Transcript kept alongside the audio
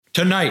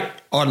Tonight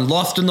on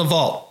Lost in the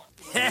Vault.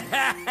 Oh,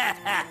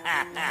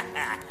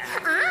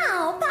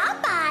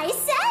 Popeye,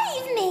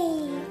 save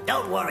me!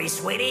 Don't worry,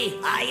 sweetie.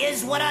 I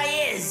is what I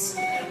is.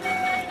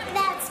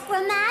 That's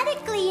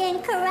grammatically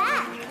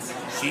incorrect.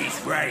 She's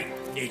right.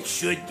 It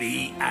should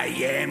be, I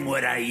am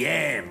what I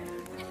am.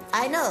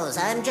 I knows,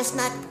 I'm just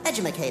not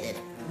educated.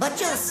 But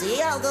you'll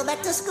see, I'll go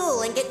back to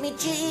school and get me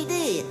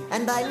GED.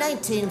 And by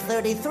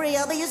 1933,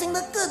 I'll be using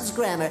the goods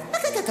grammar.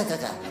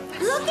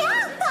 Look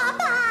out,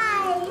 Popeye!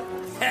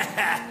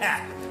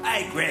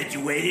 I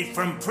graduated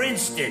from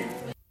Princeton.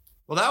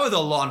 Well, that was a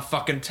long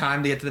fucking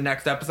time to get to the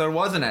next episode,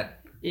 wasn't it?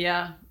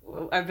 Yeah,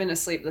 I've been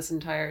asleep this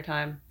entire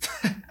time.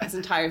 This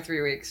entire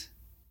 3 weeks.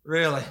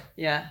 Really?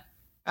 Yeah.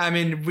 I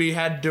mean, we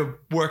had to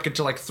work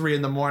until like 3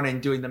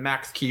 a.m. doing the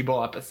Max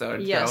Keeble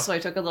episode. Yeah, so I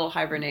took a little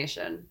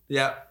hibernation.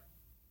 Yeah.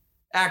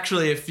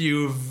 Actually, if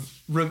you've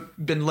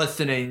been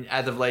listening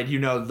as of late, you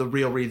know the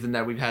real reason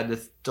that we've had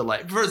this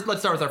delay. First,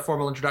 let's start with our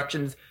formal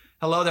introductions.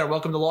 Hello there,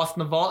 welcome to Lost in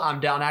the Vault.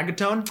 I'm Dallin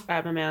Agatone.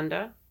 I'm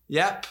Amanda.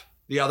 Yep,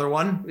 the other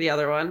one. The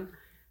other one.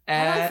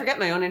 How did I forget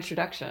my own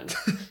introduction?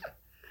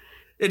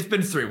 It's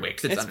been 3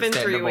 weeks. It's been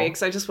 3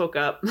 weeks. I just woke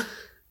up.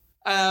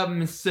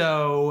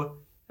 So,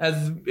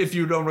 as if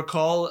you don't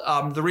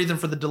recall, the reason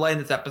for the delay in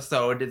this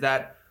episode is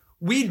that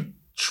we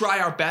try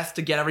our best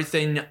to get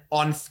everything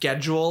on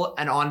schedule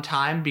and on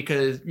time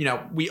because, you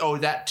know, we owe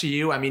that to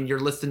you. I mean, you're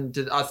listening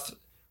to us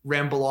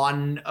ramble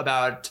on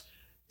about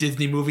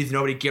Disney movies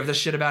nobody gives a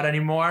shit about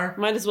anymore.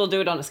 Might as well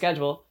do it on a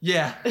schedule.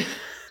 Yeah.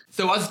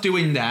 So us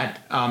doing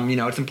that, you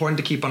know, it's important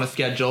to keep on a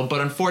schedule. But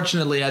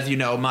unfortunately, as you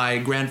know, my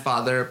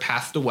grandfather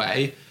passed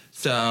away.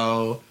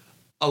 So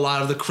a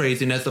lot of the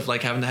craziness of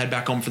like having to head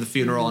back home for the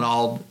funeral and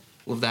all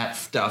of that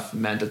stuff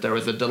meant that there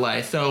was a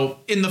delay.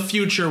 So in the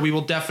future, we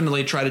will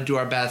definitely try to do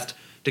our best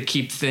to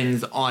keep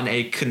things on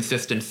a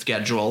consistent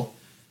schedule.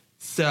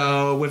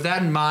 So with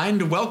that in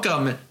mind,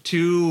 welcome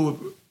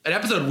to an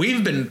episode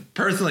we've been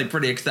personally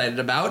pretty excited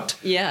about.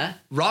 Yeah.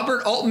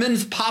 Robert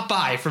Altman's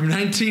Popeye from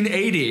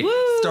 1980. Woo!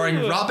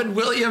 Starring Robin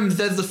Williams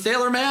as the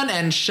Sailor Man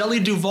and Shelley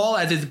Duvall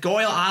as his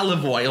Goyle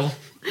Olive Oil.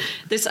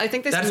 That's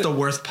the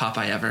worst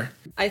Popeye ever.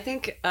 I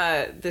think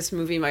this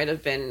movie might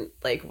have been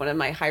like one of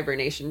my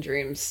hibernation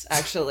dreams,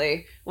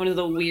 actually. One of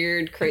the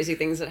weird, crazy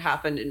things that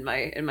happened in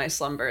my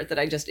slumber that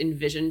I just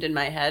envisioned in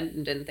my head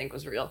and didn't think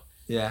was real.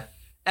 Yeah.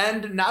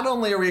 And not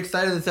only are we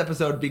excited this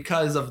episode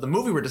because of the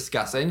movie we're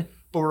discussing,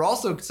 but we're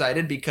also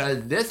excited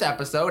because this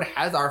episode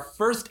has our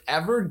first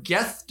ever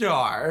guest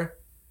star.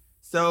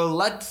 So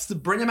let's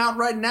bring him out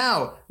right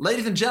now.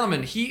 Ladies and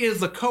gentlemen, he is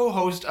the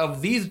co-host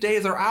of These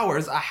Days Are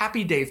Ours, a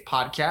Happy Days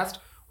podcast.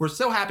 We're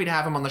so happy to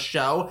have him on the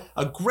show.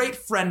 A great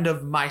friend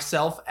of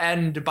myself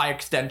and, by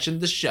extension,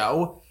 the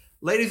show.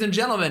 Ladies and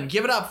gentlemen,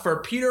 give it up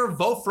for Peter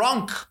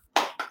Vofrank.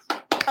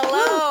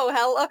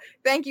 Hello.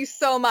 Thank you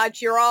so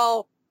much. You're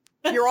all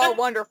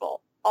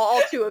wonderful.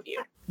 All two of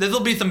you. This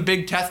will be some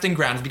big testing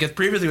grounds because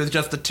previously it was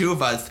just the two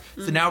of us.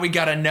 So now we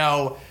gotta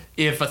know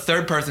if a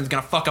third person's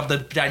gonna fuck up the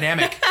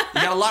dynamic.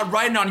 You got a lot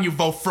riding on you,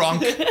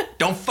 Vofrank.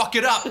 Don't fuck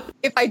it up.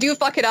 If I do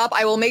fuck it up,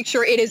 I will make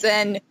sure it is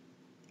an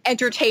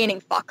entertaining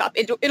fuck up.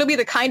 It'll be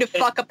the kind of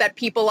fuck up that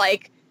people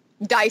like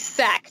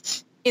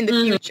dissect in the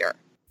future.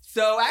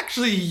 So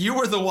actually, you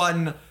were the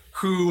one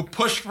who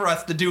pushed for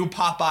us to do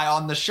Popeye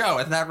on the show,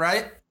 isn't that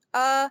right?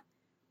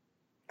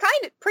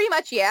 Pretty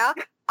much, yeah.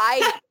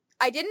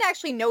 I didn't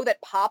actually know that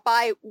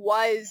Popeye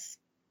was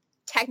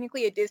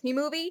technically a Disney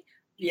movie.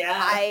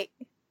 Yeah.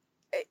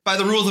 By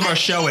the rules of our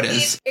show, it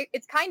is.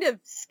 It's kind of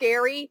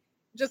scary,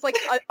 just like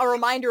a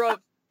reminder of,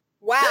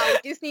 wow,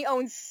 Disney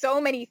owns so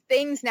many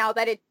things now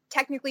that it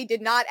technically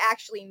did not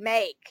actually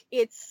make.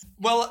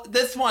 Well,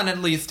 this one, at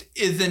least,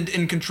 isn't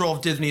in control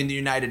of Disney in the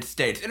United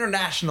States.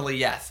 Internationally,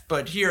 yes,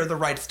 but here the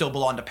rights still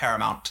belong to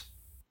Paramount.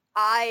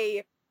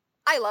 I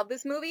love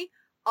this movie.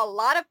 A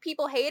lot of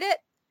people hate it,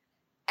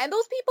 and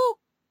those people,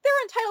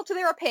 they're entitled to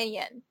their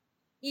opinion,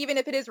 even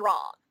if it is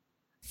wrong.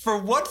 For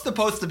what's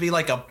supposed to be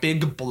like a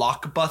big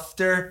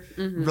blockbuster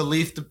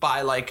released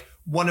by like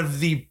one of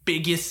the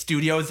biggest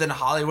studios in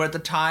Hollywood at the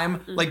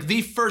time, like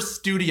the first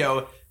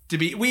studio to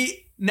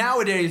be,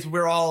 nowadays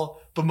we're all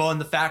bemoan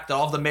the fact that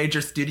all the major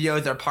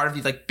studios are part of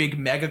these like big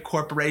mega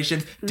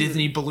corporations.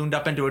 Disney ballooned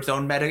up into its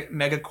own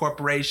mega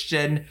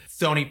corporation.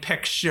 Sony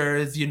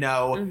Pictures, you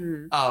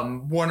know,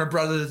 Warner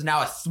Brothers is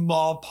now a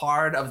small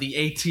part of the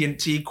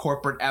AT&T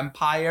corporate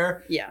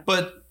empire. Yeah.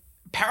 But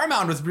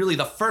Paramount was really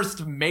the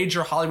first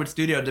major Hollywood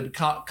studio to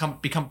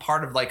become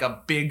part of like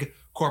a big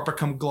corporate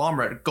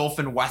conglomerate, Gulf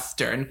and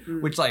Western,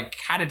 which like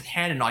had its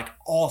hand in like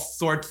all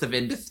sorts of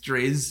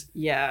industries.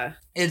 Yeah.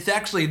 It's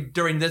actually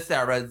during this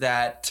era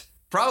that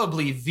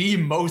probably the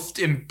most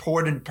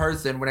important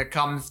person when it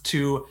comes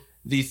to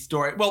the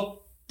story.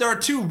 Well, there are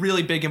two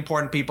really big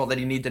important people that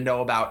you need to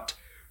know about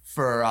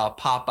for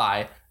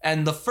Popeye.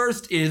 And the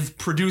first is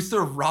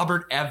producer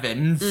Robert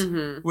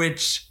Evans,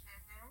 which,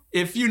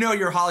 if you know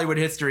your Hollywood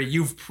history,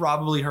 you've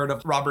probably heard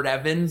of Robert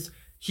Evans.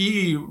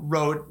 He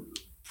wrote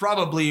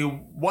probably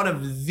one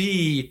of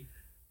the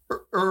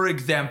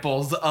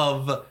examples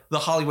of the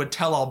Hollywood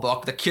tell-all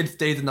book, The Kid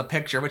Stays in the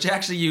Picture, which I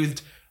actually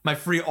used my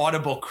free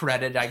Audible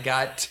credit I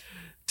got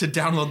to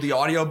download the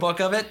audiobook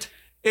of it.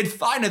 It's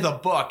fine as a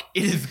book.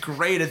 It is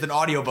great as an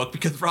audiobook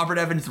because Robert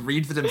Evans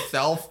reads it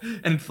himself,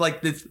 and it's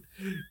like this,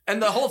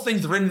 and the whole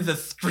thing's written as a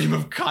stream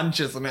of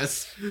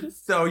consciousness.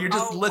 So you're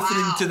just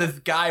listening to this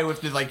guy with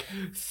this like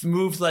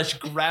smooth /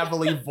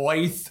 gravelly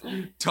voice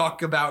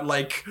talk about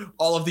like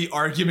all of the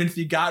arguments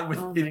he got with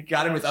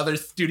with other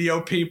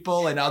studio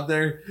people and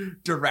other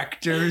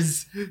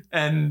directors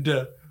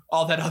and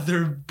all that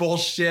other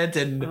bullshit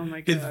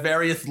and his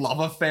various love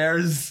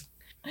affairs.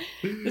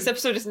 This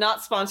episode is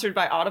not sponsored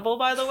by Audible,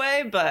 by the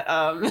way, but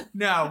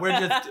no,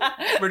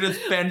 we're just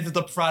fans of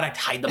the product.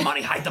 Hide the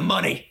money, hide the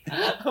money.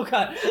 Oh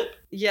god.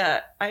 Yeah,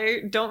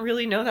 I don't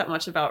really know that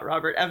much about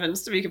Robert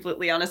Evans, to be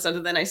completely honest,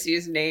 other than I see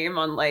his name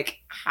on like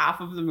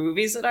half of the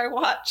movies that I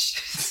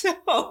watch.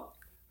 So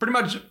pretty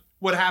much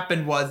what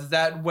happened was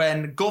that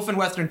when Gulf and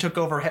Western took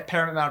over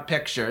Paramount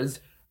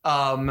Pictures,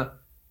 the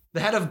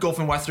head of Gulf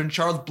and Western,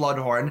 Charles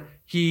Bloodhorn,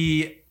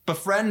 he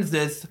befriends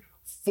this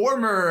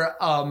former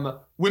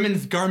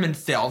women's garment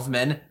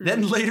salesman,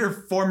 then later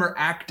former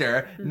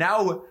actor,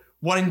 now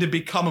wanting to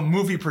become a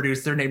movie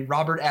producer named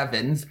Robert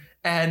Evans.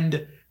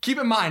 And keep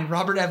in mind,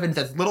 Robert Evans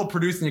has little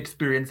producing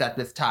experience at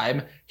this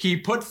time. He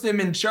puts him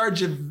in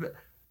charge of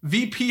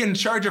VP in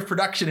charge of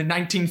production in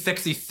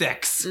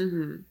 1966.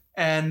 Mm-hmm.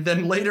 And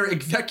then later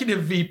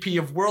executive VP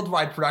of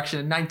worldwide production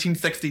in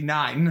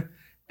 1969.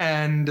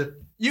 And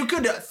you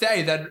could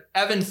say that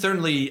Evans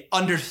certainly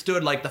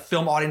understood like the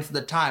film audience at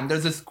the time.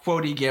 There's this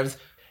quote he gives.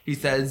 He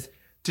says,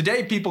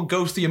 "Today people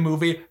go see a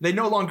movie. They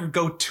no longer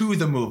go to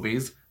the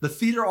movies. The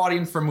theater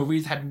audience for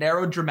movies had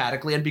narrowed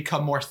dramatically and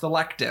become more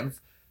selective."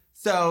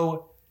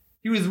 So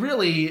he was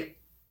really,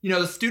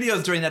 the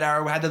studios during that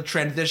era had to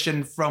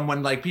transition from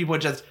when like people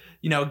would just,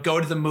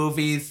 go to the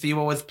movies, see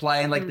what was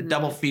playing, like the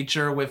double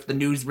feature with the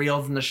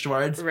newsreels and the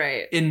shorts,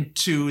 right,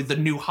 into the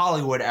new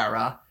Hollywood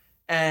era.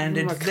 And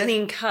more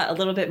clean cut, a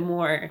little bit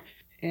more.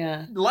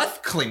 Yeah. Less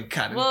clean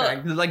cut, in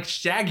fact. Like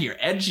shaggier,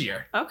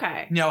 edgier.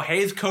 Okay.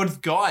 Hays Code's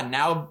gone.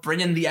 Now bring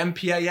in the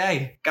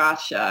MPAA.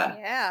 Gotcha.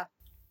 Yeah.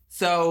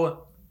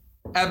 So,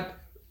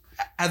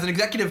 as an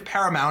executive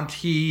Paramount,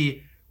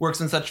 he works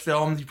in such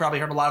films. You probably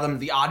heard a lot of them.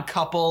 The Odd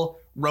Couple,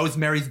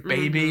 Rosemary's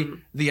Baby,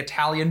 The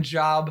Italian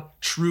Job,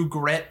 True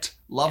Grit,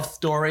 Love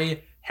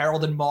Story,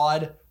 Harold and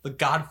Maude, The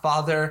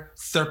Godfather,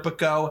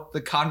 Serpico,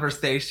 The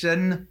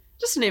Conversation.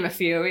 Just to name a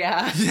few,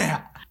 yeah.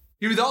 Yeah.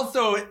 He was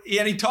also,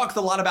 and he talks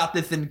a lot about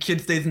this in Kid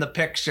Stays in the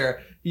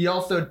Picture. He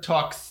also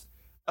talks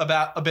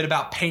a bit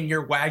about Paint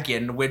Your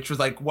Wagon, which was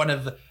like one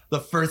of the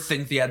first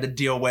things he had to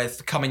deal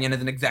with coming in as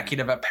an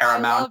executive at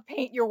Paramount. I love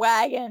Paint Your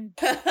Wagon.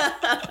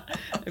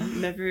 I've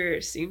never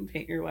seen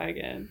Paint Your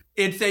Wagon.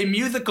 It's a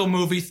musical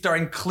movie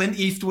starring Clint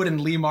Eastwood and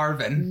Lee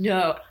Marvin.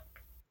 No.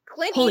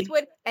 Clint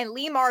Eastwood and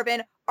Lee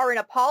Marvin are in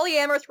a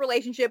polyamorous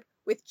relationship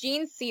with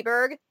Gene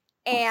Seberg,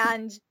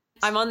 and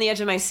I'm on the edge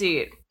of my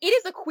seat. It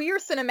is a queer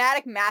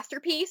cinematic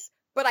masterpiece,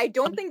 but I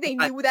don't think they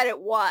knew that it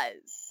was.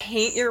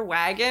 Paint Your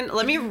Wagon?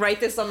 Let me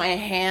write this on my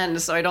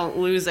hand so I don't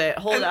lose it.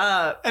 Hold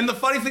up. And the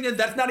funny thing is,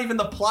 that's not even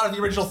the plot of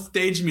the original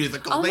stage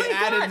musical. Oh my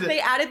god, they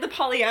added the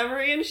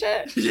polyamory and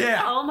shit?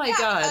 Yeah. Oh my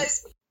god.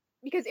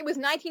 Because it was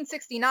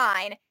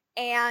 1969,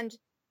 and,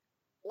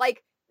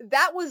 like,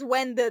 that was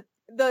when the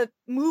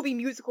movie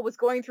musical was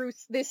going through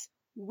this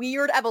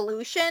weird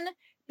evolution,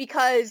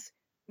 because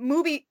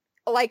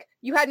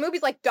you had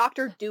movies like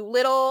Dr.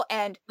 Dolittle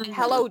and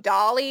Hello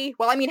Dolly.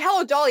 Well, I mean,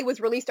 Hello Dolly was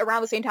released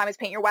around the same time as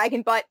Paint Your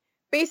Wagon, but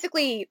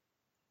basically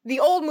the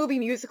old movie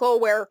musical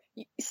where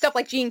stuff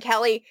like Gene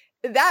Kelly,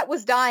 that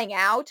was dying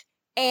out.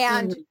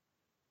 And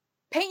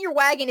Paint Your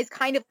Wagon is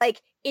kind of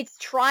like, it's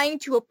trying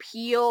to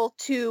appeal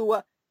to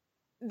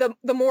the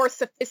more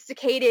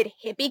sophisticated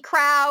hippie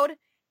crowd.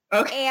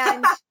 Okay.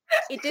 And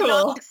it did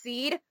not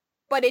succeed,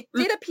 but it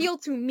did appeal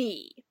to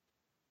me. So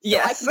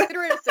yes. I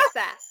consider it a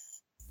success.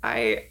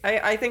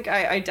 I think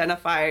I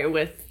identify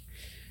with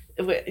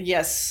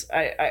yes.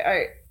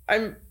 I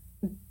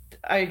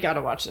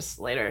gotta watch this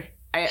later.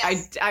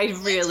 I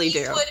really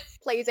do.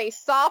 Plays a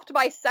soft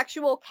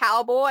bisexual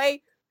cowboy.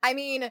 I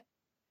mean,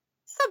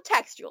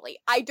 subtextually,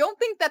 I don't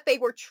think that they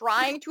were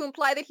trying to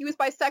imply that he was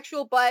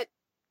bisexual, but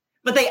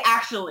they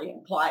actually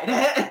implied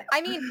it.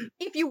 I mean,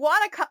 if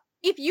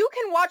you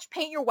can watch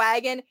Paint Your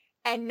Wagon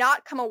and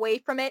not come away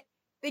from it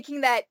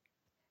thinking that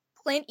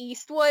Clint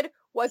Eastwood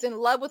was in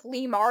love with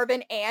Lee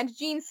Marvin and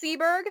Gene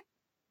Seberg,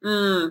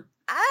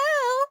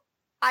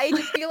 I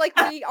just feel like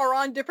we are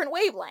on different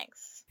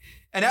wavelengths.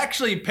 And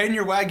actually, Paint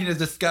Your Wagon is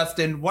discussed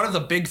in one of the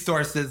big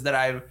sources that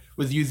I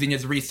was using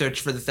as research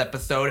for this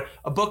episode,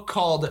 a book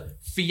called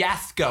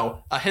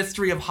Fiasco, A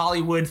History of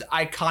Hollywood's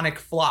Iconic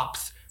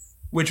Flops,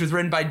 which was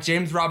written by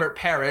James Robert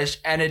Parrish,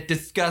 and it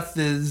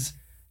discusses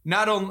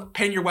not only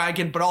Paint Your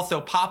Wagon, but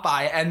also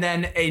Popeye, and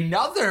then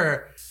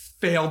another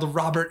failed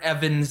Robert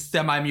Evans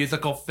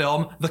semi-musical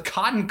film, The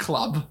Cotton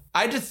Club.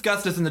 I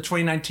discussed this in the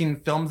 2019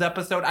 films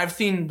episode. I've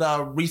seen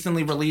the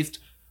recently released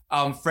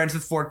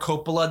Francis Ford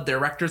Coppola,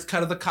 director's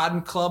cut of The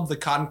Cotton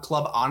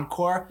Club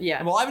Encore. Yeah.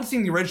 And while I haven't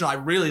seen the original, I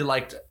really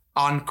liked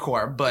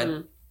Encore.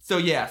 But so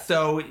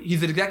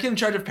he's an executive in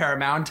charge of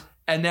Paramount.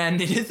 And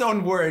then in his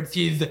own words,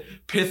 he's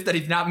pissed that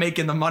he's not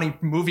making the money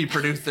movie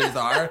producers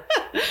are.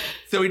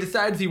 So he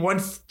decides he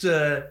wants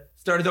to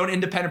start his own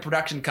independent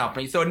production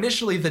company. So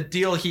initially the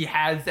deal he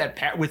has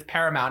with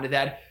Paramount is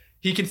that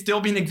he can still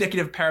be an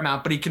executive of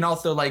Paramount, but he can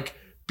also like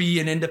be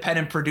an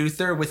independent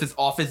producer with his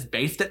office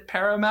based at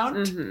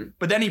Paramount.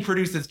 But then he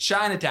produces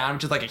Chinatown,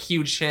 which is like a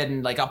huge hit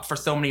and like up for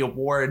so many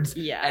awards.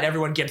 Yeah. And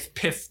everyone gets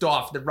pissed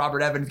off that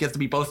Robert Evans gets to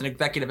be both an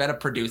executive and a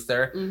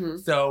producer.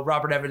 So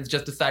Robert Evans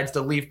just decides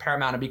to leave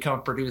Paramount and become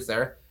a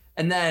producer.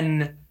 And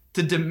then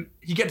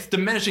he gets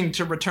diminishing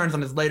to returns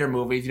on his later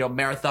movies,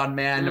 Marathon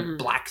Man,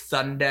 Black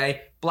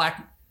Sunday.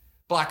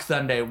 Black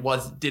Sunday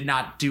did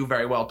not do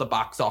very well at the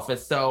box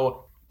office.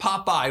 So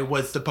Popeye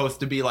was supposed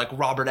to be like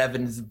Robert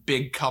Evans'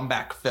 big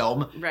comeback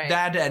film. Right.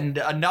 That and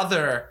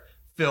another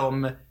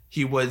film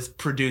he was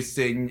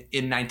producing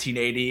in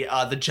 1980,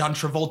 the John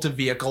Travolta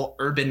vehicle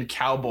Urban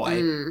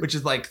Cowboy, which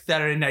is like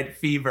Saturday Night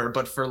Fever,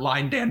 but for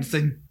line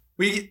dancing.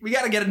 We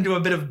got to get into a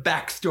bit of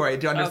backstory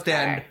to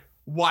understand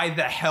why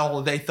the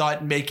hell they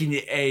thought making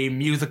a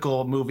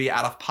musical movie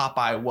out of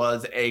Popeye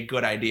was a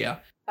good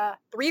idea.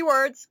 3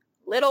 words,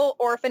 Little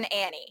Orphan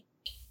Annie.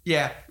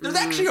 Yeah, there's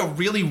actually a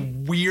really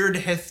weird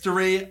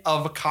history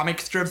of comic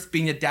strips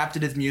being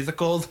adapted as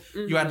musicals.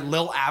 You had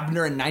Lil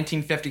Abner in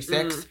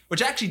 1956,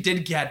 which actually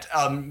did get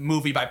a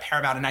movie by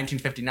Paramount in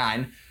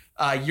 1959.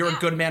 You're a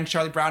Good Man,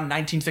 Charlie Brown in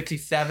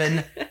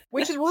 1967.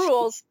 Which is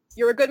rules.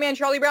 You're a Good Man,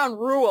 Charlie Brown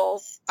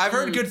rules. I've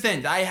heard good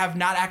things. I have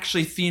not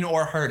actually seen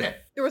or heard it.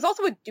 There was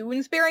also a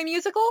Doonesbury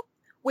musical,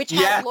 which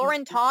had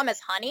Lauren Tom as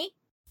Honey.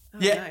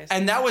 Nice.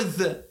 And that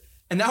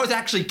was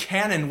actually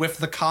canon with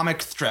the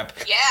comic strip.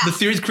 Yeah. The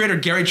series creator,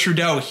 Gary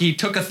Trudeau, he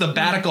took a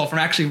sabbatical from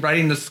actually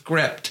writing the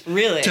script.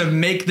 Really? To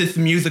make this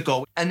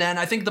musical. And then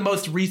I think the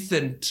most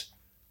recent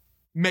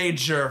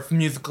major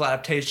musical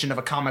adaptation of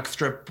a comic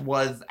strip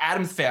was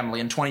Addams Family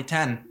in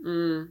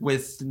 2010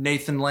 with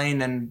Nathan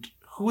Lane and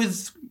who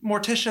is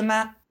Morticia in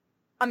that?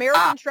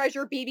 American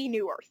Treasure Bebe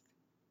Neuwirth.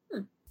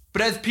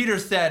 But as Peter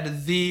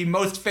said, the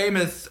most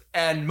famous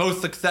and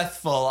most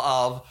successful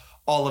of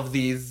all of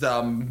these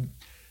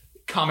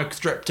comic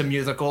strip to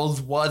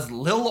musicals was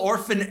Little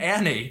Orphan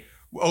Annie,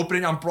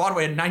 opening on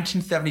Broadway in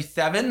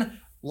 1977,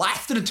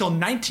 lasted until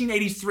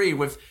 1983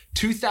 with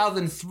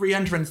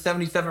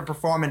 2,377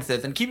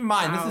 performances. And keep in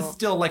mind, this is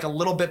still like a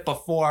little bit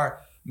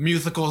before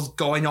musicals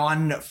going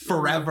on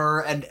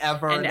forever and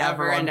ever and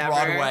ever on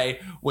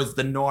Broadway was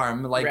the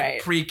norm.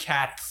 Like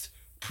pre-Cats,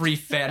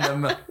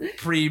 pre-Phantom,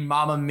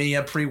 pre-Mamma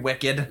Mia,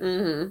 pre-Wicked.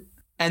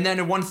 And then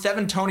it won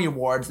 7 Tony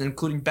Awards,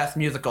 including Best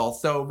Musical.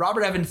 So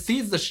Robert Evans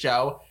sees the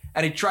show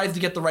and he tries to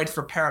get the rights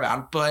for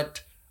Paramount,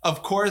 but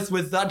of course,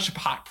 with such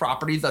hot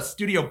properties, a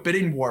studio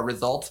bidding war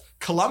results.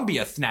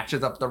 Columbia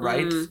snatches up the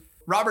rights.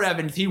 Robert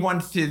Evans, he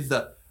wants his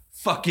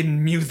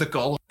fucking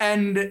musical.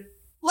 And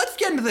let's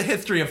get into the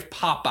history of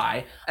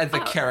Popeye as a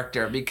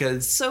character,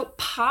 because... So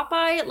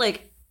Popeye,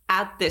 like,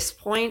 at this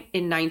point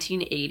in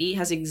 1980,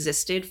 has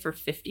existed for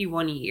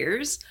 51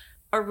 years.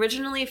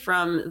 Originally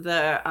from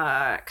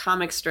the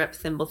comic strip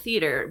Thimble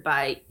Theater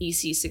by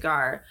E.C.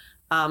 Cigar,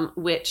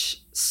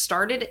 which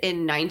started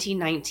in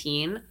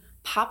 1919.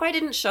 Popeye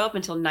didn't show up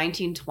until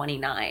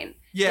 1929.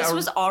 Yeah, this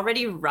was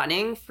already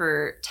running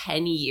for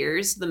 10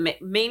 years. The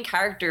main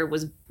character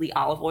was the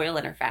Olive Oyl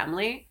and her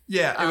family.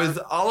 Yeah, it was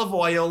Olive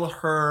Oyl,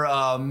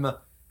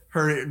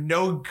 her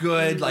no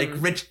good, like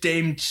rich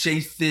dame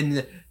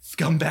chasing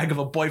scumbag of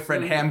a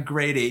boyfriend, Ham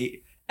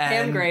Grady.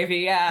 Ham Gravy,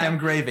 yeah. Ham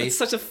Gravy. It's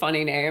such a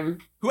funny name.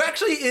 Who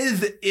actually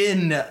is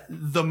in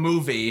the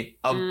movie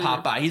of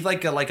Popeye. He's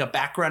like a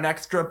background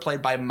extra played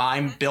by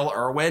mime Bill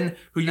Irwin,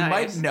 who you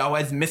might know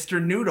as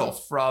Mr. Noodle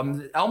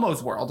from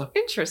Elmo's World.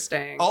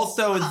 Interesting.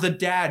 Also is the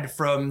dad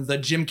from the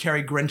Jim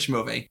Carrey Grinch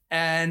movie.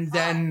 And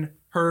then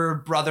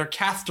her brother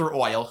Castor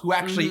Oil, who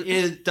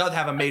actually does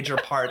have a major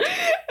part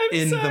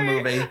in the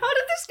movie. How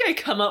did this guy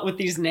come up with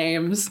these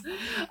names?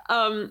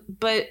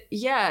 But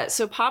yeah,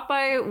 so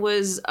Popeye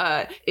was,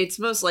 it's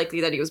most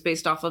likely that he was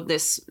based off of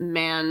this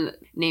man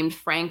named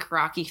Frank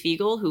Rocky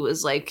Fiegel, who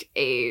was like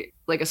a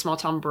small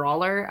town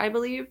brawler, I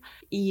believe.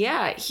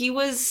 Yeah, he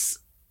was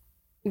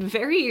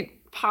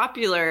very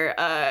popular.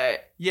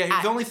 Yeah, he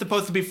was only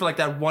supposed to be for like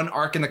that one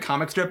arc in the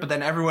comic strip, but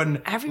then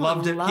everyone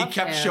loved it. He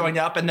kept showing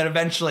up, and then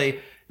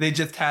eventually they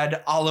just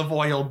had Olive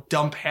Oyl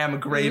dump Ham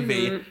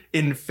Gravy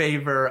in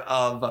favor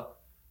of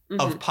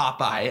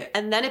Popeye.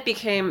 And then it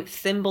became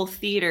Thimble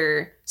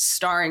Theater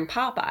starring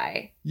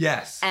Popeye.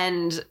 Yes.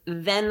 And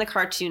then the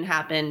cartoon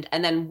happened,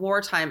 and then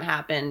wartime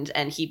happened,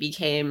 and he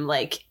became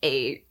like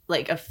a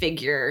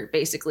figure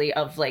basically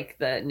of like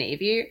the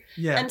Navy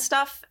and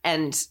stuff.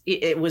 And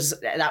that was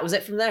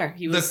it from there.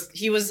 He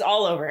was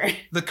all over.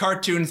 The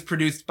cartoons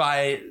produced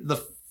by the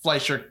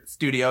Fleischer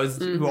Studios,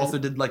 who also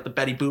did like the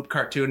Betty Boop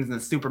cartoons and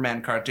the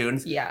Superman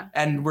cartoons. Yeah.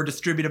 And were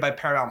distributed by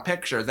Paramount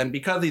Pictures. And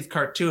because these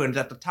cartoons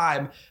at the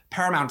time,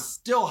 Paramount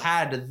still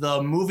had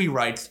the movie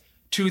rights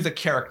to the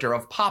character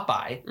of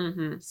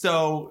Popeye.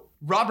 So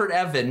Robert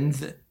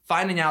Evans,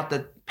 finding out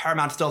that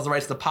Paramount still has the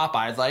rights to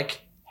Popeye, is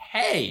like,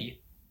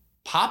 hey,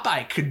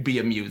 Popeye could be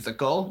a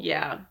musical.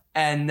 Yeah.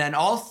 And then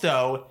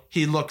also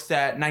he looks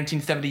at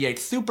 1978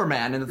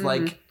 Superman and is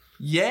like,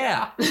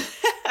 yeah,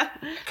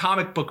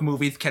 comic book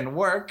movies can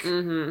work.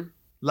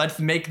 Let's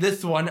make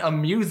this one a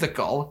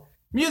musical.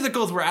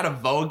 Musicals were out of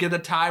vogue at the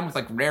time with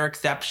like rare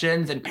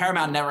exceptions, and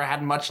Paramount never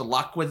had much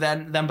luck with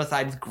them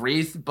besides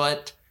Grease.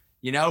 But,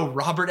 you know,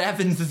 Robert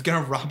Evans is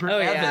gonna Robert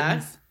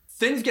Evans. Yeah.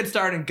 Things get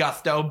started in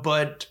gusto,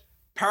 but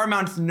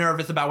Paramount's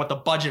nervous about what the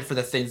budget for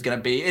this thing's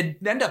gonna be. It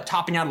ended up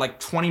topping out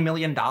like $20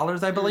 million,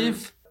 I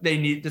believe.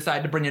 They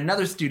decide to bring in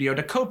another studio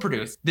to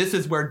co-produce. This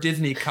is where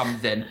Disney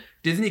comes in.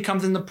 Disney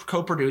comes in to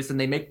co-produce, and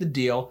they make the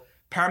deal.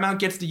 Paramount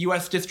gets the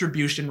U.S.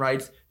 distribution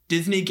rights.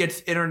 Disney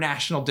gets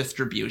international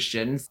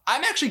distributions.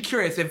 I'm actually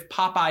curious if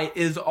Popeye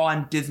is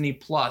on Disney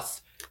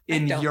Plus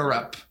in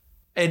Europe.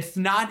 It's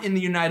not in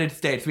the United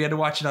States. We had to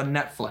watch it on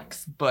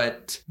Netflix.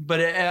 But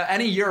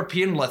any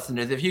European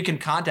listeners, if you can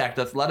contact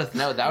us, let us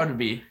know. That would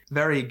be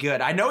very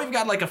good. I know we've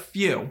got like a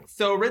few.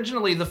 So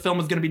originally the film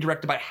was going to be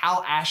directed by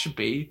Hal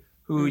Ashby,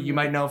 who you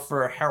might know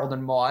for Harold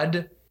and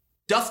Maude.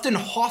 Dustin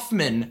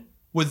Hoffman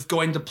was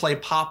going to play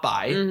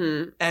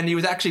Popeye. And he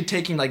was actually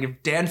taking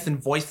like dance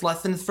and voice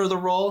lessons for the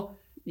role.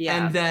 Yeah.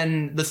 And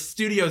then the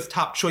studio's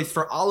top choice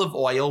for Olive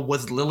Oil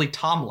was Lily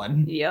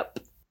Tomlin. Yep.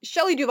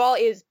 Shelley Duvall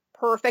is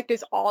perfect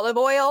as Olive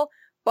Oil,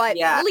 but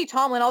Lily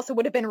Tomlin also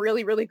would have been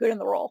really, really good in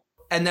the role.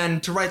 And then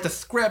to write the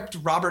script,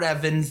 Robert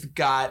Evans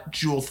got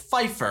Jules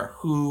Feiffer,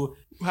 who,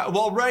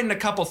 while writing a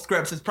couple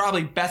scripts, is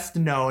probably best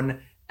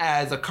known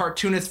as a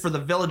cartoonist for The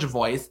Village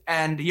Voice.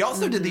 And he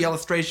also did the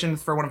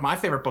illustrations for one of my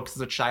favorite books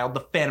as a child,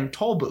 The Phantom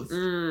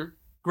Tollbooth.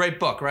 Great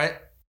book, right?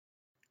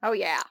 Oh,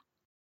 yeah.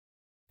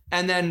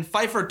 And then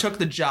Pfeiffer took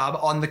the job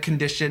on the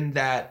condition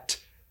that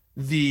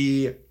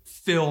the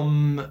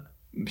film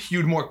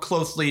hewed more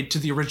closely to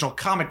the original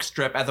comic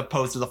strip as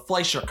opposed to the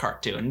Fleischer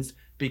cartoons,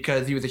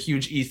 because he was a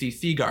huge E.C.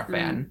 Segar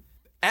fan.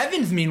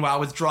 Evans, meanwhile,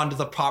 was drawn to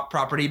the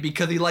property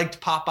because he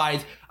liked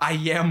Popeye's I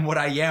am what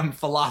I am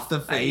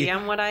philosophy. I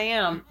am what I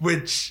am.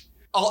 Which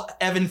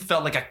Evans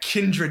felt like a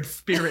kindred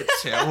spirit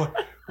to.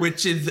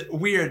 Which is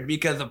weird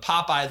because of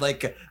Popeye,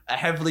 like a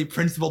heavily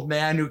principled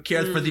man who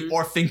cares for the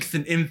orphinks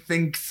and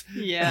infinks.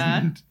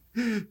 Yeah.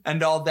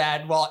 And all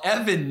that, while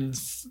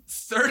Evans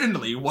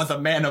certainly was a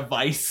man of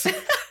vice.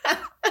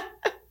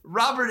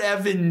 Robert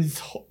Evans'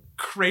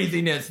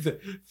 craziness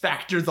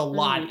factors a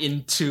lot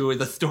into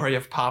the story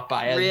of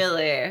Popeye.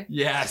 Really?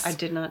 Yes. I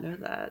did not know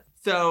that.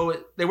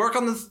 So they work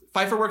on this,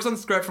 Pfeiffer works on the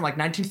script from like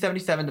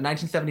 1977 to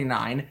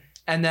 1979.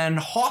 And then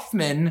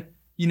Hoffman,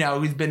 you know,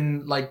 who's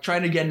been like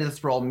trying to get into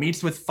this role,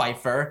 meets with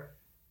Pfeiffer.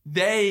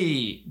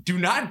 They do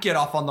not get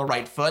off on the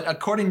right foot.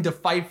 According to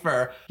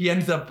Pfeiffer, he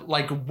ends up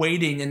like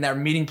waiting in their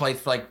meeting place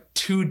for like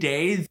 2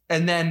 days.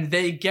 And then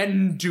they get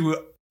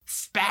into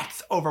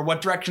spats over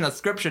what direction the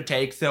script should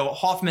take. So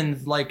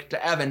Hoffman's like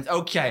to Evans,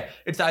 okay,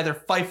 it's either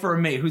Pfeiffer or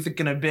me. Who's it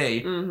gonna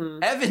be?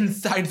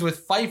 Evans sides with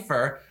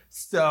Pfeiffer.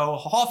 So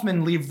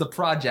Hoffman leaves the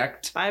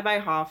project. Bye-bye,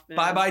 Hoffman.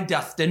 Bye-bye,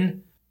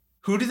 Dustin.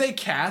 Who do they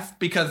cast?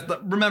 Because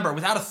remember,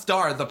 without a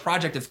star, the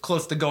project is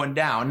close to going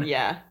down.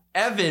 Yeah.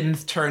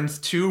 Evans turns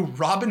to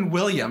Robin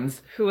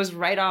Williams. Who was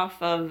right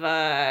off of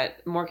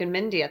Mork and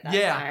Mindy at that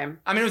time.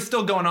 I mean, it was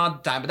still going on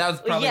at the time, but that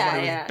was probably what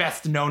he was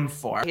best known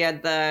for. He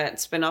had the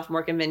spin-off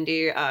Mork and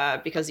Mindy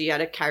because he had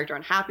a character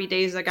on Happy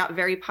Days that got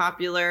very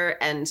popular.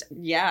 And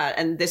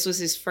and this was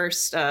his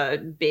first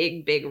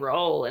big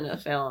role in a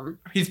film.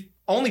 His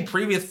only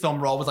previous film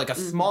role was like a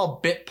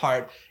small bit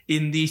part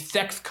in the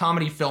sex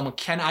comedy film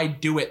Can I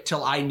Do It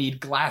Till I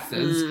Need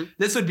Glasses.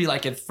 This would be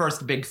like his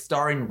first big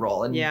starring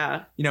role. And, you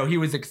know, he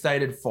was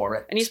excited for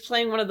it. And he's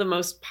playing one of the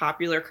most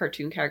popular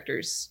cartoon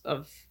characters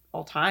of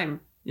all time.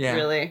 Yeah.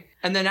 Really.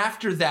 And then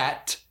after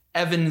that,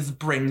 Evans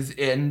brings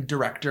in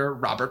director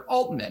Robert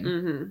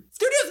Altman.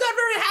 Studio's not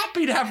very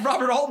happy to have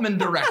Robert Altman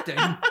directing.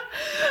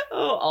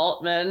 Oh,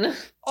 Altman.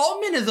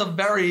 Altman is a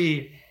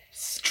very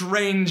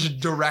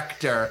strange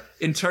director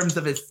in terms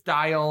of his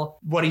style,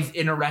 what he's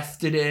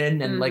interested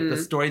in, and like the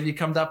stories he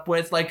comes up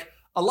with. Like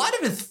a lot of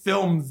his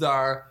films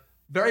are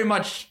very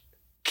much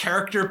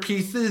character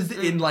pieces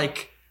in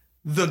like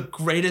the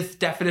greatest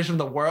definition of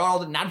the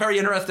world. Not very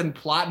interested in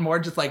plot, more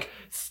just like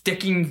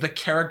sticking the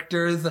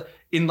characters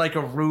in like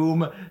a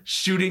room,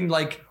 shooting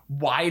like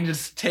wide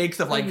takes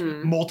of like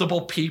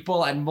multiple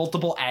people and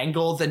multiple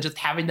angles and just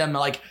having them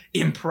like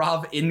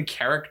improv in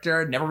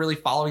character, never really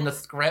following the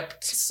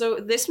script. So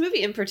this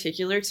movie in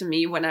particular, to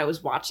me, when I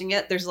was watching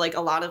it, there's like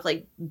a lot of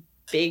like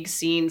big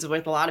scenes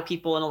with a lot of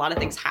people and a lot of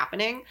things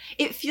happening.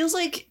 It feels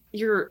like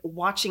you're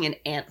watching an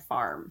ant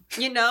farm.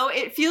 You know,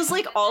 it feels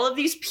like all of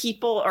these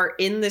people are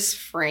in this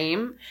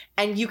frame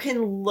and you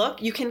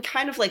can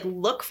kind of like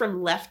look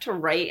from left to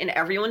right and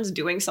everyone's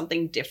doing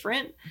something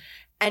different.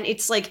 And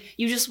it's like,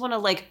 you just want to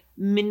like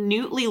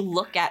minutely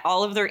look at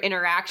all of their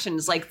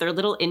interactions like they're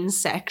little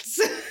insects.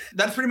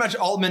 That's pretty much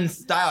Altman's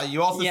style.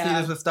 You also see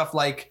this with stuff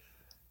like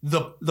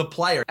the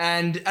Player.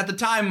 And at the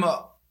time,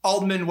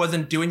 Altman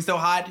wasn't doing so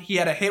hot. He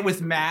had a hit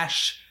with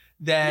MASH,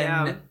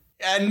 then,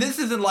 and this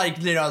isn't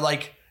like, you know,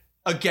 like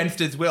against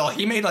his will.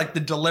 He made like the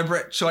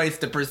deliberate choice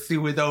to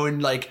pursue his own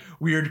like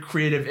weird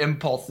creative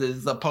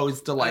impulses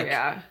opposed to like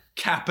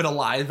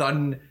capitalize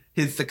on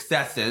his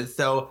successes.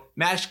 So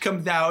MASH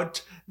comes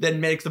out,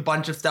 then makes a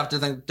bunch of stuff,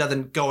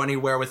 doesn't go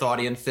anywhere with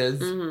audiences.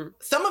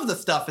 Some of the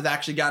stuff has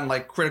actually gotten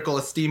like critical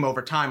esteem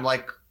over time,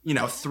 like, you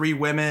know, Three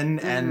Women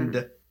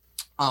and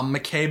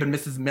McCabe and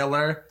Mrs.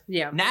 Miller.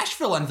 Yeah.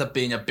 Nashville ends up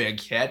being a big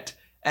hit,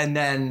 and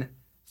then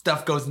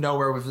stuff goes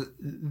nowhere with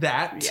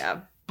that.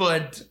 Yeah.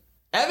 But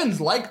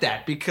Evans liked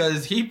that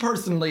because he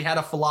personally had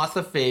a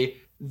philosophy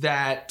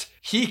that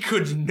he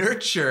could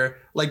nurture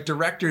like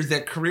directors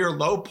at career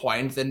low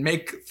points and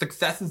make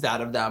successes out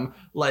of them.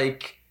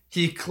 Like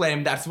he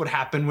claimed that's what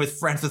happened with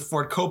Francis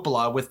Ford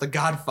Coppola with The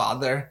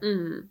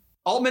Godfather.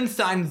 Altman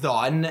signs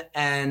on,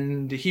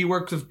 and he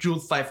works with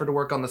Jules Feiffer to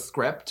work on the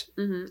script.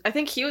 I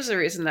think he was the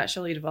reason that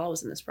Shelley Duvall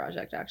was in this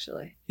project,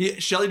 actually.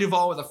 Shelley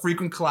Duvall was a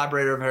frequent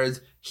collaborator of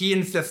hers. He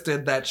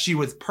insisted that she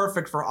was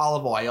perfect for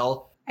Olive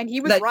Oil. And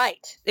he was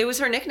right. It was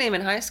her nickname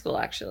in high school,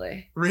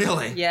 actually.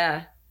 Really?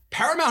 Yeah.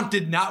 Paramount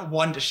did not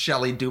want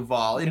Shelley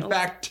Duvall. In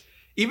fact,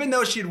 even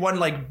though she'd won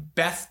like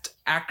Best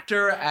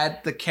Actor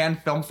at the Cannes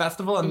Film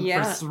Festival and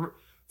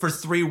for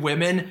Three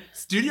Women,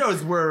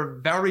 studios were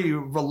very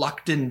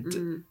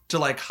reluctant to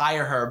like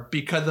hire her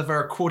because of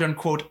her quote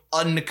unquote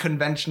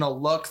unconventional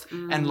looks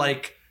and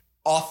like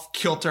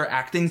off-kilter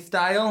acting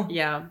style.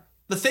 Yeah.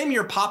 The same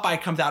year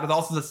Popeye comes out is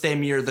also the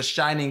same year The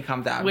Shining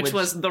comes out. Which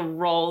was the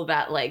role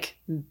that like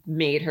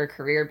made her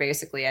career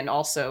basically, and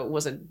also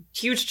was a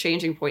huge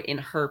changing point in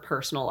her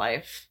personal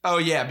life. Oh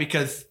yeah,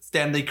 because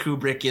Stanley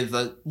Kubrick is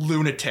a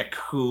lunatic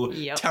who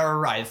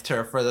terrorized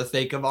her for the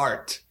sake of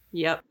art.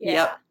 Yep.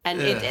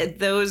 And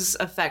those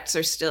effects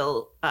are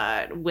still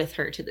with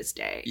her to this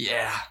day.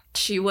 Yeah.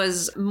 She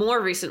was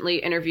more recently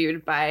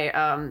interviewed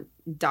by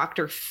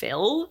Dr.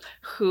 Phil,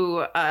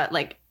 who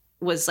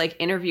was like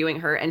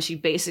interviewing her, and she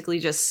basically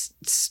just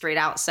straight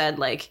out said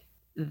like,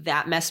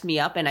 that messed me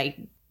up and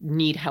I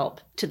need help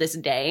to this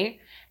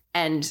day.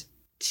 And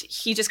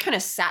he just kind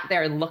of sat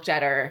there and looked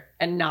at her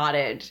and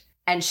nodded,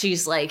 and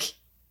she's like,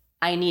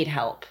 I need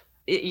help.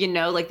 You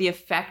know, like the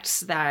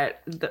effects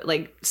that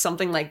like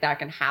something like that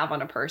can have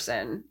on a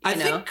person. I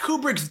think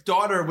Kubrick's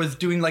daughter was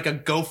doing like a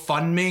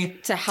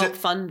GoFundMe to help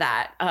fund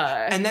that.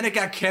 And then it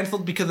got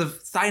canceled because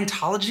of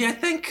Scientology, I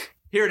think.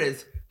 Here it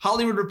is.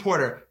 Hollywood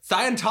Reporter.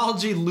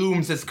 Scientology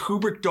looms as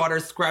Kubrick daughter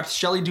scraps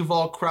Shelley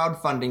Duvall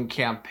crowdfunding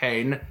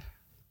campaign.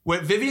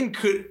 With Vivian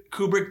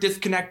Kubrick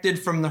disconnected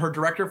from her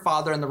director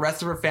father and the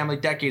rest of her family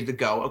decades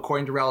ago,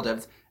 according to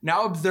relatives.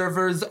 Now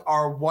observers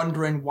are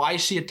wondering why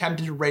she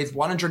attempted to raise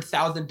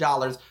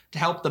 $100,000 to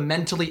help the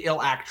mentally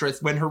ill actress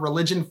when her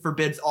religion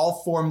forbids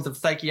all forms of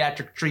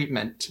psychiatric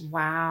treatment.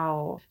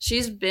 Wow.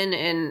 She's been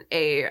in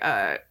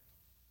a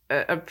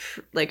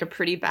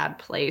pretty bad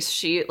place.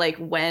 She, like,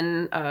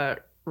 when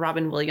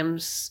Robin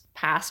Williams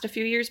passed a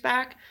few years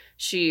back,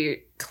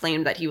 she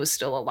claimed that he was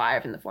still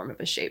alive in the form of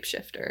a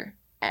shapeshifter.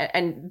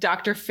 And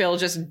Dr. Phil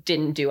just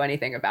didn't do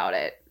anything about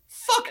it.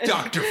 Fuck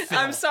Dr. Phil.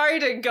 I'm sorry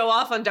to go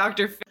off on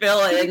Dr.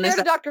 Phil. To be fair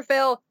to Dr.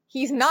 Phil,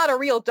 he's not a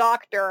real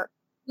doctor.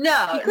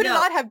 No, he could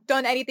not have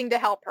done anything to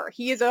help her.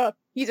 He's a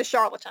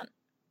charlatan.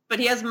 But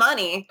he has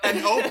money. And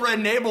Oprah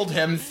enabled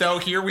him, so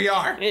here we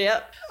are.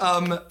 Yep.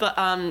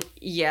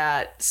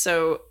 Yeah.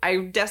 So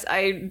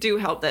I do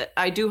hope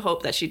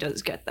that she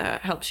does get the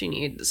help she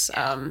needs.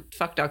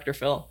 Fuck Dr.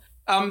 Phil.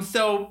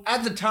 So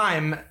at the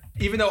time,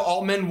 even though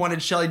Altman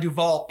wanted Shelley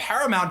Duvall,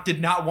 Paramount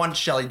did not want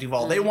Shelley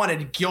Duvall. They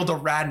wanted Gilda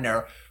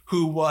Radner,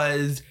 who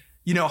was,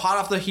 you know, hot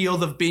off the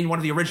heels of being one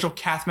of the original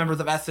cast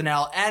members of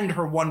SNL and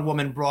her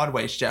one-woman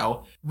Broadway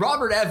show.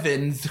 Robert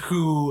Evans,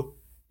 who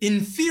in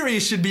theory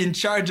should be in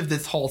charge of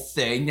this whole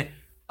thing,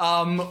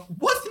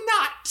 was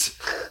not,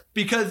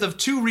 because of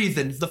two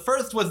reasons. The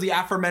first was the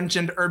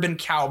aforementioned Urban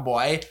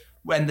Cowboy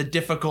and the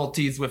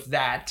difficulties with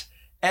that.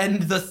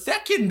 And the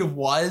second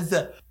was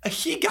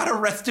he got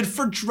arrested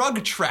for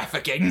drug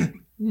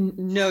trafficking.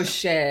 No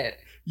shit.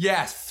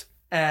 Yes.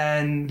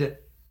 And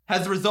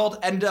as a result,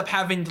 ended up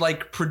having to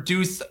like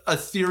produce a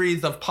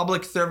series of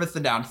public service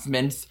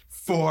announcements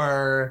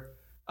for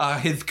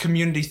his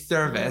community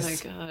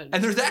service. Oh my God.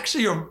 And there's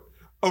actually a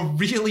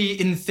really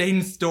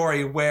insane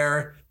story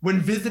where when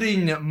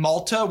visiting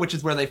Malta, which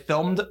is where they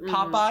filmed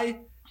Popeye,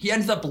 he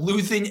ends up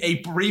losing a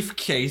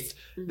briefcase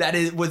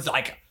that was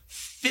like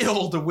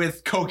filled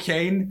with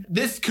cocaine.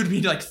 This could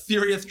be like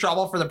serious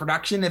trouble for the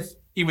production if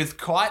he was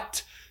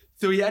caught.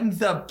 So he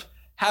ends up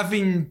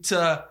having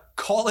to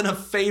call in a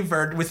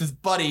favor with his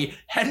buddy,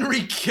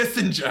 Henry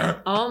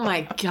Kissinger. Oh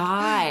my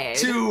God.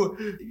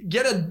 To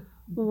get a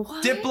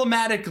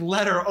diplomatic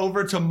letter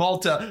over to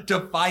Malta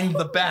to find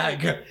the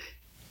bag.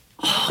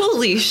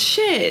 Holy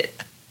shit.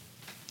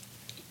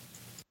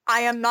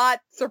 I am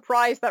not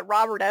surprised that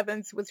Robert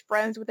Evans was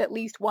friends with at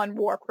least one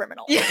war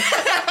criminal.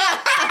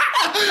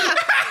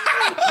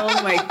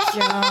 Oh my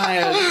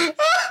God.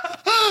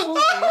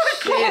 Holy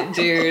shit,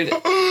 dude.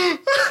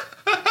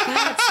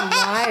 That's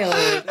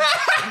wild.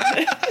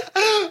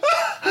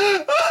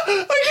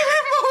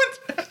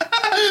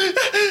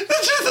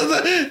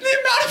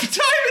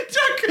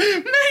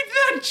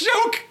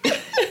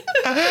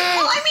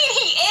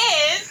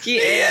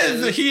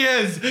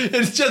 is.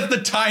 It's just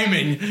the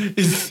timing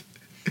is.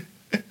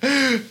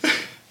 You're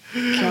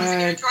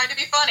trying to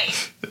be funny.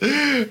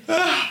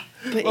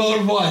 Well,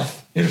 it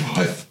was. It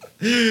was.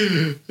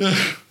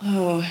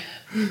 Oh,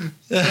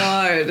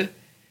 God. Of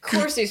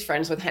course he's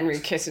friends with Henry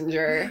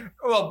Kissinger.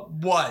 Well,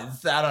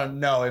 was. I don't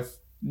know if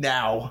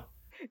now.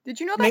 Did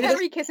you know that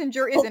Henry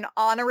Kissinger is an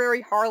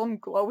honorary Harlem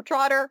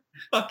Globetrotter?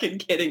 Fucking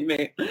kidding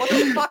me. What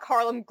the fuck,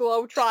 Harlem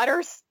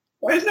Globetrotters?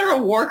 Why is there a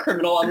war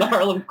criminal on the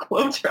Harlem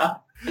Globetrotter?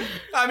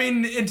 I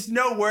mean, it's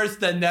no worse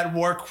than that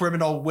war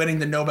criminal winning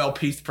the Nobel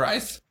Peace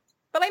Prize.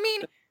 But I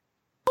mean, I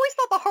always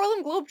thought the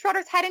Harlem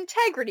Globetrotters had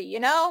integrity, you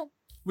know?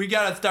 We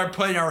gotta start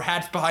putting our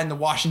hats behind the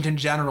Washington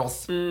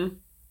Generals.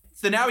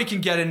 So now we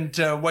can get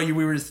into we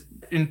were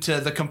into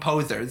the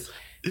composers.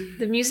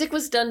 The music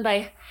was done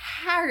by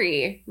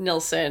Harry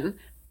Nilsson,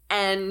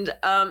 and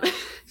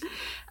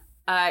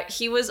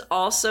he was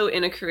also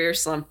in a career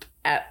slump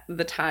at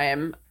the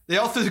time. They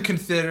also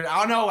considered, I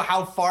don't know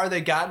how far they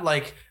got,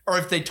 or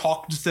if they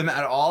talked to them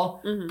at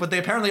all, but they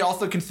apparently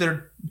also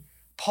considered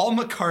Paul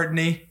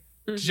McCartney,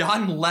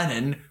 John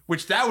Lennon,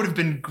 which that would have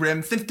been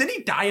grim. Didn't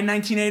he die in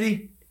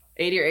 1980?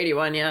 80 or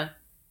 81, yeah.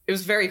 It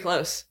was very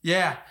close.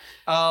 Yeah.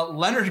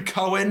 Leonard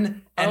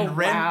Cohen and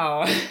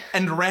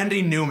and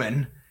Randy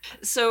Newman.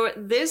 So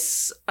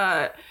this,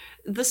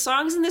 the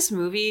songs in this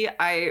movie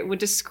I would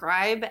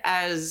describe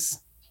as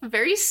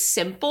very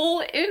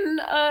simple in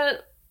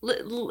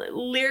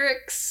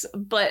lyrics,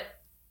 but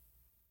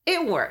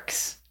it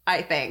works,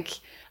 I think.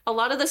 A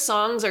lot of the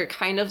songs are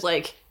kind of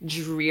like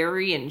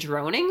dreary and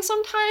droning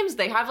sometimes.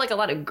 They have like a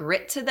lot of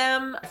grit to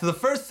them. So the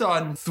first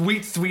song,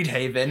 Sweet Sweet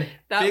Haven,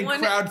 big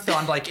crowd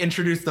song,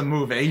 introduced the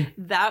movie.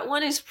 That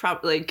one is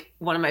probably like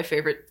one of my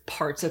favorite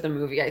parts of the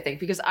movie, I think,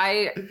 because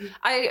I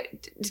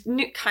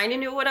kind of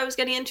knew what I was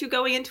getting into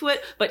going into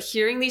it, but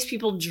hearing these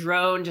people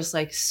drone just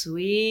like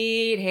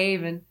Sweet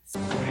Haven.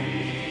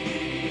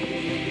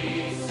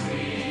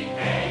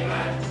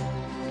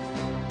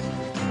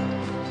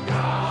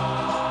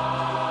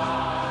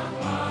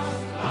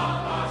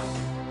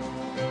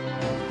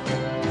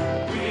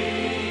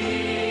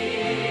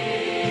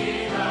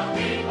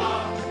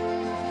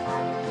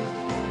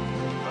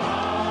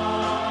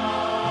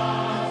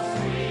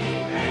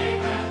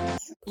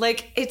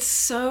 Like, it's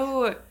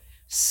so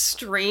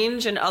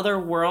strange and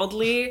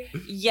otherworldly,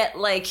 yet,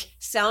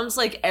 sounds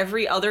like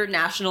every other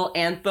national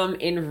anthem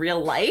in real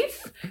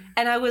life.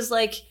 And I was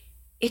like,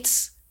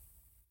 it's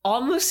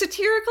almost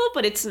satirical,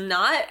 but it's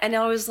not. And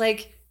I was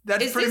like...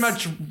 That's pretty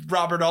much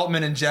Robert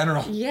Altman in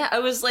general. Yeah, I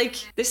was like,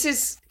 this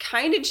is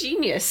kind of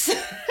genius.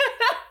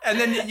 And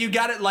then you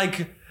got it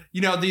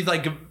these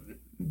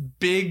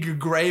big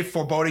gray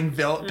foreboding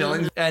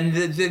villains, and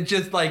it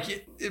just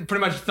it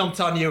pretty much thumps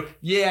on you.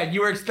 Yeah,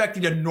 you were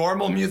expecting a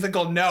normal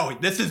musical. No,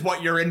 this is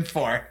what you're in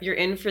for. You're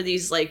in for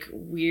these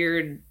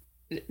weird,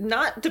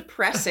 not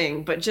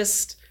depressing, but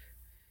just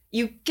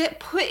you get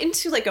put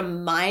into a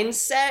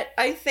mindset.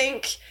 I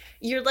think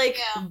you're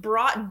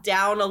brought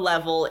down a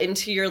level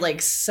into your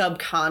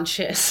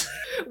subconscious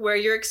where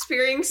you're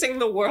experiencing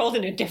the world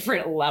in a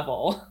different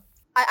level.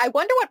 I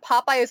wonder what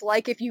Popeye is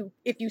like if you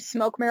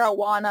smoke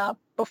marijuana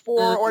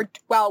before or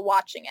while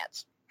watching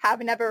it.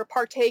 Haven't ever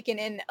partaken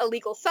in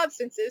illegal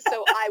substances,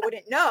 so I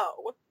wouldn't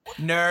know.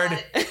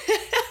 Nerd.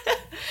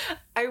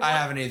 I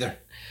haven't either.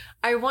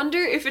 I wonder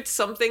if it's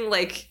something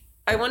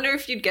I wonder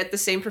if you'd get the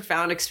same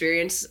profound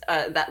experience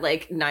that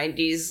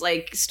 90s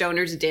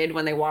stoners did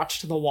when they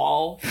watched The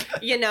Wall.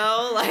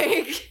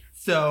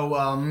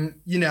 So,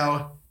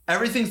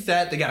 everything's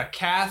set. They got a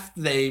cast.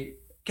 They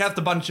cast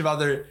a bunch of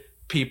other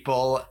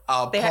people.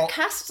 They had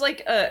cast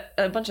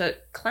a bunch of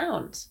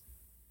clowns.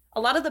 A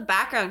lot of the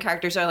background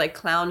characters are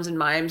clowns and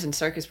mimes and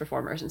circus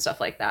performers and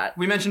stuff like that.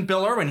 We mentioned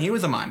Bill Irwin. He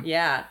was a mime.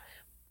 Yeah.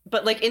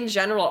 But in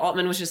general,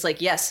 Altman was just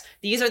yes,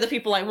 these are the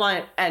people I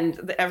want.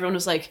 And everyone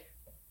was like,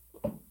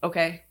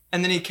 okay.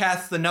 And then he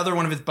casts another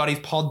one of his buddies,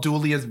 Paul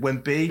Dooley, as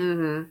Wimpy.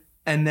 Mm-hmm.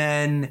 And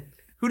then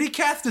who did he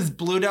cast as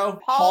Bluto?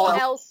 Paul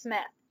L. Smith.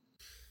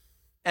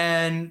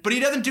 But he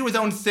doesn't do his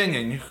own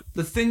singing.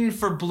 The singing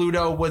for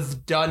Bluto was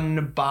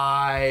done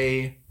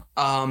by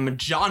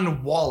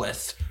John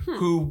Wallace,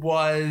 who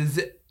was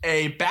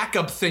a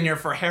backup singer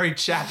for Harry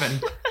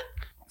Chapin.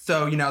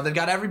 So, they've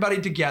got everybody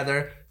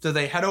together. So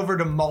they head over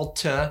to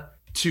Malta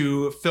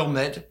to film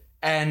it.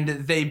 And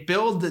they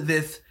build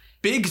this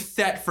big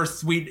set for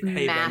Sweet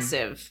Haven.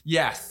 Massive.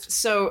 Yes.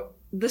 So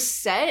the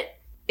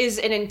set is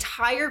an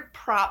entire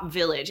prop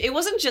village. It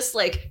wasn't just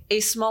a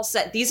small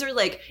set. These are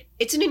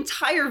it's an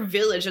entire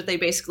village that they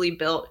basically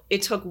built.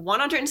 It took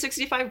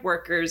 165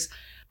 workers.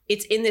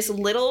 It's in this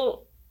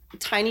little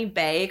tiny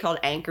bay called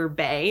Anchor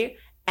Bay.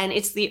 And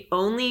it's the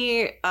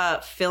only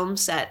film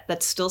set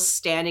that's still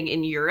standing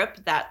in Europe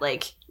that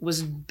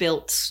was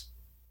built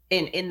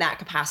in that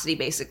capacity,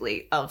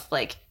 basically, of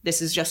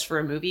this is just for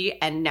a movie.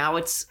 And now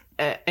it's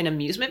an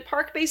amusement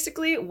park,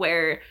 basically,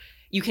 where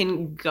you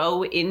can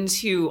go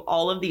into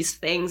all of these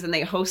things and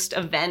they host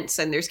events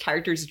and there's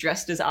characters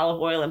dressed as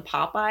Olive Oyl and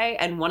Popeye.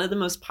 And one of the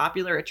most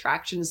popular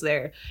attractions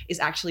there is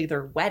actually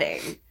their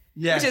wedding.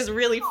 Yes. which is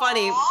really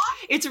funny.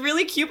 It's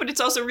really cute, but it's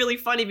also really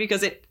funny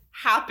because it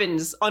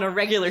happens on a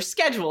regular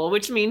schedule,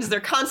 which means they're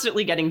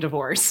constantly getting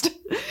divorced.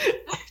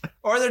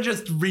 Or they're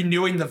just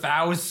renewing the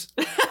vows.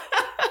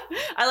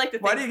 I like to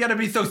think. Why do you gotta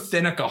be so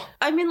cynical?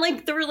 I mean,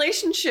 like, the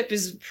relationship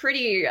is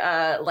pretty,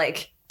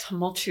 like,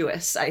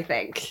 tumultuous, I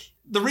think.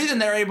 The reason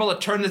they're able to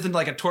turn this into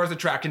like a tourist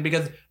attraction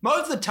because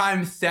most of the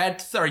time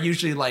sets are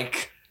usually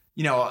like,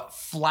 you know,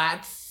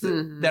 flats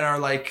that are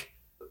like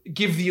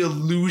give the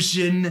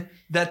illusion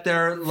that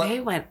they're They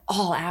went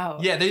all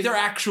out. yeah, these are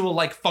actual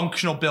like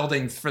functional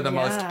buildings for the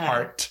most Yeah.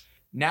 part.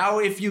 Now,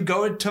 if you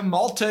go to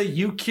Malta,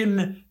 you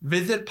can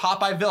visit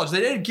Popeye Village.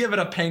 They didn't give it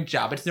a paint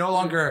job. It's no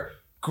longer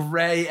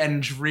gray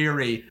and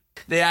dreary.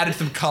 They added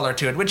some color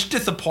to it, which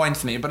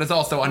disappoints me, but it's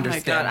also Oh my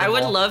understandable. God, I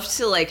would love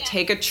to like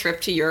take a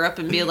trip to Europe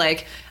and be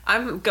like,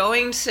 I'm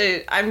going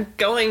to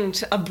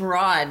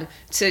abroad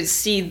to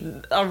see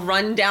a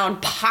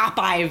rundown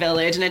Popeye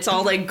village, and it's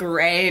all like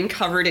gray and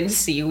covered in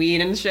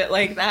seaweed and shit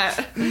like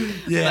that.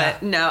 Yeah.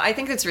 But no, I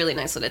think it's really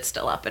nice that it's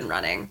still up and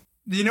running.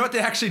 You know what they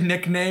actually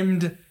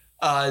nicknamed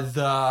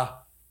the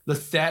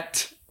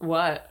set?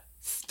 What?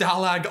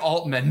 Stalag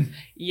Altman.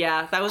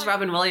 Yeah, that was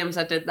Robin Williams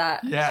that did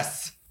that.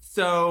 Yes.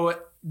 So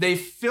they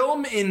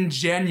film in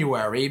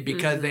January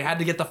because they had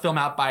to get the film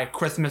out by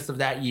Christmas of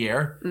that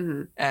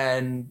year.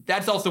 And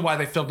that's also why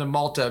they filmed in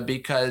Malta,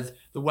 because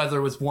the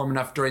weather was warm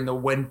enough during the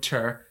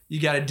winter.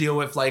 You got to deal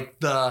with like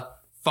the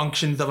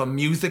functions of a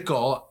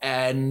musical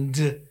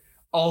and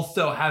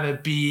also have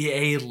it be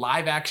a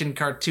live action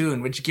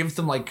cartoon, which gives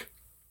some like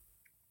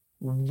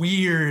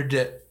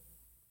weird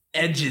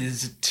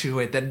edges to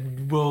it that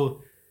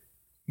we'll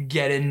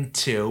get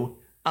into.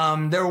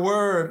 There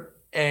were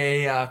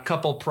a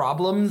couple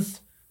problems.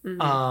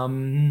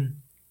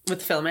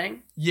 With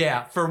filming?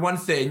 Yeah, for one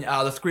thing,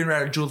 the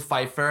screenwriter Jules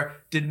Pfeiffer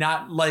did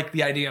not like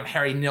the idea of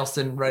Harry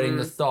Nilsson writing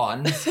the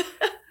songs.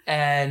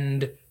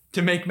 And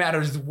to make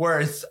matters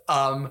worse,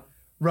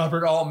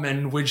 Robert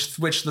Altman would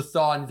switch the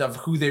songs of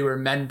who they were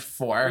meant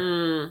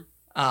for.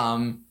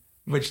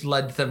 Which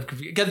led to some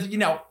confusion. Because, you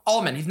know,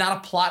 Altman, he's not a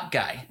plot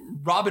guy.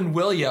 Robin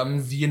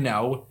Williams, you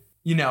know,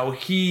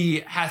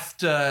 he has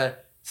to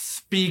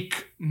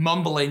speak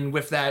mumbling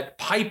with that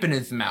pipe in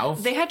his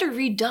mouth. They had to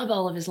redub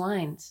all of his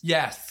lines.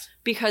 Yes.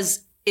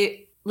 Because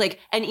it, like,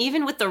 and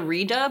even with the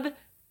redub,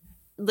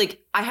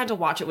 like, I had to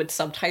watch it with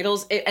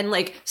subtitles, and,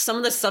 like, some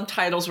of the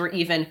subtitles were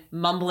even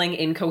mumbling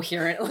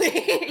incoherently,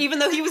 even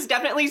though he was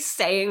definitely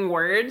saying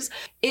words.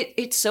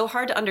 It's so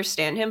hard to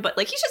understand him, but,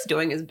 like, he's just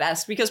doing his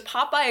best, because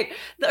Popeye,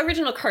 the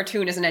original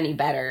cartoon, isn't any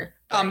better,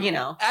 but, you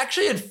know.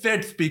 Actually, it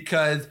fits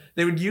because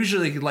they would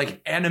usually,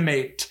 like,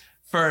 animate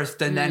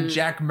first, and then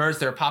Jack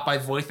Mercer,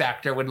 Popeye's voice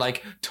actor, would,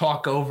 like,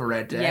 talk over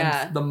it,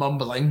 and the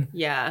mumbling.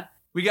 Yeah.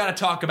 We gotta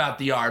talk about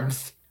the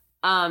arms.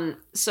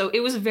 So it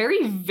was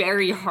very,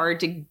 very hard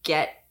to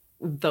get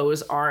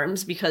those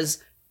arms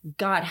because,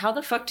 God, how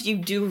the fuck do you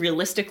do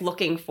realistic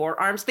looking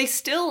forearms? They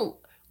still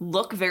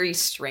look very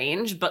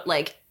strange, but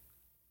like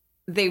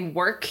they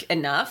work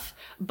enough.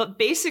 But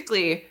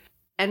basically,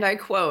 and I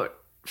quote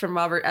from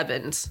Robert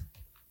Evans,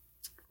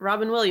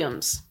 Robin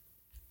Williams,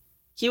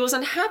 he was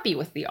unhappy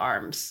with the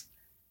arms.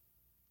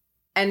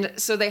 And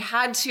so they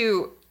had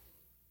to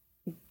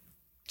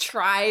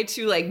try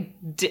to like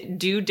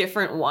do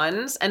different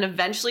ones, and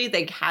eventually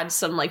they had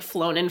some like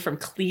flown in from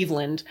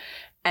Cleveland,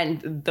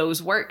 and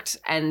those worked.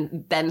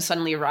 And then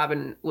suddenly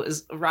Robin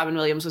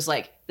Williams was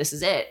like, "This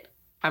is it.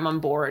 I'm on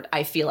board.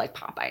 I feel like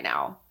Popeye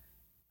now."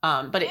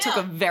 But it took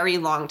a very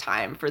long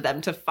time for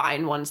them to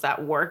find ones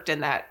that worked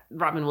and that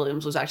Robin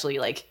Williams was actually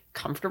like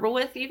comfortable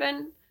with,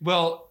 even.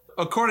 Well,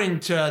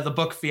 according to the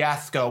book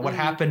Fiasco, what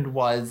happened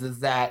is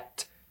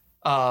that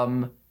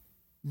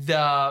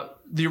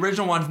the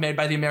original ones made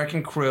by the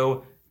American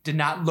crew did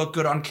not look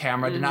good on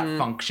camera, did not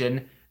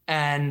function,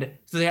 and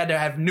so they had to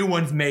have new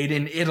ones made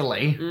in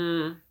Italy,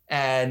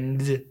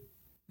 and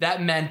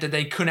that meant that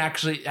they couldn't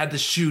actually had to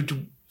shoot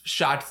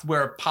shots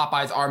where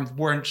Popeye's arms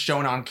weren't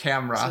shown on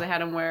camera. So they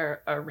had him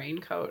wear a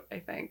raincoat, I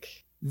think.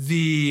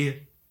 The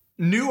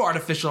new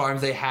artificial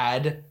arms they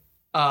had,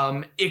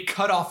 it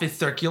cut off his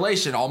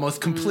circulation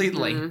almost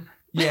completely.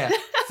 Yeah.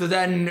 So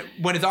then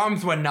when his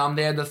arms went numb,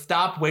 they had to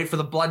stop, wait for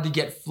the blood to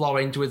get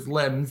flowing to his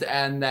limbs,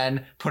 and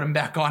then put him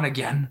back on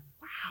again.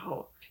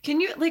 Wow. Can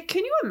you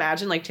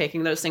imagine like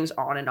taking those things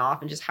on and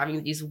off and just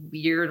having these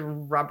weird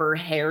rubber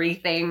hairy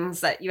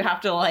things that you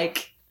have to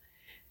like...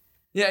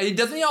 Yeah,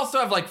 doesn't he also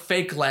have like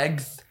fake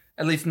legs,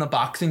 at least in the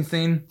boxing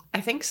scene?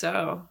 I think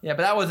so. Yeah,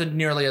 but that wasn't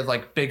nearly as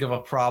like big of a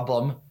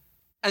problem.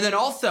 And then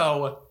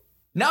also,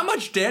 not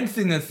much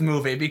dancing in this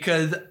movie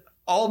because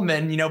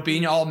Altman,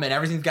 being Altman,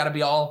 everything's got to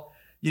be all...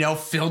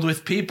 filled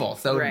with people.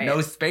 So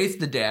no space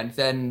to dance.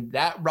 And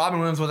that Robin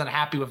Williams wasn't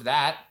happy with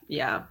that.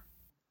 Yeah.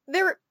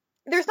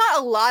 There's not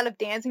a lot of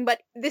dancing,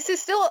 but this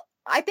is still,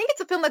 I think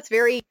it's a film that's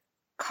very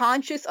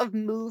conscious of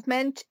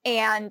movement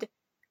and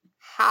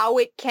how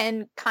it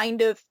can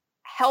kind of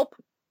help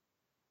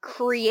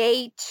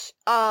create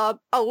a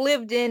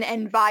lived-in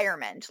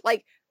environment.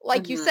 Like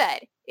you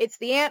said, it's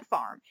the ant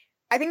farm.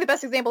 I think the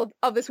best example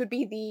of this would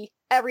be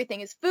the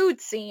everything is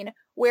food scene,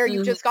 where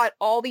you've just got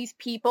all these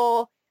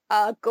people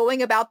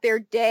going about their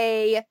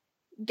day,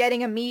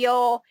 getting a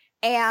meal,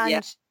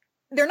 and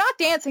they're not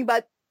dancing,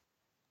 but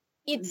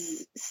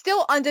it's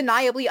still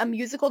undeniably a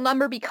musical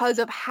number because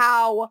of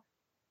how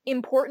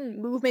important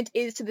movement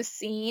is to the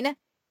scene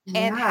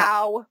and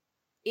how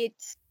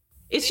it's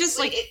just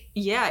like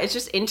it's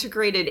just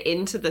integrated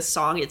into the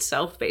song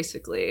itself,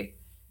 basically.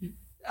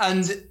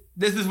 And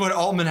this is what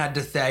Altman had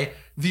to say.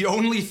 The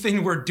only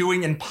thing we're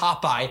doing in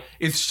Popeye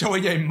is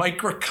showing a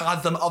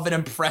microcosm of an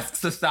oppressed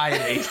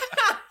society.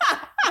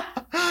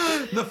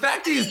 The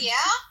fact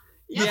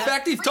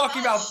he's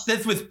talking about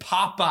this with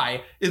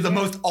Popeye is the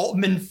most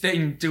Altman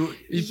thing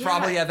he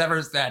probably has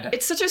ever said.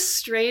 It's such a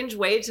strange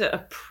way to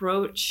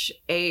approach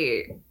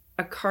a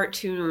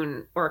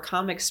cartoon or a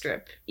comic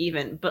strip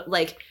even, but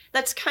like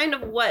that's kind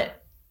of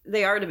what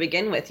they are to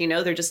begin with, you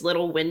know? They're just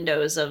little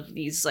windows of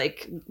these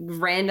like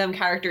random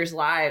characters'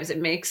 lives.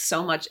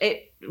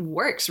 It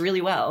works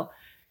really well.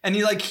 And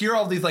you like hear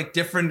all these like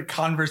different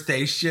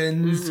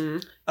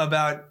conversations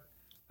about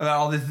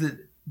all this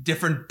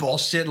different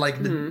bullshit, like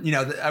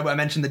I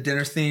mentioned the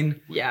dinner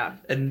scene,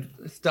 and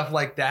stuff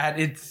like that.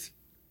 It's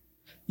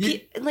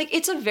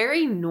it's a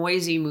very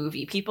noisy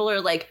movie. People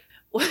are like,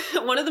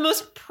 one of the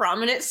most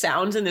prominent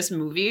sounds in this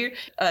movie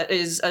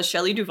is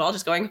Shelley Duvall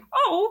just going,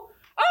 oh,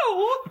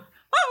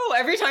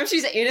 every time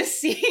she's in a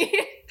scene.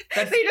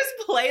 They just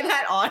play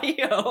that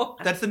audio.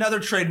 That's another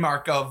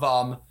trademark of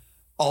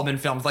Altman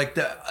films, like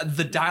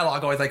the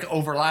dialogue always like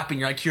overlapping.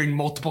 You're like hearing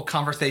multiple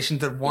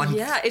conversations at once.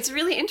 Yeah, it's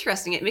really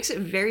interesting. It makes it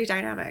very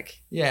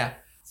dynamic. Yeah.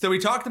 So we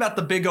talked about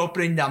the big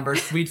opening number,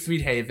 Sweet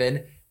Sweet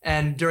Haven,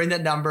 and during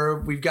that number,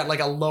 we've got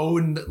like a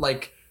lone,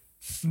 like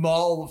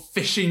small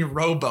fishing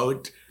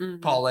rowboat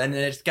pulling, and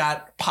it's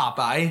got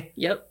Popeye.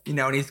 Yep. You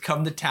know, and he's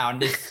come to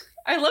town.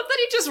 I love that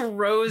he just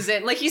rows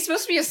in. Like, he's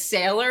supposed to be a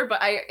sailor,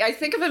 but I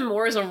think of him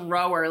more as a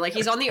rower. Like,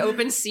 he's on the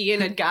open sea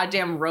in a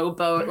goddamn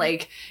rowboat.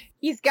 Like,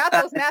 he's got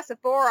those massive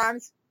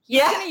forearms.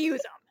 He's gonna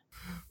use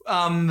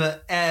them.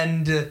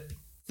 And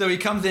so he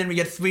comes in, we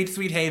get Sweet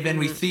Sweet Haven.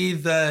 We see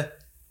the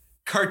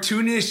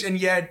cartoonish and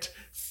yet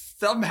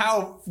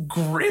somehow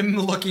grim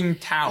looking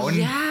town.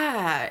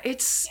 Yeah,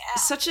 it's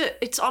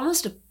it's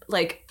almost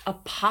like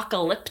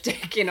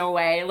apocalyptic in a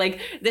way. Like,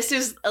 this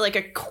is like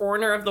a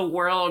corner of the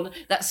world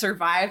that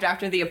survived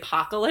after the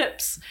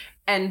apocalypse,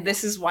 and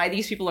this is why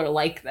these people are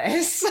like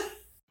this.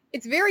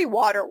 It's very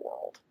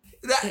Waterworld.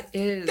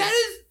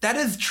 That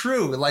is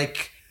true.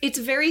 Like, it's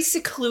very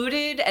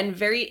secluded and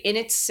very in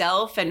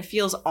itself and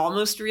feels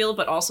almost real,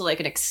 but also like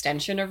an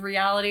extension of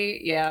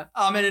reality. Yeah.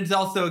 And it's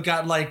also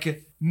got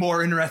like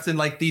more interest in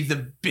like these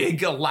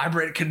big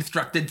elaborate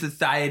constructed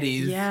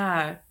societies.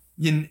 Yeah.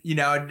 You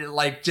know,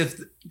 like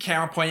just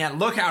camera pointing out,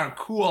 look how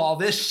cool all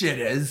this shit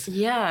is.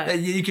 Yeah.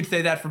 You could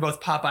say that for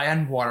both Popeye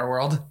and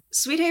Waterworld.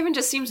 Sweet Haven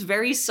just seems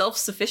very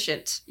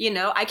self-sufficient. You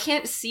know, I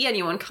can't see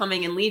anyone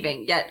coming and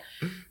leaving, yet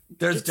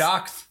there's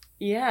docks.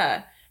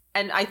 Yeah.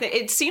 And I think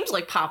it seems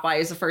like Popeye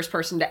is the first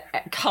person to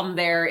come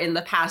there in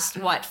the past,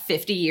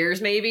 50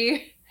 years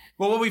maybe?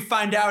 Well, what we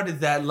find out is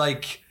that,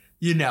 like,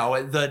 you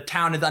know, the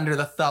town is under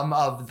the thumb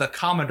of the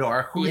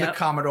Commodore. Who the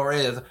Commodore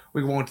is,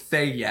 we won't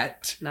say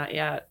yet. Not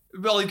yet.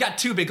 Well, he's got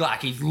two big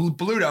lackeys.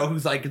 Bluto,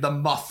 who's like the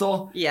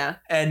muscle. Yeah.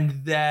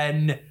 And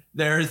then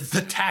there's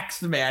the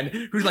tax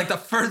man, who's like the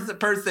first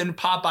person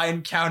Popeye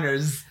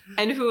encounters.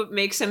 And who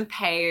makes him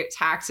pay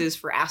taxes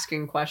for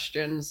asking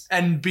questions.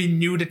 And be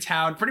new to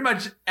town. Pretty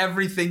much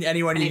anything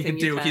you can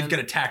do, he's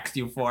going to tax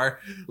you for.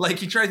 Like,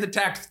 he tries to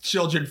tax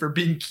children for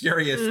being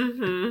curious.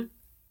 Mm-hmm.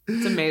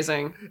 It's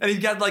amazing. And he's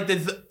got like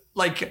this,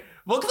 like,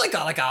 looks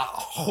like a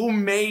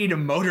homemade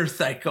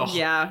motorcycle.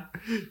 Yeah.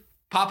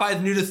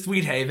 Popeye's new to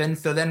Sweet Haven,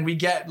 so then we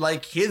get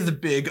like his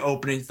big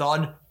opening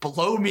song,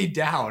 Blow Me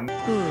Down.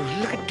 Oh,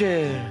 look at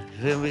that.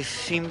 Whoever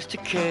seems to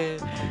care.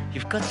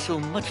 You've got so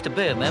much to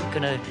bear, ma'am.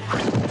 Can I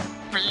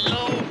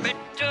blow me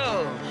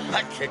down?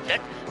 That's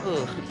it.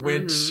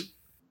 Which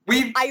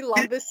I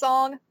love this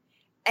song,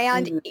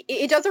 and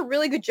it does a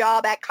really good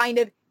job at kind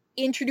of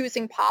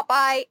introducing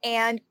Popeye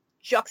and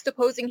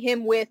juxtaposing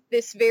him with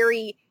this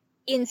very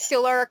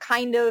insular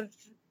kind of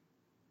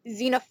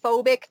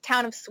xenophobic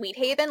town of Sweet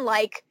Haven.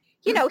 Like,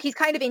 you know, he's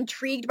kind of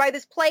intrigued by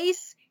this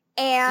place,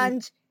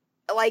 and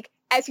like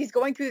as he's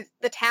going through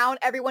the town,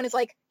 everyone is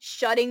like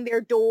shutting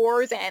their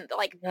doors and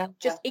like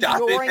just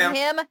ignoring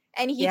him,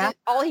 and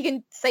all he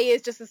can say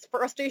is just this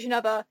frustration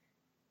of a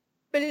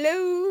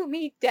blow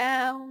me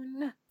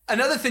down.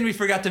 Another thing we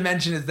forgot to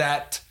mention is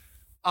that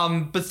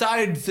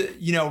besides,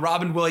 you know,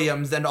 Robin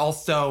Williams and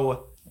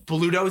also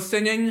Bluto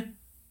singing,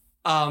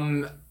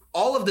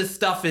 all of this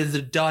stuff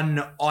is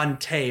done on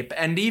tape.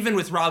 And even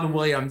with Robin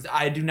Williams,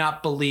 I do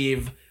not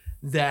believe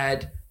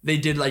that they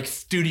did like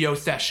studio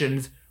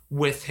sessions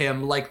with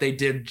him like they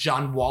did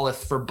John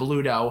Wallace for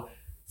Bluto.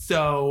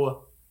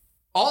 So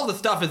all the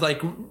stuff is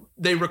like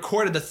they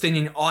recorded the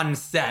singing on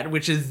set,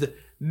 which is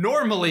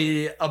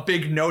normally a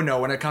big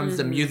no-no when it comes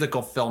to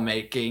musical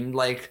filmmaking.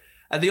 Like,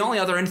 the only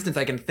other instance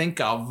I can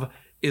think of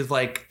is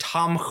like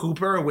Tom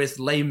Hooper with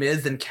Les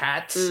Mis and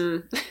Cats.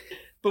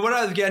 But what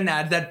I was getting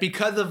at, that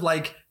because of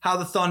like how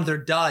the songs are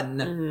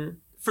done,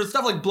 for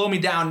stuff like Blow Me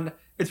Down,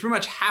 it's pretty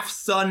much half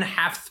sung,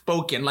 half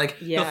spoken. Like,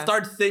 he'll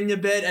start singing a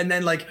bit and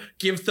then, like,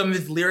 give some of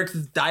his lyrics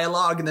as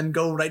dialogue and then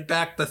go right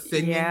back to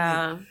singing.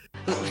 Yeah.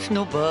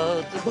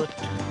 Snowbird, but...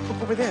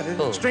 Look over there.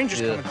 There's strangers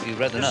coming. You'd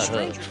rather not,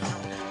 huh?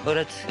 Well,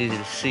 that's easy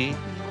to see.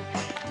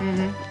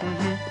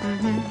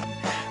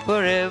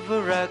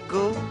 Wherever I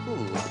go,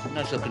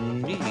 not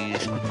looking at me.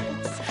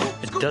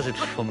 It does it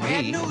for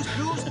me.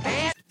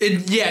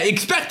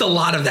 Expect a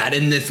lot of that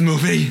in this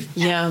movie.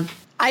 Yeah.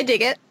 I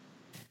dig it.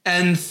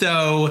 And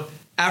so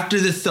after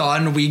the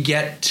song, we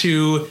get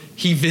to,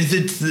 he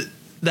visits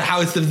the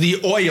house of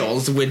the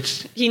Oils,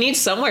 which... He needs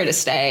somewhere to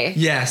stay.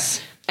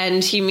 Yes.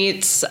 And he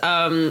meets...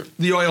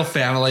 the Oil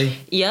family.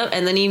 Yep,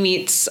 and then he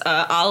meets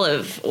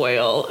Olive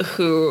Oil,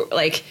 who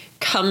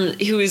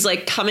is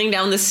like coming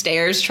down the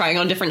stairs, trying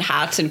on different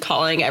hats and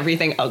calling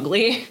everything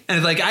ugly. And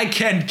it's like, I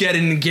can't get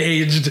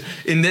engaged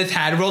in this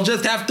hat. We'll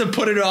just have to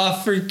put it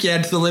off or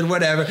cancel it,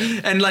 whatever.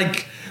 And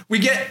like,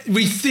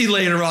 we see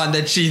later on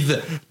that she's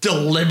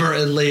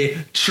deliberately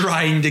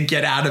trying to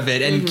get out of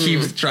it and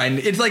keeps trying.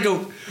 It's like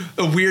a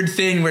weird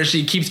thing where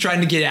she keeps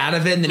trying to get out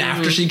of it, and then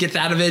after she gets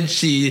out of it,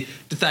 she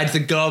decides to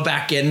go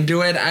back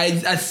into it. I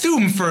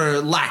assume for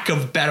lack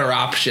of better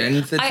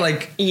options.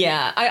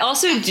 I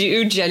also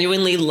do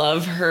genuinely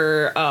love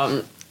her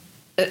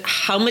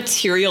how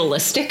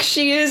materialistic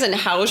she is and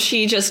how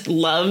she just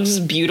loves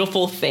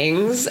beautiful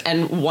things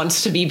and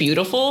wants to be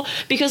beautiful,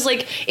 because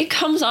like it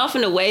comes off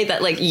in a way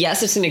that like,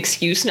 yes, it's an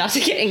excuse not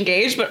to get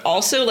engaged, but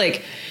also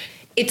like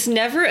it's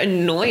never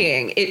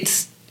annoying.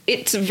 It's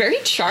very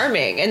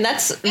charming, and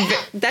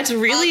that's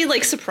really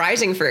like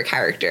surprising for a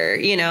character,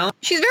 you know?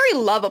 She's very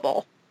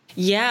lovable.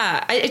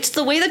 Yeah, it's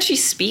the way that she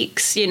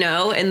speaks, you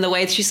know, and the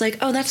way that she's like,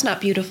 oh, that's not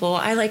beautiful.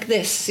 I like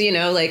this, you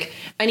know, like,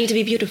 I need to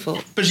be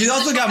beautiful. But she's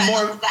also got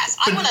more... Glass.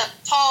 I want a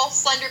tall,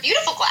 slender,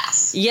 beautiful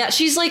glass. Yeah,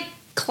 she's like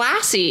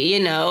classy, you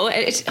know.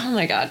 Oh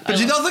my God. But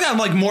she's also got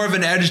like more of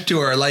an edge to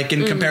her, like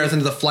in comparison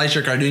to the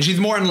Fleischer cartoon. She's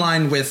more in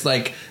line with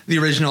like the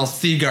original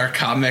Seagar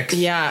comics.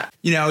 Yeah.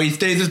 You know, he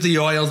stays with the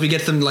Oils. We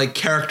get some like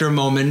character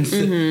moments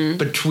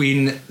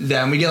between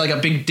them. We get like a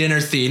big dinner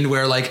scene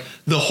where like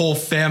the whole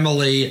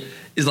family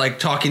is like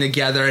talking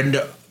together, and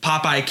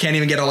Popeye can't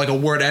even get a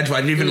word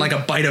edgewise, even like a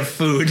bite of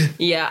food.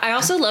 Yeah, I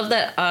also love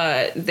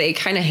that they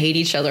kind of hate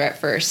each other at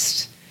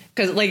first,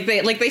 because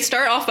they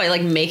start off by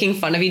like making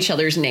fun of each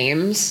other's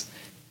names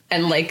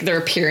and like their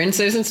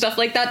appearances and stuff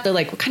like that. They're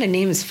like, what kind of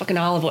name is fucking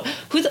Olive Oil?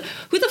 Who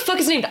the fuck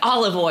is named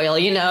Olive Oil,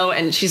 you know?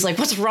 And she's like,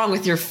 what's wrong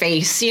with your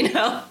face, you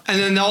know? And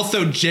then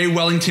also J.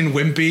 Wellington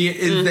Wimpy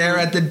is there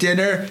at the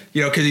dinner,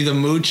 you know, because he's a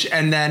mooch.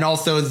 And then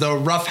also the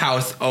Rough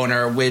House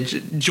owner,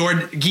 which George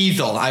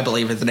Giesel, I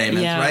believe his name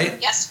is, right?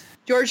 Yes.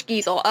 George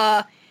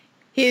Giesel.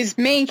 His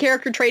main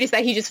character trait is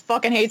that he just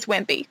fucking hates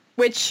Wimpy,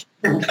 which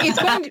is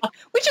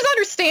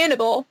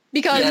understandable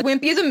because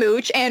Wimpy is a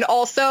mooch, and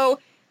also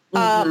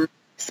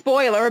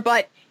spoiler,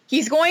 but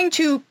he's going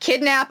to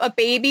kidnap a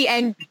baby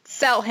and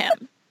sell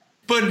him.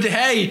 But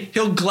hey,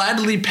 he'll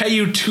gladly pay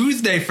you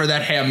Tuesday for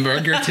that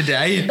hamburger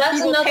today. He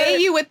will pay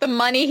you with the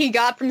money he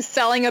got from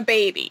selling a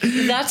baby.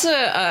 That's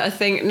a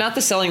thing, not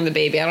the selling the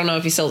baby. I don't know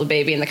if he sells the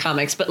baby in the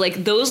comics, but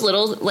like those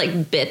little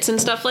like bits and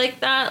stuff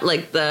like that,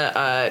 like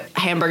the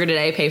hamburger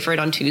today, pay for it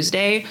on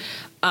Tuesday,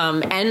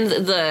 and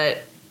the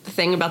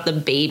thing about the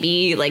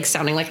baby like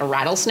sounding like a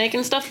rattlesnake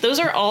and stuff, those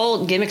are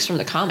all gimmicks from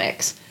the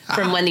comics.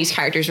 From when these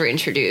characters were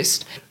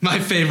introduced. My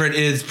favorite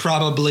is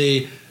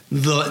probably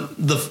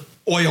the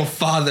Oil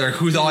father,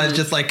 who's always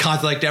just like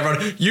constantly like to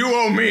everyone, you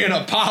owe me an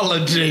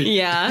apology.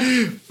 Yeah.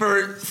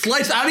 For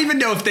slights, I don't even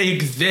know if they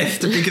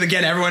exist, because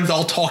again, everyone's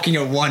all talking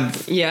at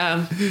once.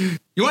 Yeah.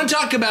 You want to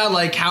talk about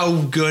like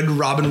how good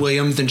Robin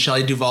Williams and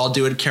Shelley Duvall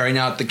do at carrying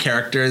out the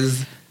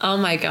characters? Oh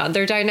my God,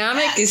 their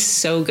dynamic is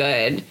so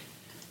good.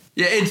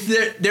 Yeah,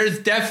 there's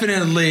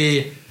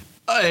definitely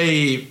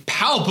a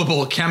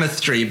palpable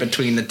chemistry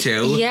between the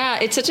two. Yeah,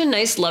 it's such a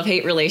nice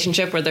love-hate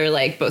relationship where they're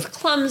like both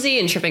clumsy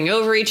and tripping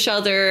over each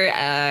other,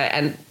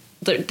 and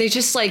they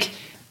just like,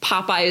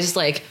 Popeye's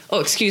like, oh,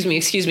 excuse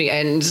me,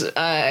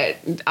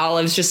 and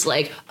Olive's just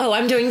like, oh,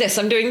 I'm doing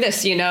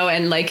this, you know,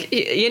 and like,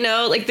 you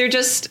know, like they're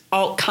just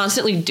all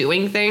constantly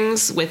doing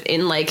things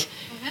within like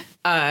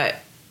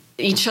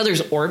each other's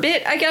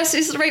orbit, I guess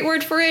is the right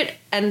word for it,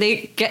 and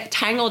they get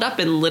tangled up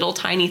in little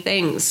tiny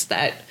things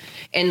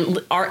and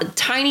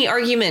tiny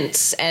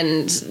arguments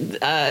and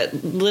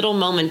little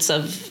moments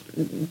of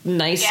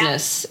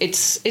niceness. Yeah.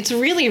 It's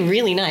really,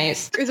 really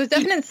nice. There's a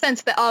definite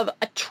sense of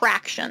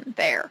attraction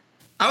there.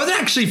 I was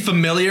actually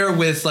familiar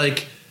with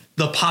like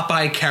the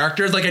Popeye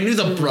characters. Like I knew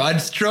the broad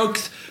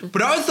strokes,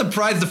 but I was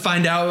surprised to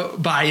find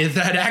out is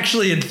that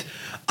actually it's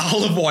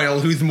Olive Oil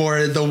who's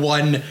more the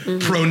one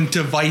prone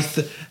to vice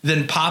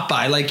than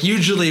Popeye. Like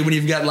usually when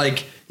you've got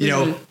like, you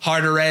know,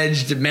 harder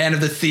edged man of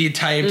the sea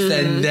types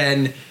and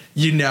then,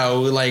 you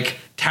know, like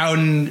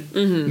town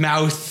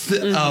mouse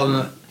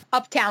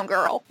uptown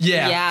girl.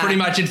 Yeah, pretty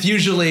much. It's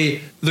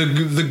usually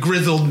the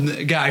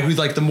grizzled guy who's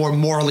like the more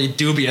morally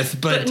dubious,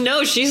 but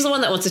no, she's the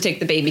one that wants to take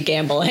the baby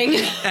gambling.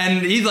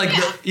 And he's like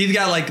he's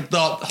got like the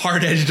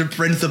hard-edged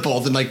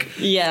principles and like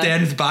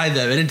stands by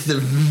them, and it's a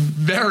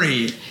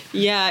very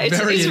it's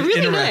really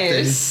interesting.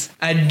 nice.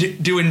 I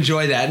do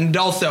enjoy that, and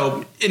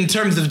also in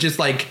terms of just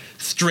like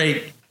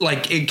straight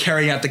like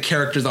carrying out the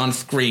characters on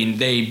screen,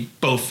 they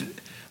both.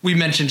 We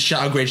mentioned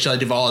how great Shelley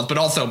Duvall is, but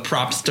also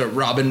props to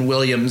Robin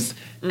Williams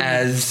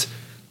as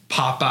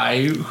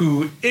Popeye,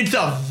 who it's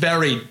a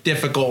very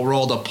difficult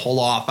role to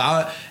pull off.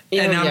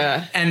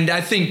 And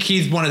I think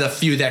he's one of the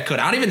few that could.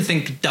 I don't even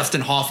think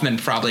Dustin Hoffman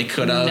probably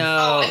could have.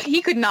 No.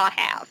 He could not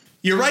have.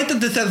 You're right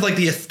that this has like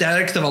the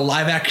aesthetics of a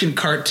live action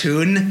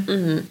cartoon,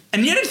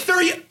 and yet it's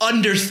very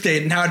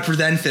understated in how it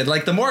presents it.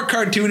 Like the more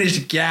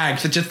cartoonish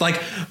gags, it's just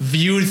like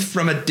views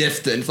from a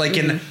distance, like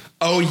in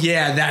oh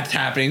yeah, that's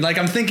happening. Like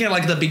I'm thinking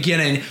like the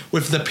beginning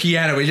with the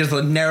piano, he just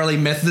narrowly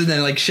misses and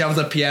then like shoves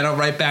the piano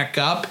right back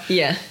up.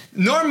 Yeah.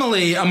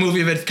 Normally a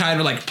movie of its kind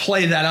would like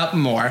play that up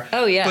more.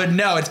 Oh yeah. But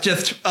no, it's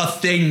just a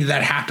thing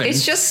that happens.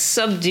 It's just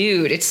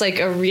subdued. It's like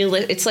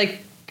it's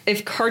like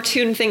if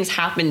cartoon things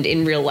happened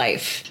in real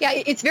life. Yeah,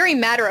 it's very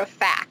matter of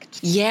fact.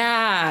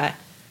 Yeah.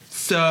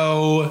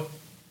 So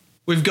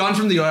we've gone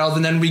from the oils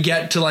and then we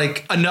get to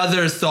like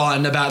another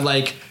song about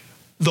like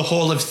the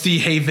whole of Sea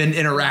Haven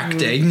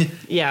interacting.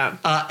 Yeah.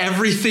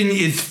 Everything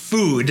is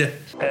food.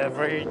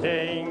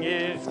 Everything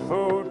is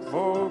food,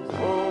 food,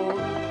 food.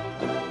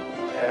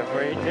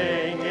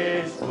 Everything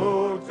is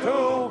food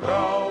to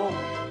go.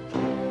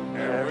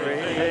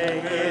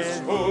 Everything is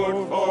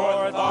food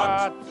for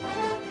thought.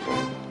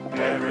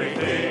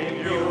 Everything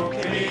you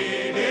can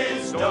eat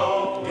is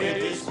dough. It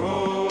is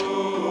food.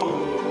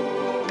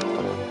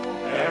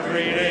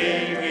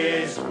 Everything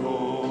is food.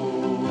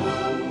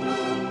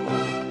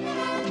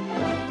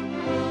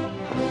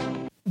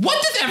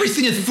 What does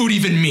everything is food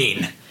even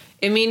mean?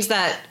 It means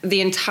that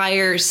the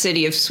entire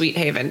city of Sweet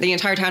Haven, the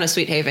entire town of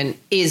Sweet Haven,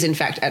 is in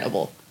fact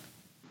edible.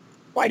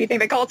 Why do you think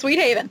they call it Sweet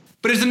Haven?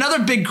 But it's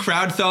another big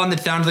crowd song that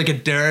sounds like a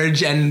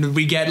dirge, and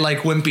we get like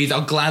Wimpy's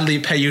I'll gladly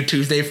pay you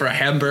Tuesday for a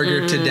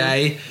hamburger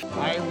today.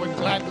 I would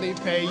gladly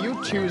pay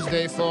you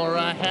Tuesday for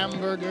a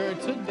hamburger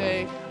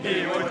today.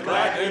 He would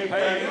gladly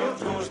pay you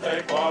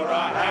Tuesday for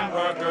a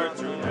hamburger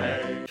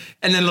today.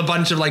 And then a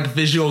bunch of like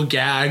visual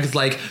gags,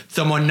 like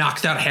someone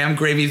knocks out Ham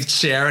Gravy's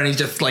chair and he's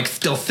just like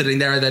still sitting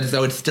there as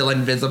though it's still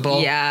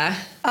invisible. Yeah.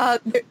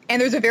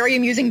 And there's a very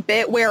amusing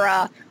bit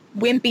where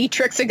Wimpy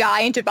tricks a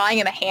guy into buying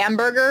him a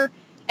hamburger,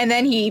 and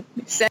then he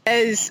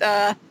says,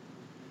 the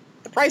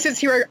prices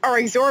here are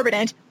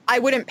exorbitant. I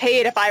wouldn't pay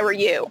it if I were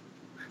you.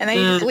 And then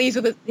he just leaves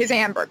with his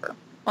hamburger.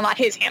 Well, not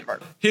his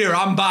hamburger. Here,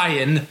 I'm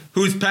buying.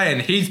 Who's paying?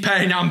 He's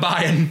paying, I'm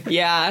buying.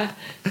 Yeah.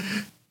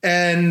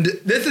 And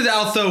this is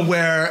also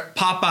where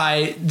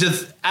Popeye,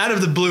 just out of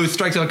the blue,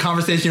 strikes up a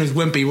conversation with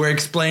Wimpy where he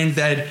explains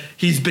that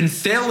he's been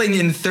sailing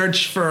in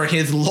search for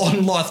his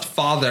long-lost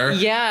father,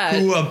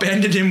 who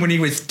abandoned him when he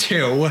was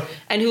 2.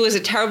 And who was a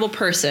terrible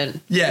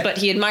person. Yeah. But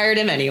he admired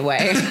him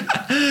anyway.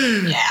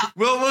 Yeah.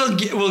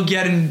 We'll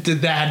get into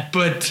that,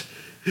 but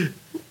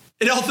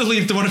it also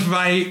leads to one of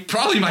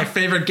probably my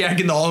favorite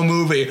gag in the whole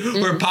movie,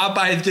 where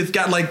Popeye's just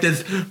got like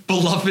this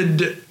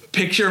beloved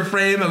picture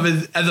frame of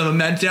his as a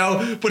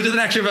memento, but it doesn't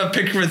actually have a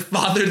picture of his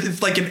father.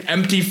 It's like an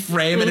empty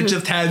frame, and it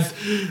just has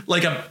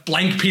like a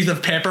blank piece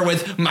of paper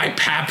with my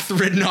paps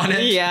written on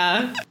it.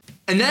 Yeah.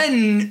 And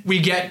then we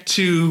get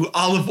to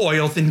Olive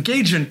Oil's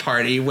engagement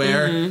party,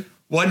 where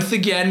once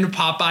again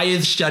Popeye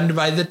is shunned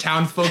by the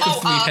townsfolk of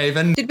Sweet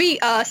Haven. Did we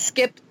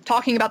skip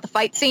talking about the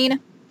fight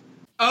scene?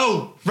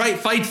 Oh, right,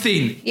 fight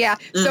scene. Yeah.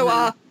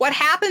 So what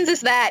happens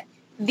is that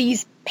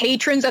these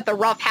patrons at the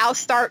Rough House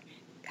start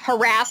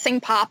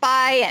harassing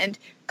Popeye and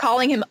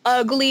calling him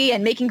ugly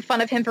and making fun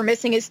of him for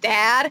missing his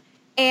dad.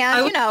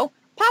 And,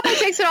 Popeye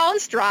takes it all in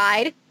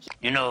stride.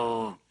 You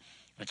know,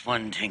 it's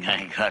one thing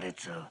I got.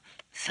 It's a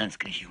sense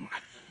of humor.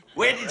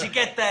 Where did you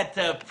get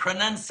that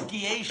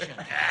pronunciation?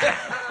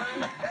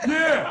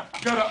 Yeah,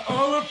 got an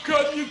olive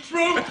cut in your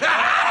throat.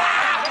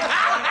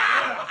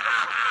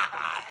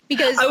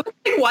 Because I was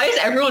like, why is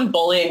everyone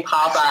bullying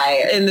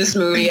Popeye in this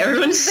movie?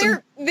 Everyone's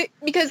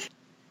because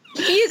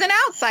he is an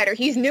outsider.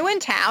 He's new in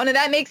town, and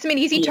that makes him an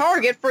easy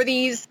target for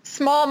these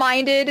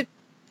small-minded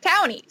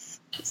townies.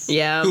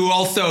 Yeah. Who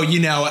also,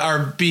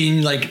 are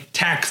being, like,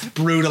 taxed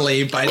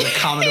brutally by the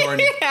Commodore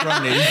and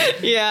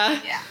cronies. Yeah.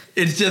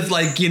 It's just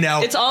like,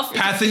 it's all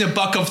passing a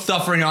buck of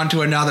suffering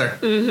onto another.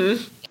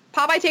 Mm-hmm.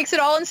 Popeye takes it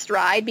all in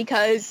stride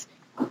because,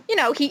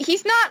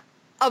 he's not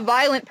a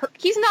violent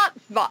he's not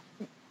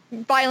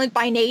violent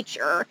by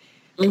nature.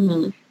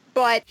 Mm-hmm.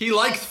 But he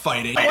likes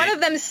fighting. One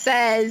of them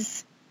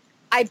says,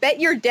 I bet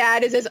your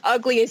dad is as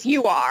ugly as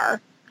you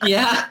are.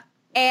 Yeah.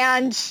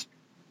 And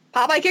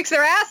Popeye kicks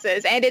their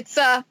asses, and it's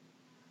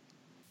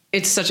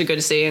such a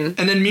good scene.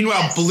 And then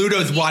meanwhile,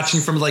 Bluto's watching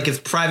from like his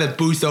private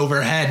booth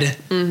overhead.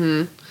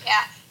 Mm-hmm.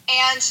 Yeah.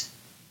 And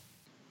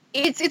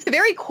it's a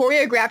very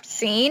choreographed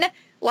scene.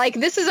 Like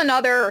this is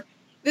another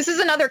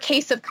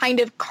case of kind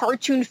of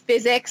cartoon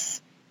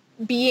physics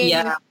being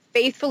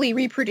faithfully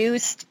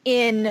reproduced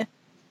in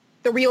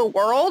the real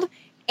world.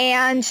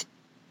 And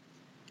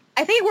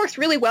I think it works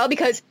really well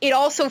because it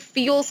also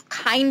feels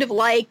kind of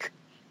like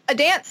a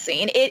dance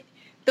scene.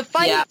 The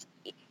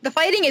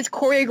fighting is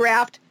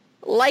choreographed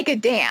like a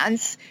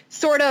dance,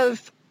 sort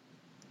of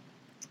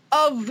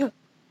the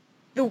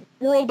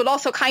world, but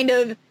also kind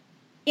of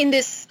in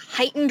this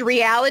heightened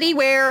reality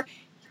where,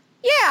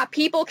 yeah,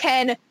 people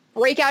can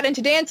break out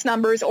into dance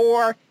numbers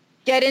or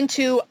get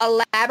into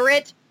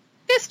elaborate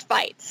fist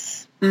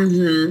fights.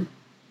 Mm-hmm.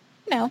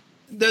 No.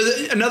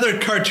 Another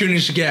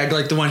cartoonish gag,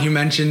 like the one you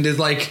mentioned, is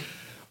like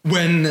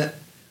when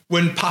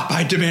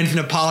Popeye demands an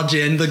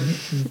apology and the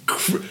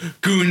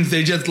goons,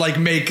 they just like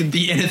make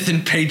the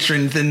innocent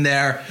patrons in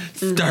there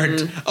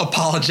start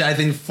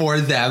apologizing for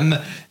them.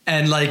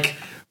 And like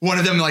one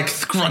of them like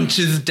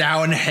scrunches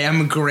down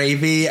ham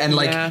gravy and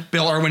like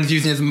Bill Irwin's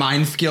using his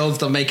mind skills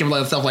to make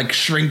himself like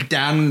shrink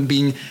down and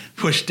being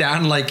pushed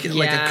down like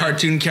a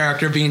cartoon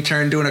character being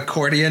turned to an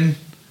accordion.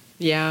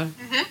 Yeah.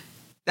 Mm-hmm.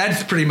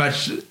 That's pretty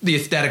much the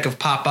aesthetic of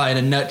Popeye in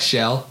a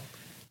nutshell.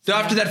 So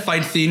after that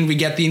fight scene, we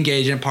get the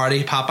engagement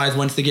party. Popeye's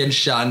once again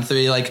shunned, so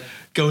he like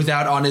goes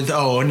out on his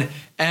own.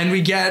 And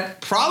we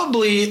get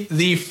probably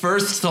the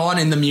first song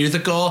in the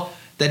musical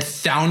that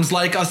sounds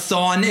like a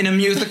song in a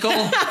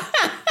musical.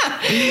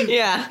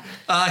 Yeah.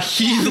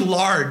 He's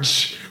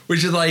Large,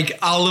 which is like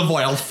Olive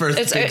Oil's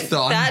first big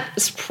song.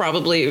 That's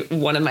probably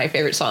one of my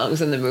favorite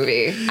songs in the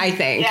movie, I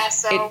think. Yeah,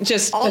 so it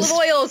just Olive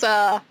Oil's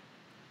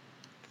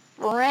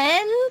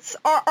friends?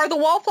 Are the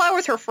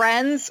Wallflowers her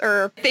friends?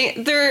 Or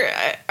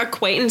they're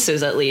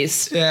acquaintances, at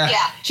least. Yeah.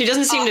 She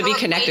doesn't seem to be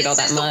connected all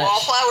that much. The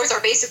Wallflowers are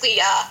basically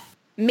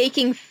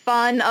making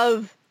fun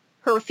of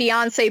her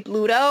fiancé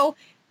Bluto,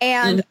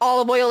 and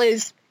Olive Oil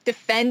is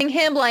defending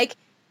him like,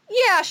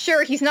 yeah,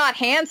 sure, he's not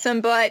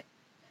handsome, but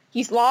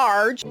he's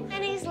large.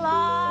 And he's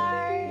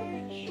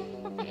large.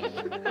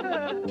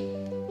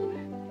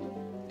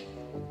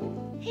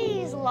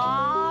 He's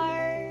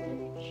large.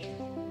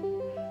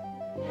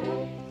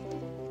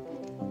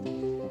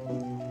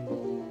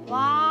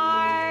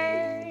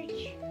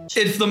 Large.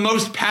 It's the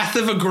most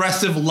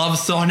passive-aggressive love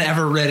song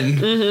ever written.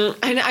 Mm-hmm.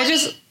 And I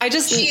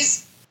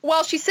just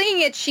while she's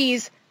singing it,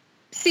 she's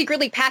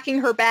secretly packing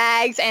her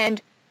bags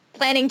and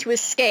planning to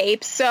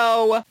escape.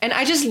 So, and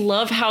I just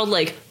love how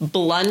like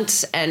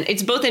blunt, and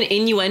it's both an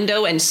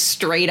innuendo and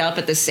straight up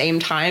at the same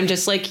time.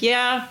 Just like,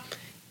 yeah,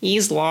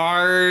 he's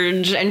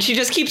large, and she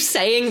just keeps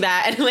saying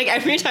that, and like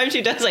every time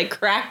she does, I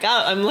crack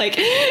up. I'm like,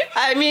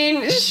 I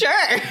mean,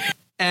 sure.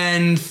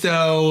 And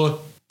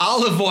so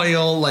Olive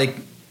Oil like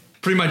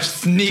pretty much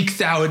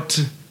sneaks out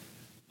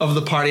of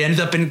the party, ends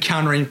up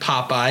encountering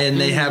Popeye, and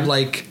they have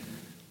like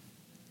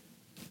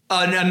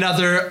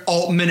another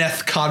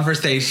Altman-esque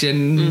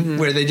conversation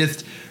where they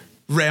just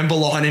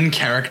ramble on in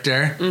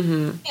character.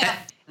 Yeah.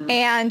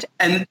 And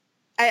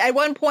at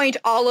one point,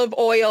 Olive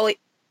Oil,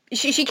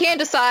 she can't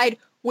decide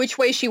which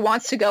way she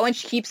wants to go, and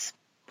she keeps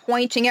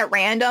pointing at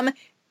random.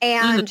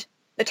 And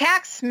the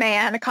tax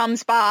man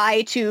comes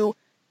by to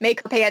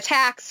make her pay a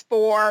tax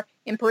for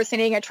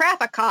impersonating a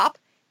traffic cop.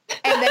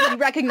 And then he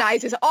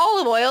recognizes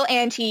Olive Oil,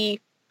 and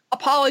he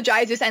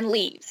apologizes and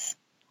leaves.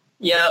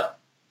 Yep.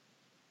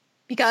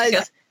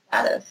 Because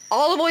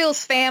Olive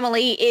Oil's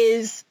family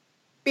is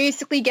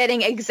basically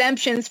getting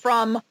exemptions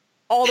from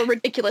all the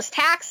ridiculous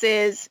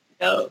taxes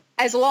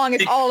as long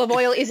as Olive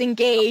Oil is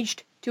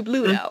engaged to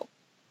Bluto.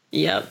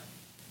 Yep.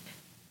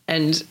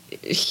 And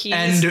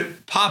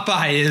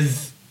Popeye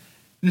is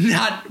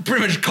not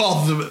pretty much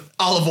calls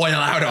Olive Oil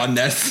out on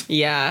this.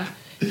 Yeah.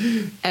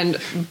 And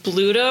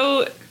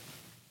Bluto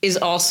is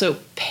also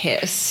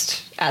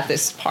pissed at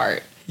this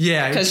part.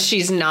 Yeah. Because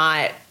she's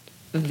not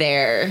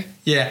there.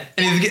 Yeah.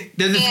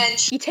 And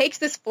he takes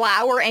this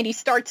flower and he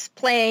starts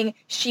playing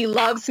She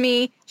Loves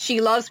Me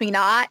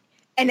Not.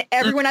 And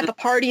everyone at the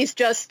party is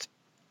just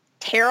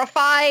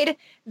terrified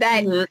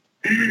that,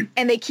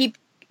 and they keep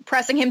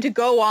pressing him to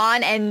go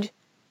on and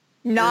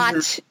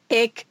not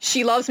pick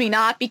She Loves Me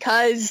Not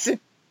because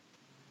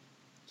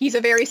he's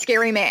a very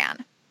scary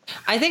man.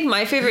 I think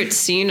my favorite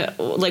scene,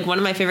 like one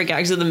of my favorite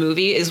gags of the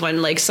movie, is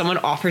when like someone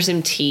offers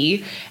him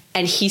tea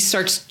and he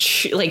starts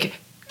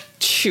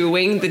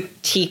chewing the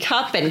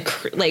teacup and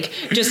like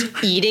just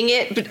eating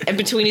it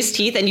between his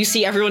teeth, and you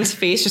see everyone's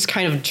face just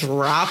kind of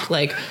drop,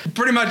 like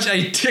pretty much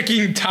a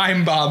ticking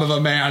time bomb of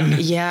a man.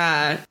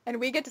 Yeah. And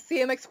we get to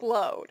see him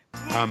explode.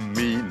 I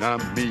mean,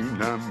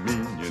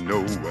 you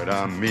know what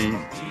I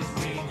mean.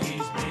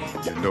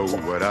 You know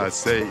what I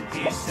say.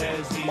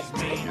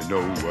 You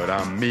know what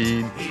I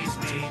mean.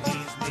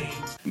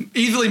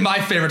 Easily my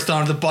favorite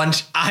song of the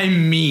bunch, I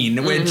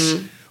Mean, which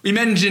we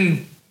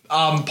mentioned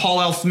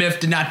Paul L.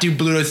 Smith did not do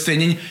Bluto's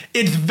singing.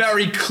 It's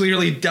very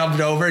clearly dubbed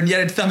over, and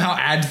yet it somehow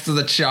adds to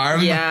the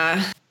charm.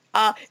 Yeah.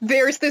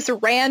 There's this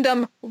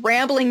random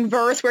rambling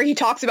verse where he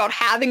talks about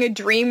having a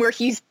dream where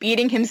he's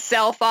beating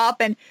himself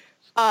up and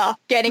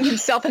getting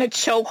himself in a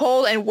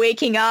chokehold and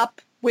waking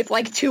up with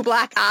like two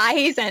black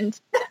eyes, and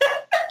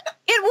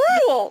it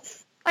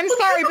rules. I'm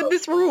sorry, but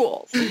this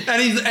rules.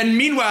 And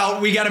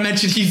meanwhile, we got to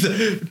mention he's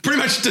pretty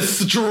much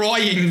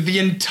destroying the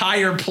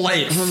entire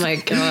place. Oh my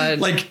god!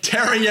 Like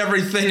tearing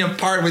everything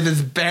apart with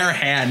his bare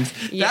hands.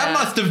 Yeah. That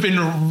must have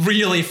been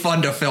really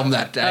fun to film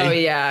that day. Oh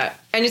yeah.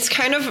 And it's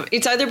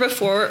either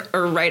before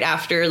or right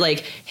after, like,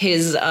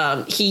 his,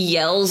 he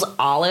yells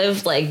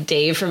Olive, like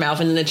Dave from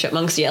Alvin and the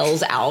Chipmunks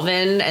yells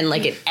Alvin, and,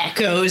 like, it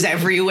echoes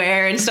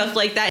everywhere and stuff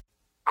like that.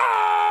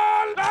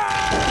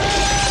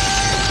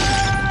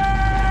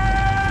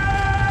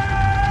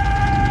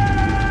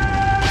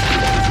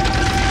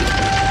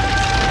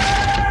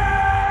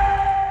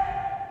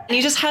 And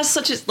he just has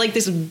such a, like,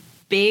 this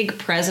big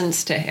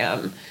presence to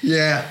him.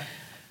 Yeah.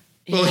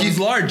 Well, he's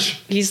large.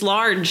 He's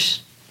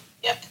large.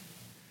 Yep.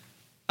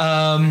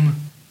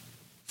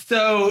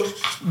 So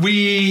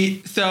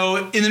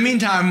in the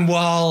meantime,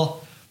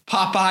 while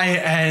Popeye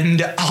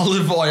and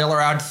Olive Oil are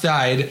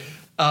outside,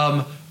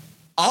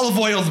 Olive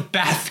Oil's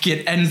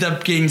basket ends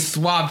up getting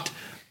swapped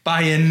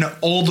by an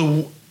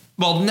older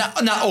woman.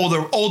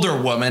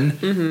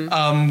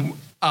 Mm-hmm.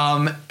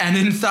 And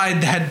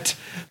inside that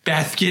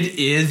basket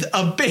is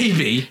a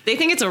baby. They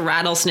think it's a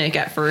rattlesnake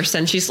at first,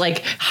 and she's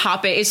like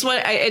hopping.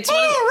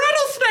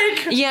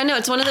 Rattlesnake! Yeah, no,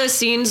 it's one of those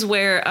scenes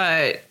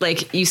where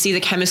like you see the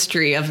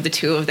chemistry of the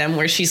two of them,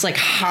 where she's like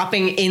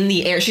hopping in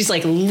the air, she's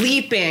like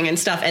leaping and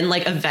stuff, and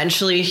like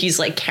eventually he's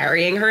like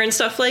carrying her and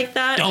stuff like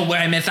that. Don't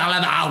worry, Miss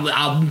Olive,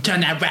 I'll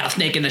turn that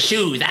rattlesnake into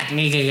shoes.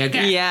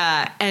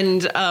 Yeah,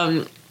 and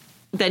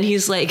then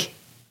he's like,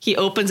 he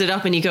opens it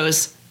up and he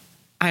goes,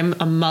 I'm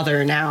a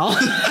mother now.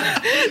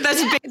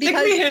 That's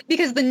basically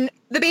because the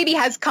baby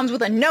comes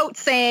with a note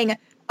saying,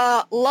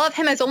 love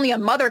him as only a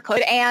mother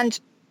could, and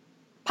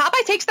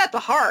Popeye takes that to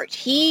heart.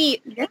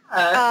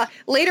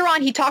 Later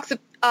on he talks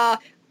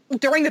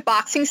during the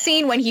boxing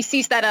scene when he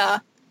sees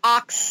that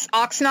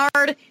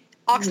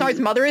Oxnard's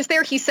mother is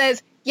there, he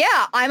says,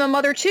 yeah, I'm a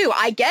mother too,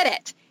 I get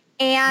it.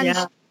 And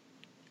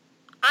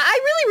I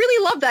really,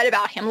 really love that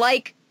about him.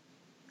 Like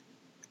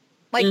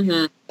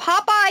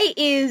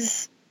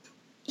Popeye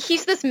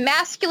he's this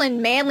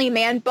masculine, manly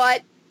man,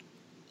 but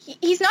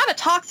he's not a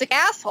toxic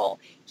asshole.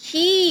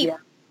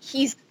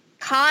 He's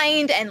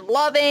kind and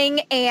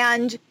loving,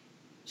 and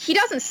he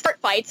doesn't start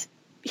fights.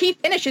 He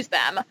finishes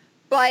them,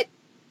 but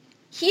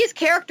he is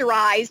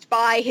characterized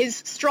by his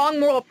strong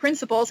moral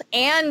principles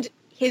and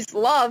his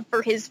love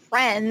for his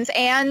friends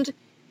in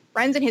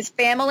his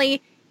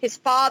family, his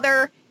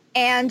father,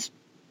 and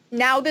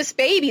now this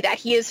baby that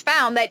he has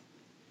found, that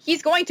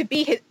he's going to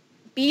be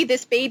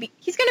this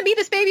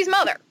baby's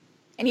mother.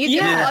 And he's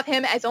going to love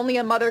him as only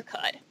a mother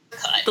could.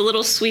 The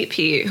little Sweet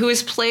Pea, who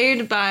is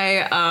played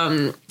by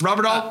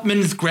Robert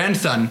Altman's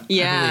grandson.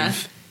 Yeah, I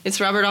believe.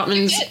 It's Robert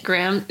Altman's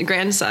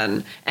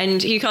grandson,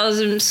 and he calls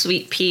him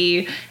Sweet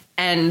Pea.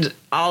 And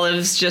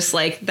Olive's just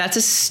like, that's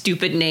a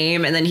stupid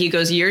name. And then he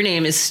goes, your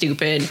name is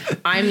stupid.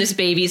 I'm this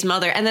baby's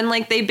mother. And then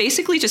like they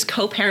basically just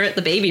co-parent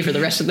the baby for the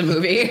rest of the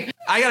movie.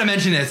 I gotta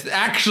mention this.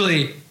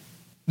 Actually,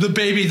 the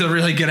baby's a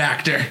really good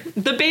actor.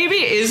 The baby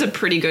is a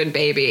pretty good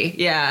baby.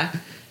 Yeah.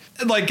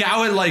 Like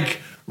how it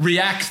like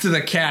reacts to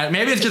the cat.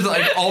 Maybe it's just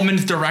like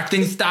Altman's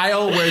directing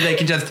style where they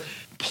can just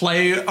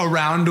play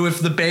around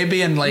with the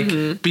baby and like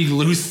be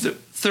looser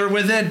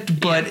with it,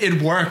 but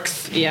it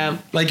works. Yeah.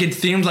 Like it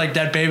seems like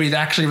that baby's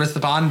actually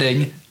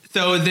responding.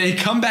 So they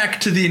come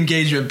back to the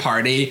engagement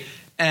party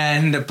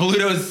and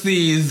Pluto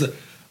sees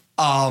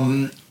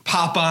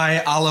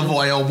Popeye Olive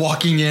Oil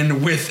walking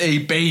in with a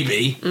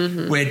baby,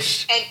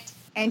 which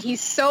and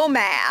he's so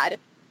mad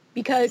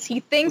because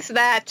he thinks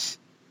that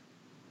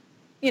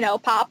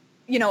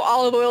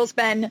Olive Oil's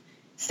been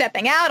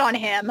stepping out on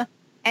him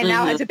and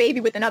now has a baby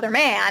with another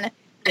man.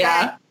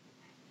 Yeah. And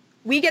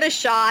we get a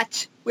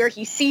shot where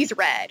he sees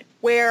red,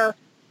 where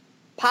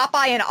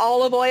Popeye and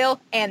Olive Oil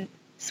and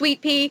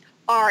Sweet Pea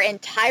are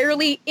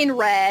entirely in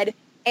red,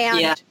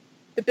 and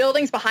the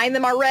buildings behind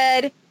them are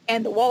red,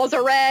 and the walls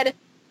are red,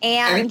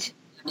 and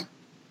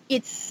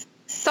it's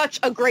such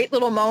a great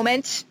little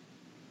moment,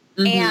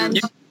 and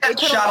they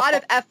put a lot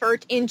of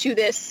effort into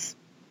this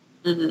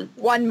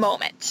one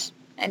moment.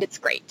 And it's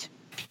great.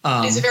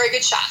 It's a very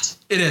good shot.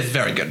 It is a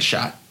very good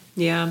shot.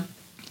 Yeah.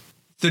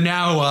 So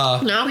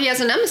now he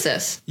has a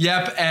nemesis.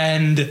 Yep,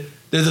 and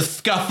there's a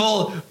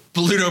scuffle.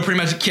 Pluto pretty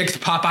much kicks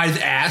Popeye's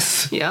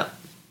ass. Yep.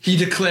 He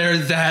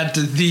declares that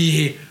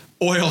the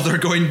oils are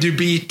going to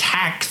be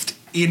taxed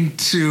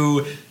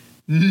into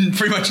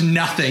pretty much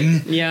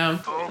nothing. Yeah.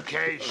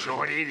 Okay,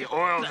 Shorty, the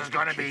oils is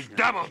gonna be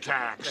double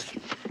taxed.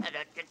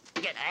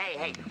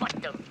 Hey, what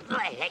the?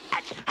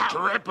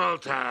 Triple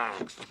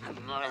taxed.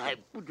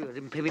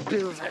 Didn't pay me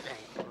bills.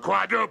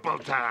 Quadruple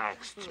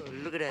taxed.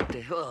 Look at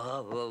that.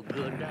 Oh,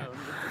 good.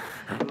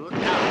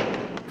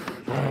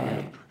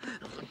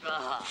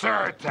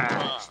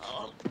 Surtaxed.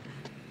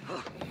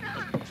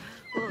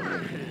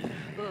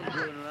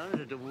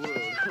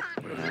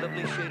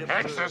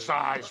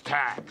 Exercise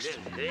taxed.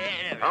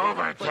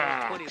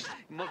 Overtaxed.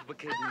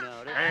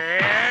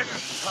 And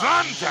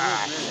sun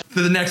taxed.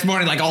 So the next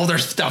morning, like all their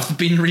stuff's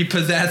being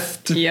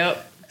repossessed.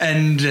 Yep.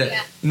 And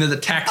the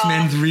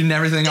taxman's reading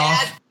everything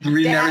off.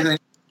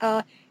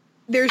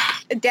 there's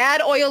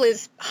Dad Oil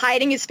is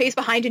hiding his face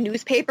behind a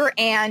newspaper,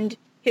 and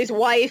his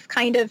wife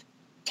kind of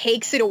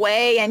takes it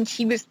away, and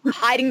he was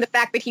hiding the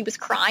fact that he was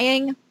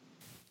crying.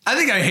 I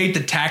think I hate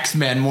the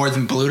Taxman more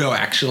than Bluto,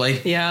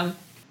 actually. Yeah.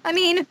 I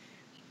mean,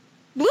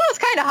 Bluto's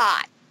kind of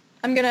hot.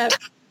 I'm gonna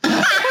put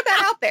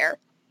that out there.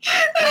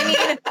 I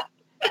mean,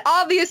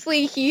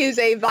 obviously he is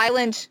a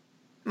violent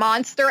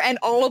monster, and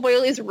Olive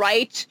Oil is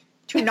right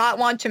to not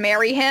want to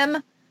marry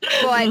him.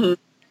 But,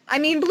 I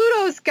mean,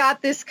 Bluto's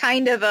got this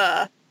kind of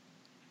a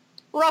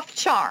rough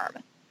charm,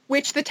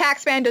 which the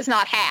Taxman does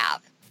not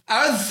have.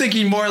 I was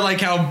thinking more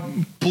like how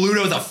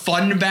Bluto's a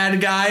fun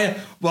bad guy,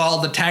 while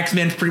the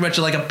Taxman's pretty much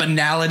like a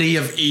banality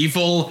of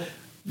evil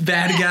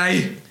bad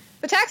guy.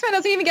 The Taxman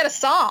doesn't even get a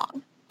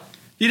song.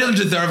 He doesn't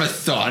deserve a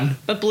son.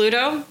 But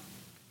Bluto,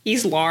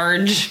 he's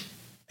large.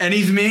 And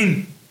he's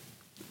mean.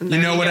 You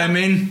know what I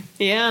mean?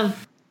 Yeah.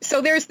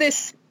 So there's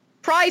this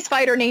prize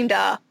fighter named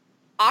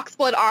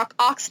Oxblood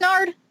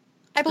Oxnard,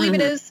 I believe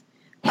it is.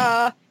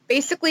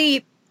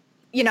 Basically,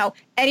 you know,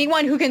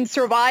 anyone who can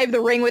survive the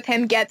ring with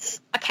him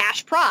gets a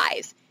cash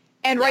prize.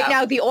 And right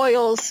now the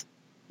Oils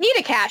need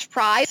a cash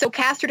prize, so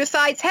Castor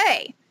decides,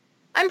 hey,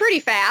 I'm pretty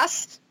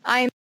fast.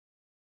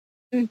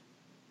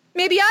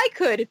 Maybe I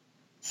could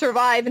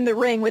survive in the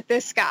ring with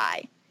this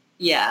guy.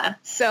 Yeah.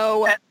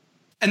 So...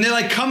 And they,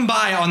 like, come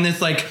by on this,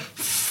 like,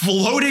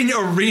 floating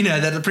arena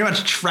that pretty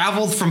much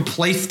travels from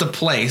place to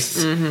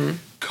place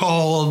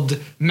called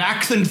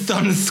Max and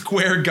Son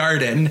Square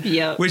Garden,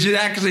 which is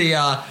actually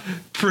a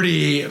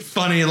pretty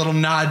funny little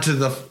nod to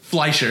the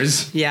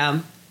Fleischers. Yeah.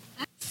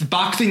 The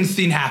boxing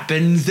scene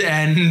happens,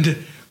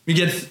 and we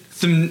get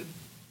some...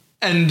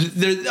 And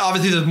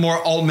obviously there's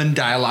more Altman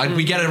dialogue.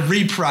 We get a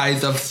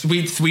reprise of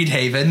Sweet Sweet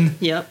Haven.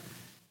 Yep.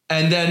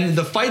 And then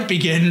the fight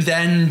begins,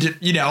 and,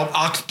 you know,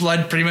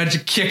 Oxblood pretty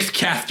much kicks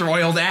Castor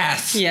Oil's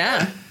ass.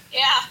 Yeah.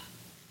 Yeah.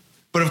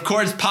 But of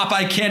course,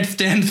 Popeye can't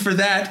stand for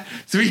that,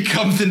 so he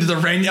comes into the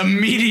ring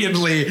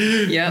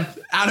immediately. Yep.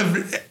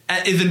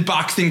 Is in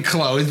boxing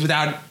clothes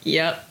without,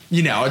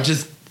 you know,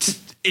 just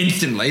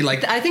instantly.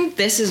 Like, I think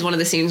this is one of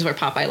the scenes where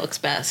Popeye looks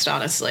best,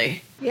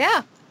 honestly.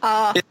 Yeah.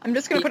 I'm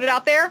just going to put it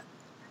out there.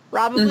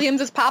 Robin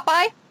Williams as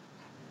Popeye,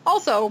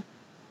 also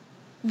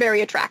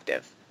very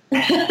attractive.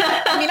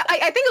 I mean,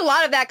 I think a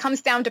lot of that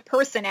comes down to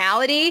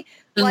personality.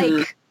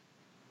 Like,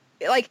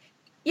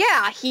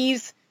 yeah,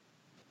 he's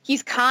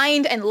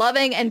kind and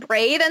loving and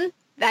brave, and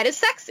that is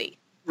sexy.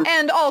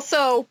 And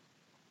also,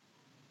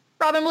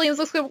 Robin Williams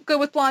looks good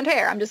with blonde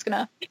hair. I'm just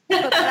gonna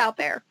put that out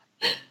there.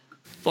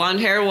 Blonde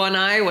hair, one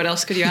eye. What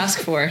else could you ask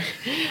for?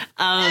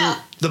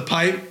 The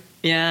pipe.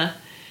 Yeah.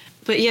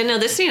 But yeah, no,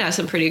 this scene has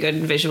some pretty good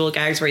visual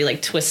gags where he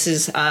like twists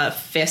his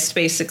fist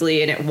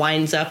basically, and it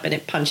winds up and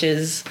it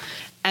punches.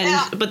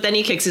 But then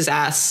he kicks his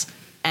ass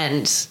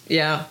and,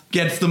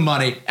 gets the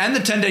money. And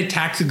the 10-day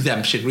tax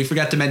exemption. We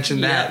forgot to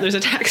mention that. Yeah, there's a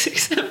tax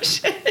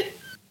exemption.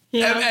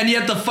 And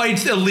yet the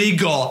fight's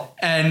illegal,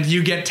 and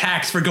you get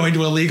taxed for going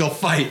to a legal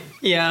fight.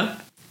 Yeah.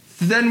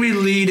 Then we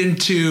lead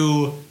into,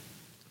 you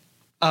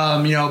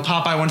know,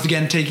 Popeye once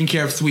again taking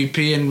care of Sweet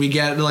Pea, and we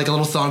get, like, a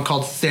little song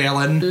called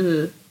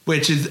Sailin',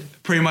 which is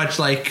pretty much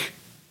like...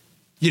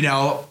 You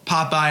know,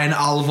 Popeye and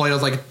Olive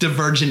Oil's like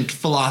divergent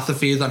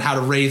philosophies on how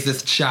to raise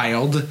this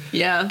child.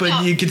 Yeah.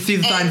 But you can see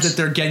the signs that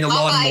they're getting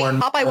along more and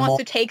more. Popeye wants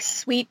to take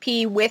Sweet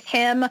Pea with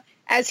him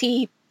as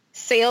he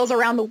sails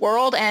around the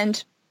world,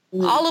 and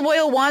Olive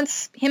Oil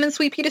wants him and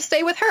Sweet Pea to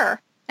stay with her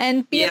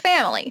and be a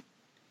family.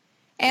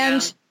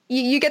 And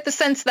you get the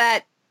sense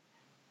that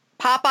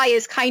Popeye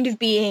is kind of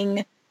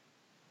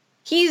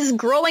he's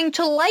growing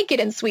to like it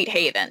in Sweet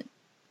Haven.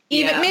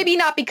 Even maybe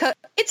not because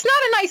it's not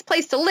a nice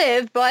place to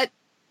live, but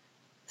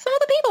some of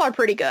the people are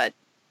pretty good.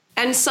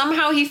 And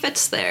somehow he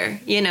fits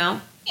there, you know?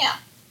 Yeah.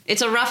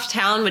 It's a rough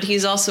town, but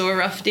he's also a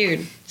rough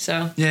dude,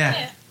 so.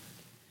 Yeah.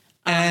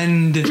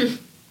 And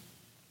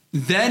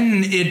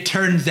then it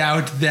turns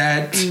out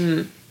that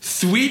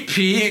Sweet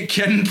Pea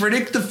can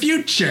predict the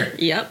future.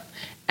 Yep.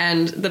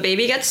 And the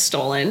baby gets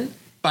stolen.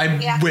 By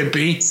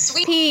Wimpy.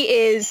 Sweet Pea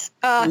is,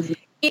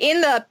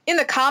 in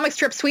the comic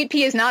strip, Sweet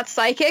Pea is not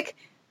psychic.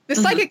 The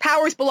psychic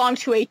powers belong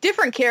to a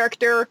different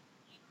character,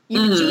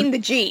 Eugene the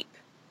Jeep.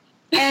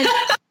 And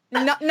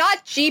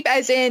not Jeep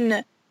as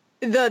in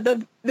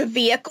the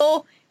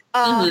vehicle.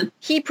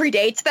 He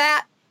predates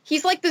that.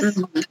 He's like this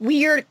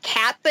weird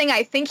cat thing.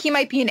 I think he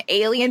might be an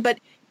alien, but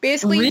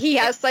basically he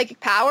has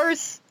psychic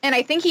powers, and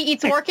I think he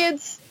eats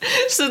orchids.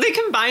 So they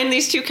combine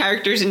these two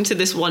characters into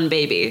this one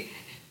baby.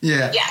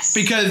 Yeah. Yes.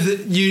 Because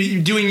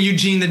doing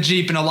Eugene the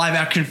Jeep in a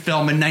live-action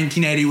film in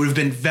 1980 would have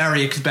been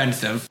very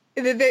expensive.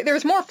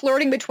 There's more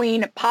flirting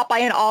between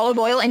Popeye and Olive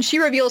Oil, and she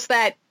reveals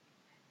that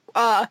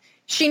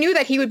she knew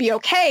that he would be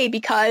okay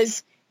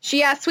because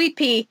she asked Sweet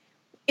Pea,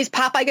 is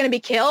Popeye going to be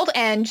killed?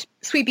 And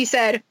Sweet Pea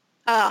said,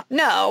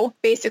 no,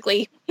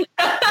 basically.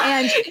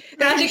 And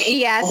then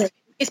he asked,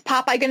 is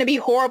Popeye going to be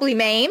horribly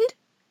maimed?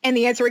 And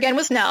the answer again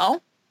was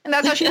no. And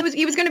that's how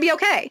he was going to be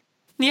okay.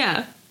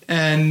 Yeah.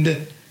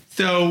 And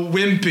so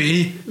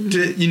Wimpy,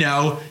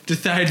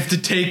 decides to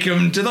take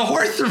him to the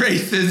horse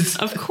races.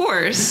 Of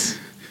course.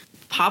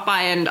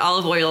 Popeye and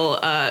Olive Oyl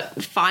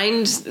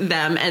find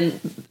them and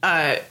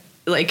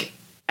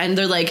and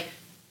they're like,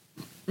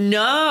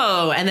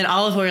 no. And then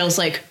Olive Oyl's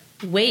like,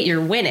 wait, you're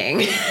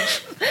winning.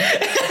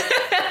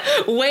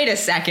 Wait a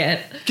second.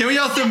 Can we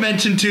also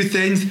mention two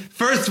things?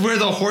 First, where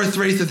the horse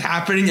race is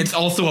happening, it's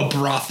also a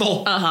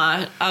brothel.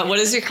 What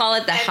does you call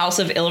it? The House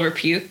of Ill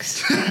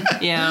Reputes.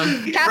 Yeah.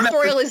 Castor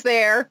Oyl is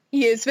there.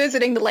 He is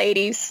visiting the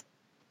ladies.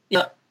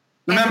 Yep.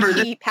 Remember,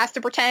 he has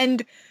to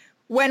pretend,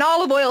 when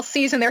Olive Oyl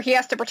sees him there, he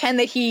has to pretend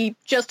that he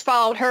just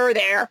followed her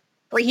there,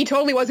 or he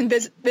totally wasn't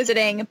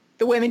visiting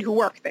the women who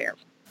work there.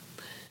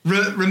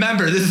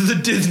 Remember, this is a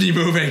Disney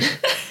movie.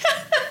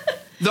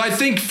 Though I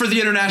think for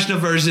the international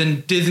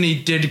version, Disney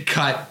did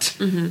cut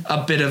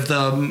a bit of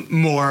the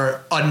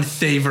more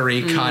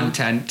unsavory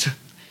content.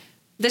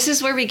 This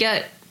is where we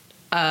get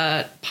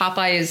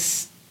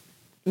Popeye's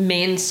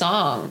main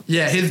song.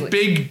 Yeah, his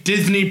big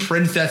Disney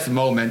princess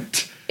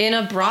moment. In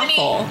a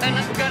brothel. And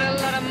I've got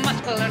a lot of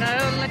muscle and I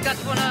only got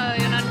one eye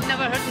and I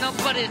never hurt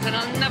nobody's and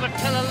I'll never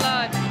tell a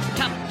lie.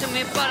 Top to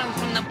me bottom,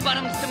 from the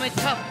bottoms to me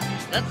top.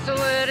 That's the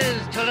way it is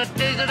till the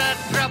days that I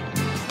drop.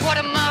 What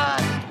am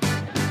I?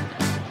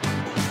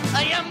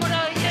 I am what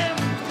I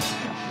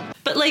am.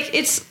 But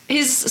it's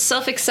his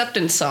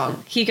self-acceptance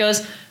song. He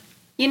goes,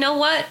 you know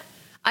what?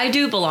 I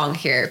do belong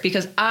here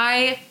because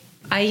I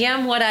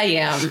am what I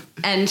am.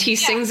 And he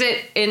sings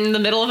it in the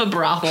middle of a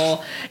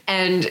brothel.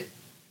 And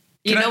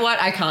you know what?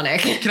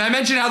 Iconic. Can I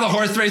mention how the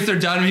horse races are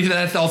done? Because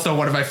that's also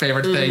one of my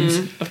favorite things.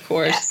 Of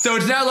course. Yes. So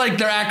it's not like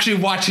they're actually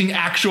watching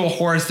actual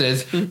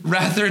horses.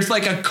 Rather, it's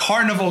like a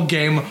carnival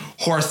game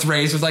horse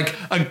race with like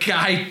a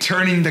guy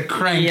turning the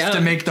cranks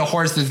to make the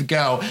horses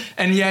go.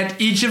 And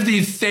yet each of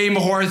these same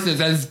horses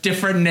has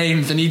different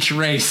names in each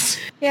race.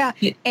 Yeah.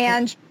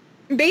 And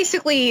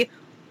basically,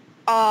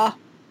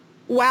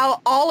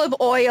 while Olive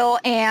Oyl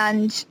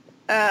and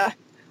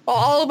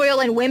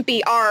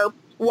Wimpy are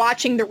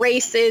watching the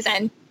races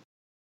and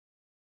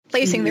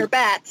placing their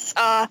bets,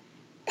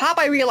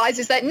 Popeye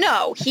realizes that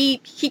no, he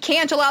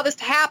can't allow this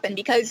to happen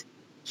because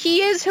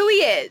he is who he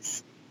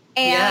is.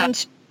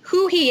 And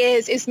who he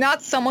is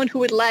not someone who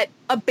would let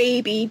a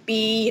baby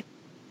be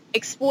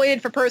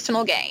exploited for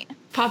personal gain.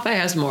 Popeye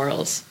has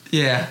morals.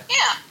 Yeah.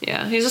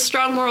 Yeah, he's a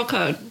strong moral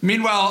code.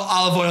 Meanwhile,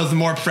 Olive Oyl's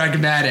more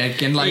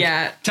pragmatic and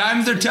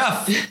times are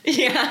tough.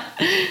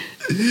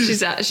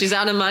 She's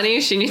out of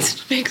money. She needs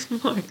to make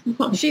some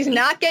more. She's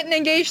not getting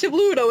engaged to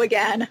Bluto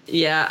again.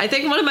 Yeah, I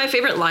think one of my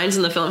favorite lines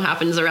in the film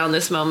happens around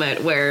this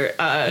moment where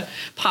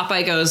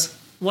Popeye goes,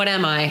 what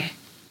am I?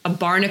 A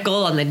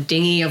barnacle on the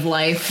dinghy of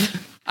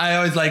life? I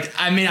always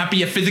I may not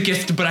be a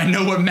physicist, but I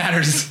know what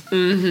matters.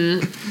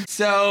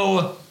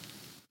 So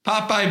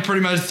Popeye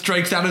pretty much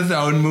strikes out his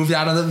own, moves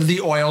out of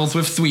the oils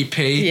with Sweet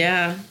Pea.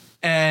 Yeah.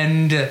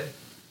 And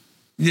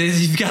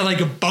he's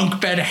got a bunk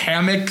bed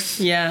hammocks.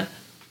 Yeah.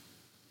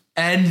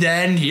 And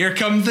then here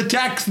comes the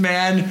tax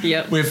man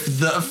with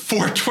the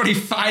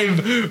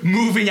 425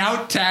 moving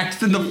out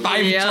tax and the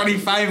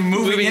 525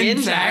 moving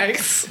in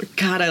tax.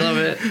 God, I love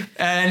it.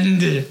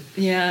 And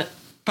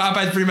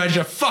Popeye's pretty much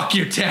a fuck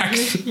your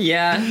tax.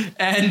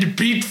 And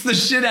beats the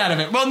shit out of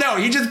it. Well, no,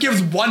 he just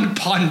gives one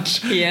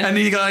punch. And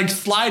he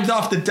slides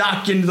off the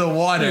dock into the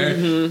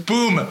water.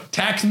 Boom.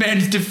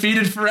 Taxman's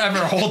defeated forever.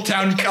 Whole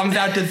town comes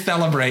out to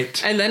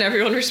celebrate. And then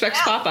everyone respects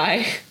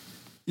Popeye.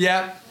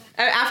 Yeah.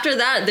 After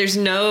that, there's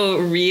no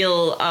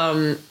real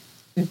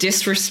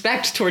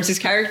disrespect towards his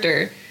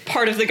character.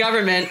 Part of the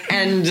government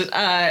and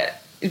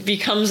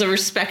becomes a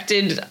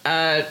respected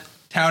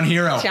town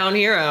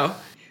hero.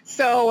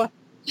 So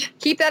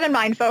keep that in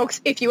mind,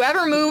 folks. If you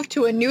ever move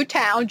to a new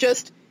town,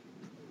 just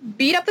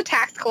beat up the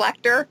tax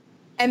collector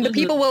and the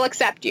people will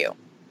accept you.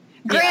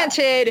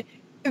 Granted,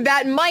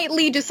 that might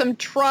lead to some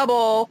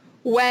trouble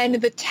when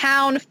the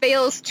town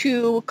fails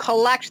to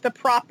collect the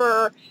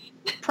proper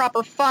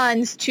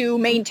funds to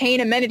maintain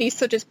amenities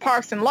such as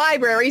parks and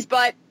libraries,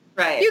 but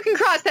you can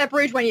cross that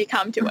bridge when you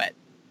come to it.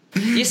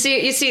 You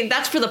see,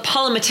 that's for the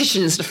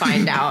politicians to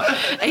find out.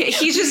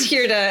 He's just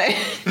here to,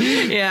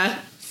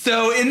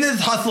 So in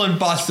this hustle and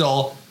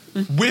bustle,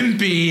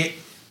 Wimpy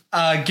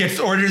gets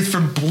orders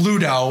from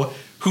Bluto,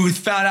 who's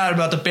found out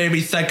about the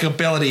baby's psychic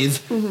abilities,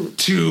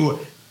 to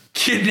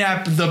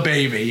kidnap the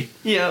baby.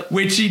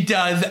 Which he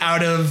does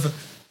out of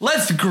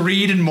less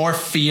greed and more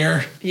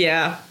fear.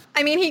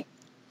 I mean,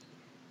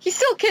 he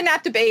still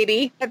kidnapped a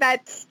baby.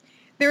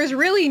 There's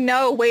really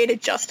no way to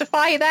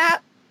justify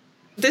that.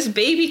 This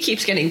baby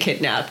keeps getting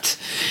kidnapped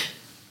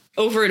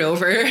over and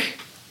over.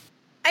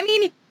 I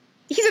mean,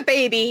 he's a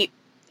baby.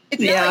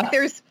 It's not like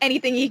there's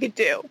anything he could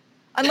do.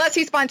 Unless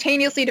he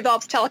spontaneously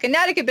develops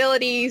telekinetic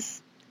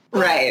abilities.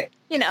 Right.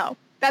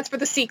 That's for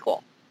the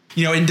sequel.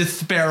 In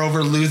despair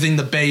over losing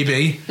the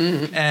baby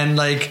and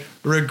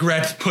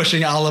regrets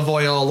pushing Olive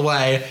Oyl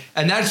away.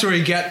 And that's where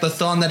you get the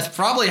song that's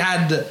probably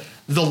had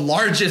the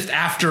largest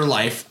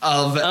afterlife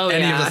of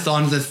any of the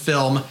songs in this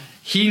film.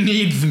 He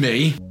Needs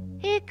Me.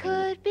 It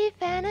could be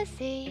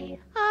fantasy,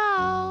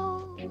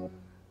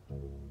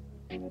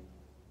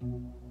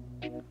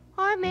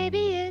 or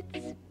maybe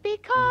it's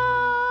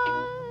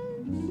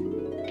because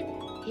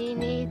he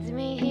needs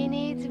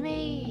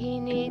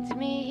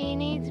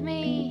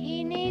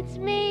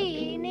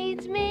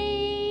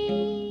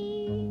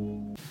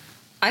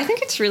I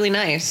think it's really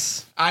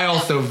nice. I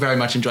also very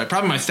much enjoy it.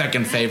 Probably my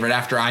second favorite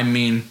after I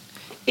Mean.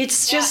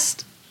 It's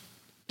just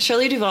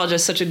Shelley Duvall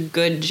does such a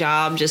good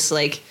job just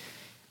like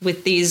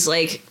with these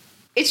like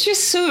it's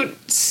just so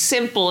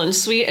simple and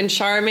sweet and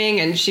charming,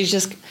 and she's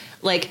just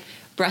like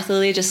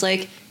breathily just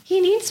like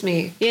he needs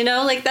me, you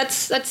know, like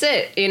that's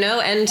it, you know,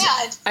 and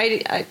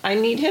I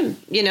need him,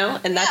 you know,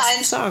 and that's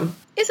the song.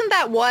 Isn't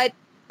that what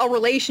a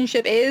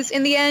relationship is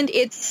in the end?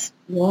 It's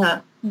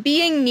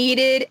being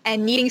needed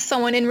and needing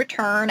someone in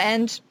return,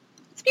 and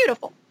it's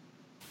beautiful.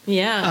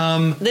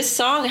 Yeah. This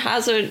song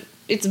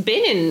it's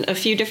been in a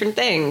few different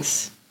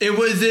things. It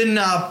was in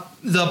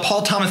the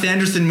Paul Thomas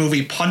Anderson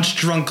movie Punch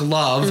Drunk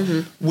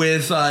Love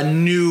with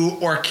new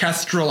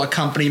orchestral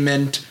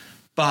accompaniment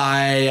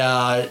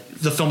by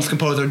the film's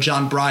composer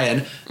John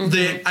Bryan.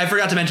 I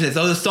forgot to mention this.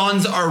 Though the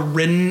songs are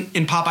written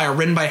in Popeye are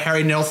written by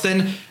Harry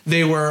Nilsson,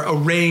 they were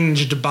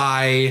arranged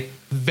by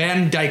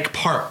Van Dyke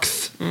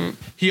Parks.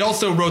 He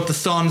also wrote the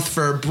songs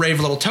for Brave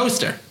Little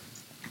Toaster.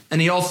 And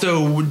he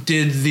also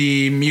did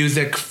the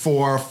music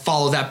for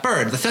Follow That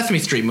Bird, the Sesame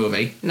Street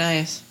movie.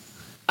 Nice.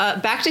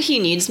 Back to He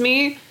Needs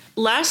Me.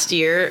 Last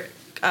year,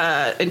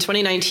 in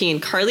 2019,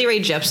 Carly Rae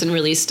Jepsen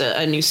released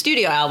a new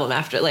studio album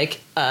after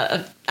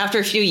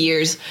a few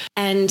years.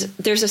 And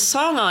there's a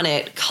song on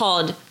it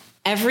called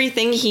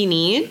Everything He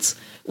Needs,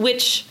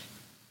 which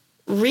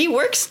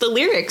reworks the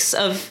lyrics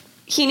of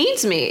He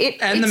Needs Me.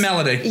 And the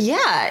melody.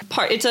 Yeah.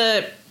 It's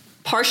a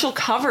partial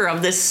cover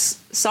of this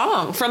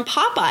song from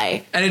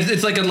Popeye. And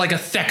it's like a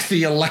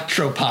sexy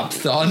electro pop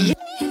song. Yeah.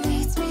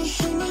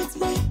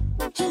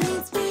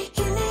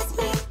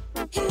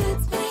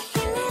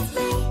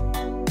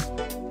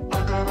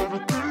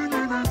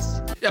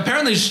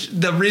 Apparently,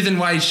 the reason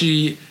why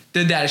she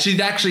did that,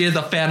 she actually is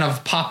a fan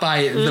of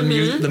Popeye,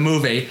 the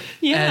movie.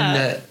 Yeah.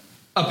 And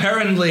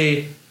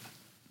apparently,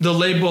 the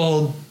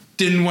label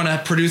didn't want to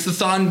produce the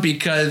song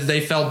because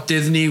they felt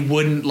Disney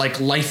wouldn't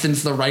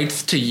license the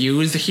rights to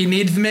use He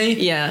Needs Me.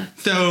 Yeah.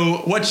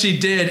 So what she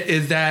did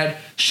is that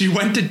she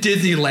went to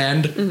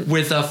Disneyland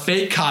with a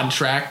fake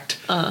contract,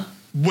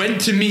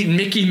 went to meet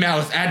Mickey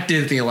Mouse at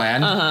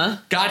Disneyland,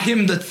 got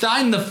him to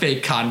sign the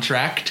fake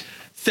contract,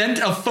 sent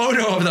a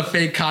photo of the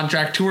fake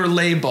contract to her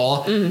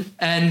label,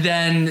 and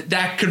then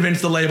that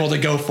convinced the label to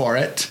go for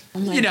it. Oh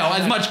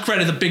God. As much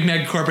credit as a big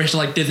mega corporation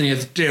like Disney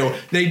is due,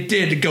 they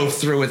did go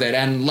through with it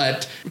and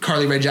let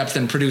Carly Rae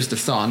Jepsen produce the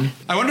song.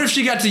 I wonder if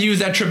she got to use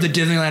that trip to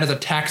Disneyland as a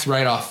tax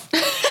write-off.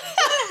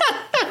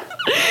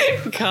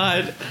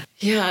 God.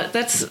 Yeah,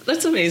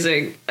 that's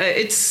amazing.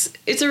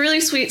 It's a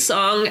really sweet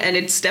song, and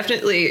it's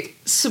definitely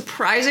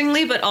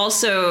surprisingly, but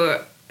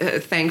also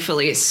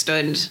thankfully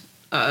stood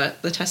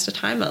the test of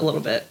time a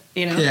little bit,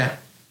 you know? Yeah.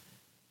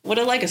 What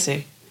a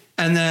legacy.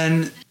 And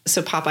then...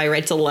 So Popeye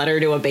writes a letter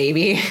to a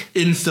baby.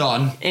 In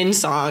song.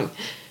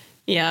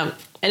 Yeah.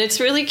 And it's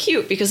really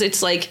cute because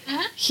it's like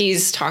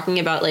he's talking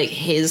about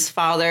his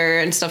father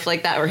and stuff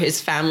like that, or his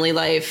family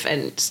life,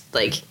 and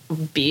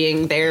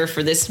being there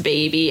for this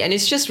baby. And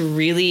it's just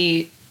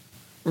really,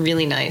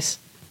 really nice.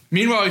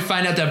 Meanwhile, we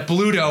find out that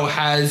Bluto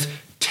has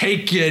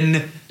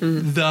taken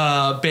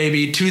the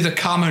baby to the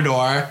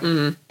Commodore,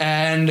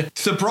 and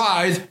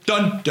surprise,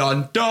 dun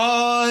dun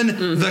dun,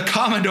 the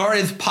Commodore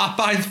is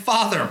Popeye's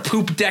father,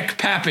 Poop Deck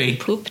Pappy.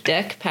 Poop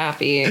Deck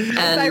Pappy.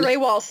 By Ray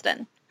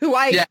Walston, who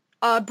I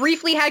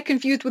briefly had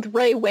confused with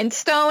Ray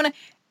Winstone,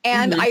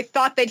 and I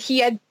thought that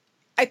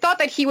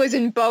he was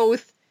in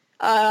both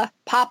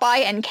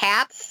Popeye and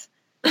Cats,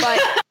 but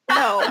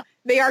no,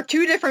 they are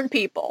two different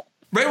people.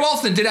 Ray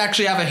Walston did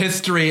actually have a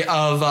history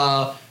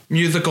of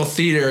musical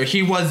theater.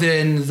 He was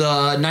in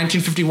the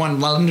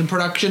 1951 London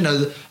production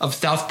of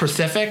South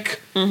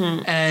Pacific,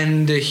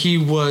 and he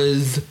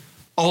was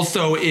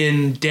also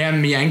in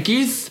Damn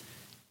Yankees,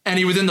 and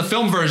he was in the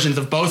film versions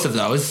of both of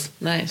those.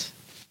 Nice.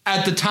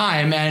 At the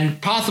time,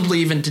 and possibly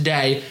even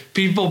today,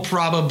 people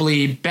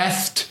probably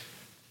best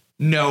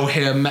know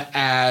him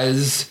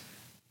as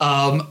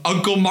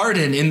Uncle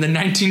Martin in the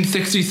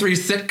 1963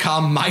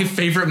 sitcom My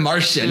Favorite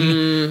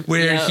Martian,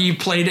 where he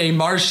played a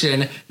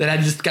Martian that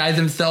had disguised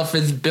himself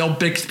as Bill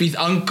Bixby's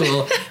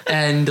uncle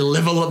and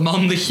live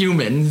among the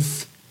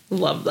humans.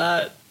 Love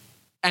that.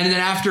 And then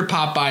after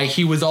Popeye,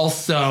 he was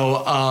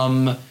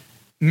also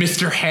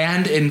Mr.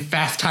 Hand in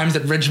Fast Times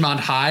at Ridgemont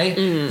High.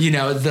 You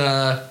know,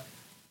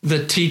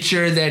 the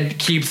teacher that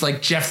keeps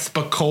Jeff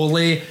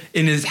Spicoli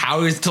in his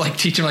house to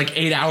teach him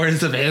 8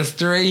 hours of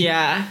history.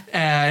 Yeah.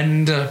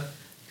 And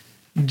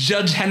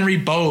Judge Henry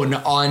Bone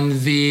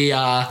on the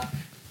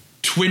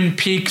Twin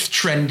Peaks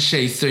trend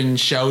chasing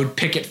show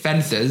Picket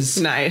Fences.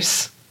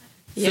 Nice.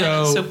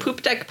 Yeah. So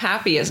Poop Deck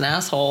Pappy is an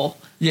asshole.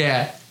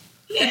 Yeah.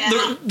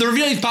 The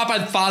reveal he's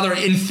Popeye's father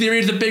in theory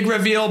is a big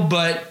reveal,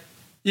 but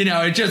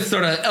it just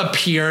sort of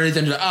appears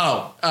and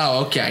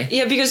okay.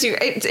 Yeah, because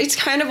it's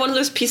kind of one of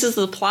those pieces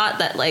of the plot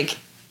that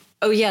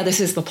oh yeah, this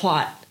is the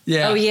plot.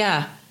 Yeah. Oh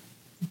yeah.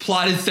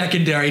 Plot is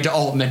secondary to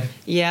Altman.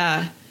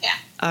 Yeah. Yeah.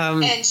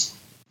 And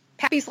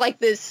Pappy's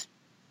this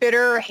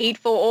bitter,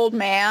 hateful old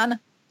man.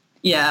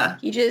 Yeah.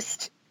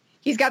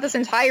 He's got this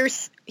entire,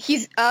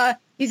 he's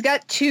he's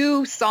got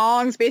 2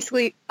 songs,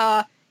 basically,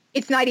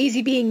 It's Not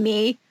Easy Being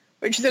Me,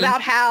 which is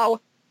about how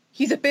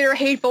he's a bitter,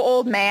 hateful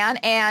old man,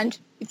 and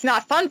it's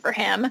not fun for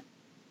him.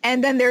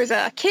 And then there's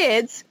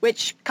Kids,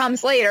 which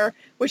comes later,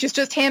 which is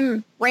just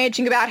him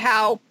ranting about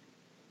how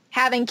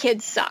having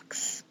kids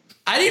sucks.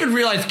 I didn't even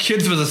realize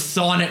Kids was a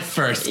song at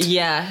first.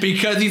 Yeah.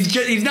 Because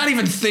he's not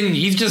even singing,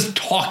 he's just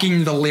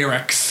talking the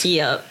lyrics.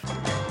 Yep.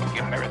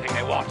 Give them everything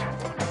they want.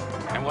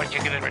 And what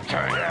you get in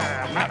return?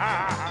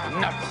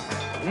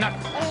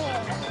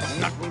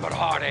 Nothing but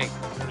heartache,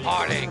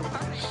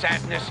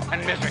 sadness,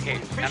 and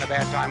misery. And a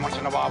bad time once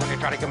in a while when you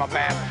try to give them a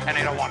bath and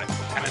they don't want it.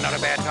 And another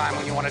bad time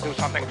when you want to do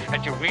something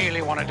that you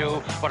really want to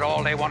do, but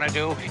all they want to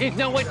do is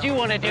know what you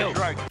want to do.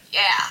 Right. Yeah.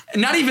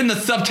 Not even the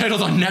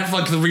subtitles on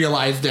Netflix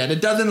realized it.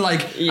 It doesn't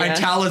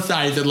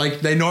italicize it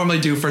like they normally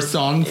do for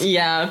songs.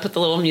 Yeah, put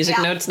the little music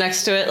notes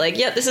next to it. Like,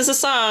 yeah, this is a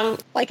song.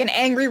 Like an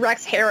angry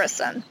Rex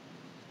Harrison.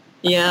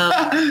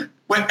 Yeah.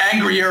 With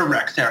angrier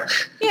Rex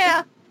Harrison.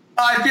 Yeah.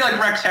 I feel like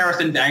Rex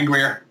Harrison's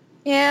angrier.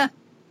 Yeah.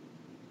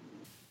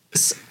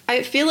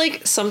 I feel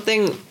like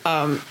something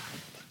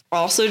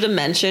also to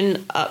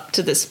mention up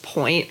to this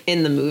point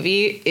in the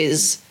movie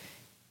is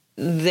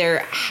there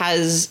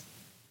has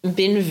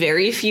been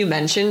very few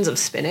mentions of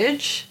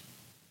spinach.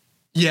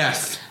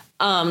 Yes.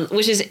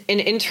 Which is an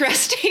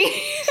interesting...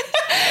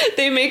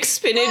 They make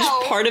spinach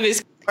part of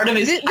his...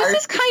 This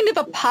is kind of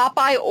a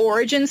Popeye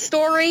origin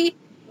story.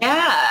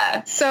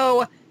 Yeah.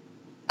 So,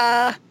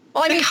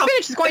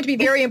 spinach is going to be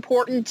very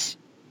important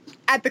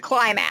at the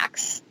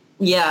climax.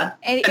 Yeah.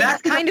 And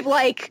it's kind of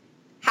like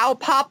how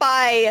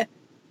Popeye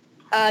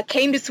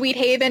came to Sweet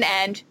Haven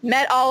and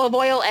met Olive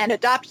Oyl and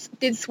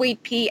adopted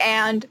Sweet Pea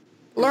and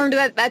learned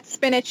that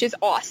spinach is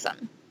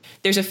awesome.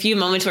 There's a few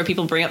moments where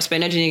people bring up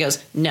spinach and he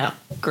goes, no,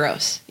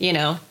 gross. You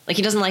know, like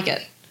he doesn't like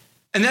it.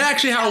 And that's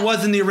actually how it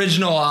was in the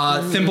original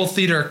Thimble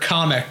Theater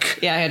comic.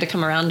 Yeah, I had to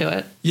come around to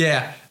it.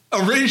 Yeah.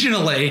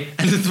 Originally,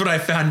 and this is what I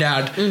found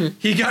out,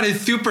 he got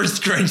his super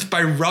strength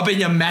by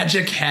rubbing a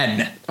magic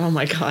hen. Oh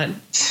my god.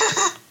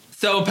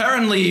 So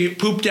apparently,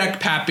 Poop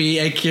Deck Pappy,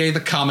 a.k.a. the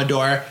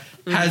Commodore,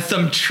 has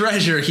some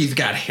treasure he's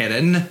got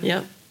hidden.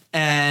 Yep.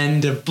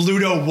 And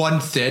Bluto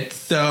wants it,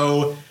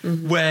 so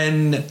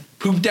when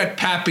Poop Deck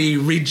Pappy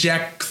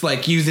rejects,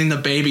 using the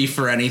baby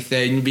for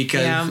anything,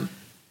 because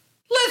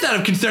less out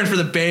of concern for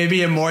the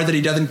baby and more that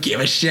he doesn't give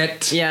a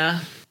shit.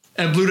 Yeah.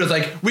 And Bluto's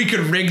like, we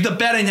could rig the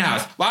betting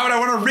house. Why would I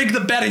want to rig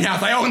the betting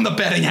house? I own the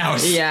betting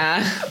house.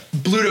 Yeah.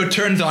 Bluto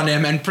turns on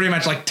him and pretty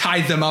much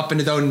ties him up in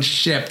his own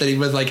ship that he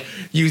was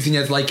using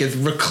as his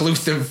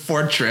reclusive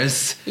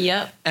fortress.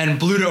 Yep.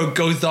 And Bluto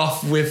goes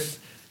off with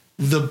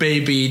the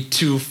baby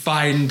to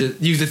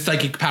use his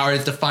psychic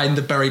powers to find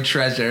the buried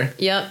treasure.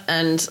 Yep.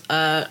 And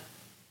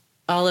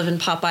Olive and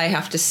Popeye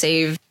have to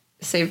save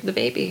the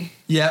baby.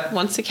 Yep.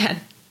 Once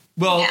again.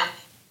 Well,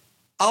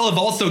 Olive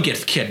also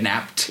gets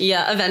kidnapped.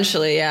 Yeah,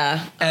 eventually,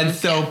 yeah. And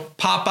so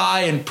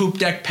Popeye and Poop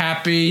Deck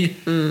Pappy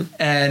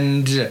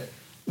and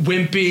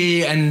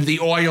Wimpy and the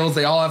Oyls,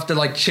 they all have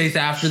to chase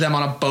after them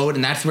on a boat,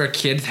 and that's where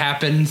Kids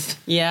happens.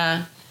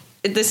 Yeah.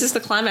 This is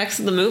the climax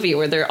of the movie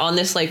where they're on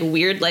this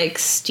weird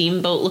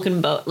steamboat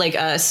looking boat,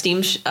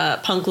 steam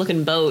punk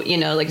looking boat,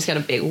 it's got a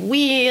big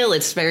wheel,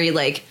 it's very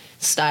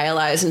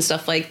stylized and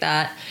stuff like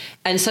that.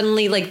 And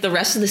suddenly, the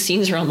rest of the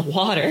scenes are on the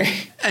water.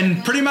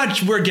 And pretty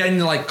much we're getting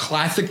to,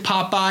 classic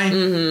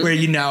Popeye, where,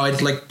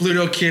 it's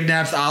Bluto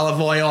kidnaps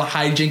Olive Oyl,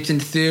 hijinks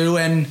ensue,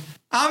 and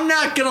I'm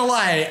not gonna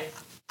lie,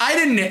 I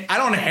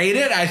don't hate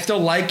it, I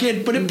still like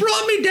it, but it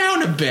brought me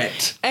down a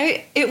bit.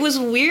 It was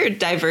weird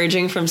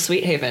diverging from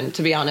Sweet Haven,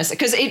 to be honest,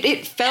 because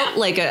it felt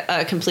like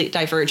a complete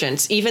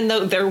divergence, even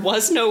though there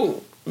was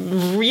no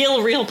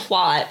real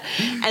plot,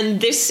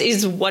 and this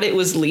is what it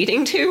was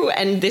leading to,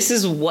 and this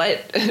is what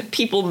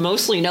people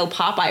mostly know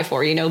Popeye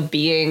for,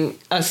 being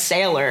a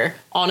sailor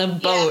on a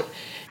boat.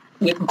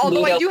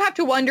 Although I do have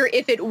to wonder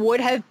if it would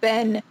have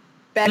been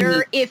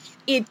better if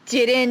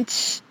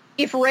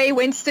Ray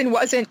Winston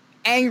wasn't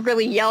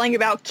angrily yelling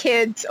about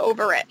kids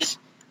over it.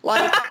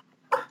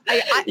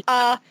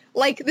 The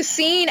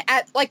scene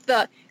at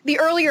the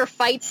earlier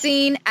fight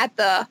scene at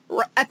the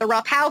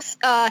Rough House,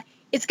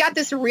 it's got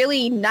this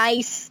really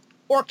nice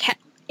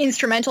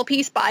instrumental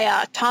piece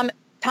by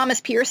Thomas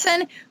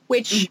Pearson,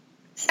 which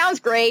sounds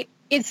great.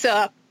 It's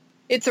a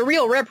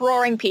real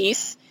rip-roaring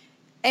piece,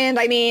 and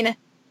I mean,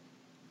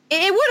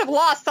 it would have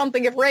lost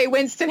something if Ray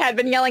Winston had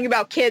been yelling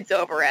about kids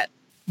over it.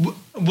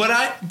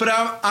 I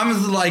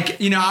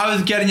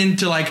was getting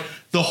into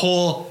the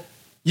whole,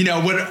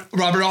 what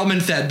Robert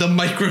Altman said, the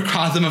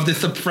microcosm of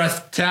this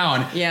oppressed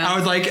town. Yeah. I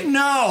was like, no,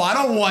 I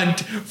don't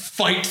want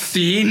fight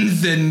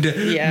scenes and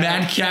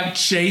madcap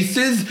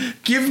chases.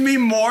 Give me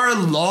more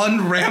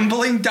long,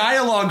 rambling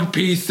dialogue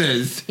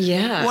pieces.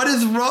 Yeah. What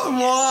is wrong?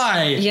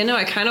 Why?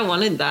 I kind of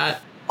wanted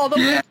that.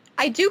 Although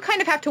I do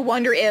kind of have to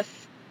wonder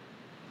if,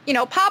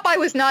 Popeye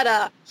was not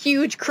a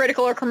huge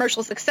critical or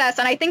commercial success,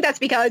 and I think that's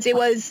because it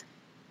was,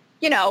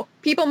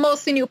 people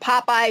mostly knew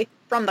Popeye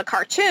from the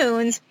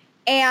cartoons,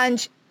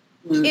 and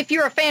if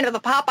you're a fan of the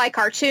Popeye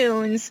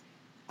cartoons,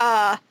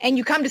 and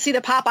you come to see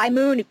the Popeye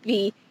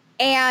movie,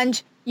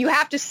 and you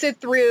have to sit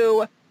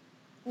through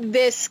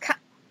this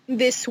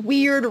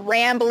weird,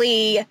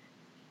 rambly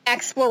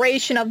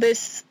exploration of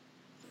this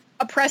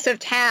oppressive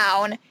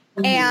town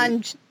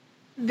and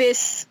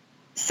this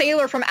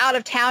sailor from out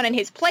of town and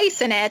his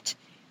place in it,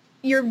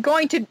 you're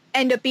going to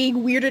end up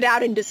being weirded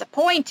out and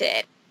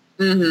disappointed.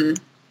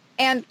 Mm-hmm.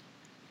 And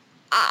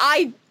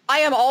I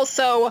am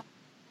also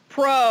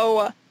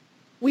pro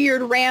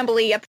weird,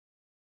 rambly,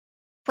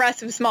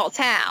 oppressive small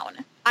town.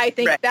 I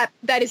think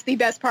that is the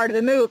best part of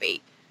the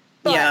movie.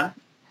 But,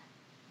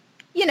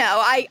 you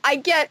know,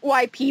 I get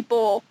why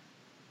people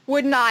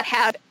would not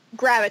have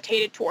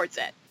gravitated towards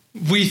it.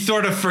 We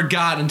sort of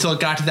forgot until it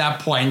got to that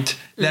point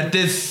that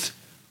this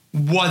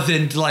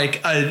wasn't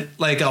like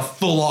a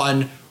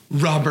full-on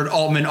Robert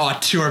Altman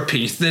auteur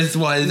piece. This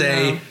was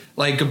a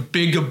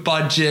big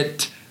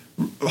budget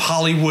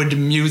Hollywood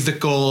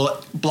musical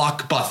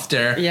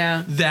blockbuster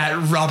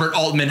that Robert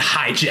Altman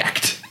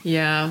hijacked.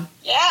 Yeah.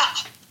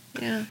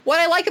 What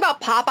I like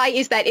about Popeye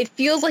is that it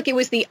feels like it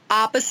was the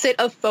opposite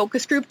of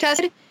Focus Group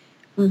Tested.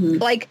 Mm-hmm.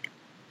 Like,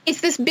 it's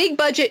this big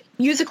budget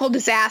musical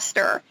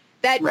disaster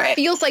that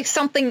feels like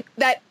something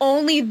that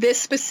only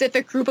this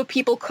specific group of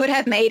people could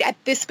have made at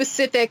this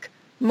specific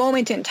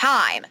moment in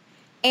time.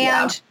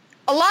 And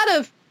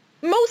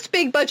most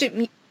big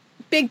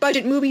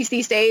budget movies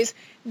these days,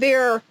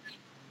 they're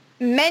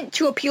meant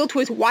to appeal to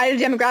as wide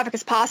a demographic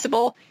as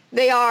possible.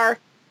 They are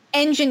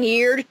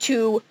engineered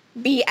to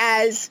be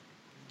as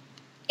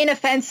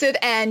inoffensive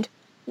and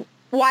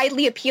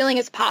widely appealing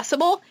as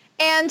possible.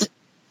 And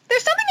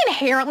there's something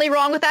inherently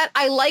wrong with that.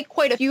 I like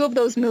quite a few of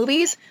those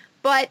movies,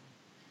 but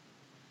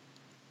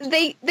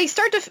they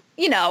start to,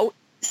 you know,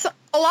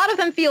 a lot of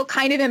them feel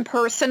kind of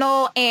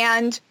impersonal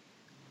and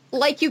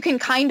like you can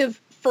kind of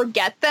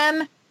forget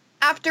them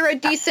after a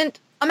decent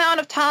amount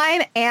of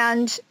time.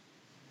 And,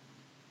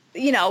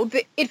 you know,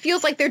 it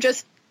feels like they're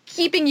just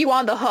keeping you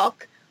on the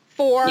hook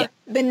for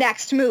the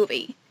next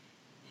movie.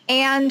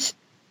 And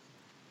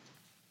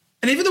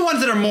even the ones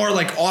that are more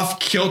like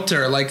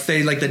off-kilter, like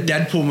say like the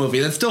Deadpool movie,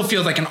 that still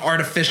feels like an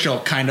artificial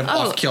kind of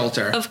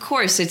off-kilter. Of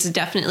course, it's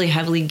definitely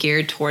heavily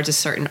geared towards a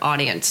certain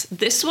audience.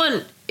 This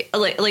one,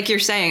 like you're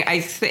saying,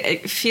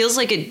 it feels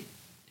like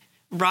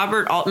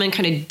Robert Altman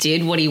kind of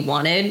did what he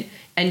wanted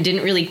and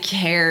didn't really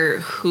care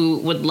who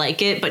would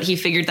like it, but he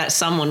figured that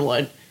someone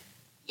would.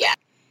 Yeah.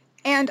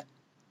 And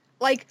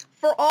like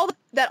for all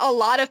that, a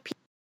lot of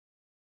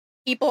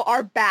people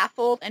are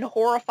baffled and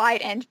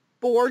horrified and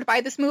bored by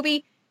this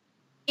movie,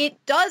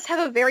 it does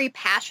have a very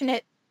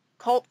passionate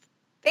cult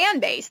fan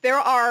base. There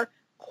are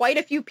quite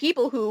a few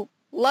people who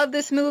love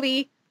this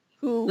movie,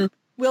 who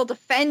will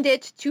defend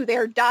it to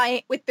their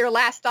with their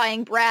last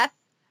dying breath.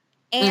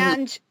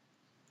 And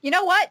you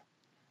know what?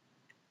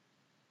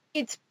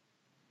 It's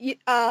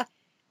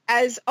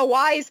as a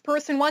wise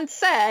person once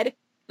said,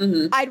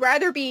 I'd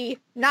rather be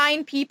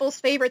 9 people's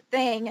favorite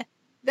thing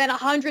than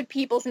 100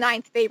 people's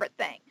 9th favorite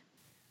thing.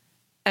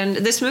 And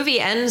this movie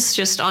ends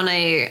just on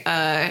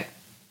a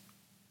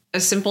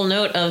simple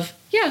note of,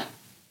 he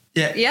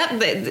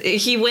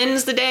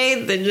wins the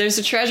day, there's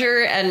a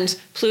treasure, and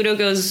Pluto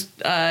goes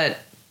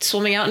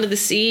swimming out into the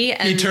sea.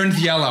 And he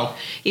turns yellow.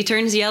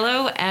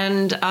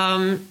 And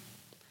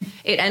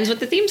it ends with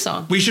the theme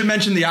song. We should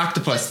mention the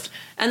octopus.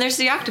 And there's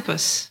the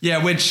octopus.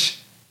 Yeah, which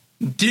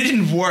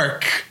didn't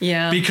work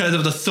because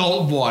of the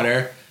salt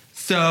water.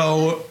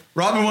 So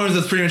Robin Williams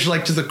was pretty much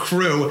like to the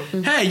crew,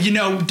 hey, you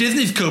know,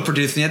 Disney's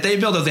co-producing it. They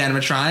build those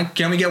animatronics.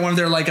 Can we get one of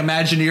their, like,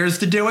 Imagineers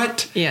to do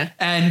it? Yeah.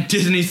 And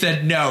Disney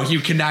said, no,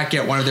 you cannot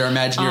get one of their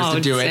Imagineers to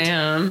do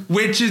it.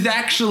 Which is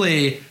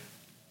actually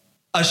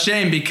a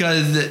shame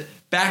because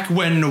back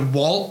when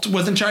Walt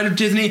was in charge of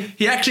Disney,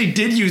 he actually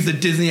did use the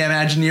Disney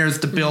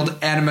Imagineers to build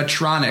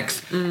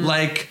animatronics.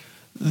 Like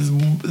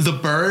the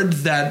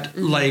birds that,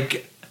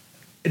 like,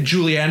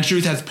 Julie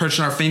Andrews has perched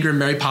on our finger in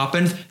Mary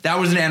Poppins. That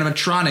was an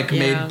animatronic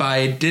made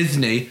by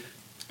Disney.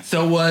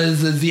 So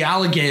was the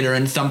alligator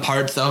in some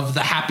parts of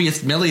The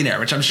Happiest Millionaire,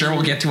 which I'm sure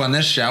we'll get to on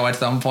this show at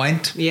some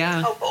point.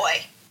 Yeah. Oh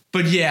boy.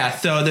 But yeah,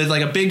 so there's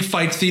like a big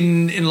fight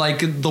scene in like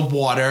the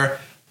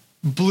water.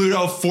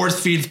 Pluto force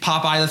feeds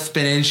Popeye the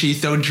spinach.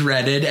 He's so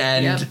dreaded,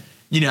 and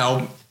you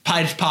know,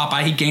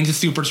 Popeye, he gains his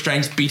super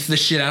strength, beats the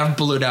shit out of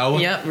Pluto.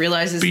 Yep,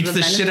 realizes beats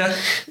the shit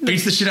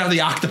out of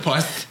the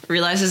octopus.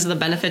 Realizes the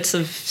benefits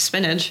of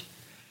spinach.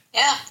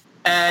 Yeah.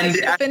 And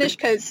spinach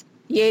because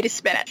he ate his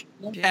spinach.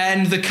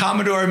 And the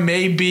Commodore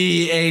may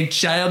be a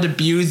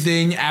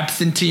child-abusing,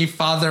 absentee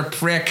father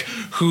prick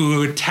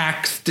who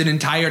taxed an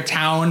entire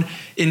town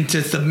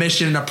into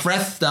submission and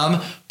oppressed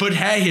them, but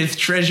hey, his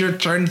treasure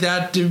turns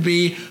out to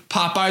be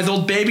Popeye's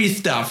old baby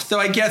stuff, so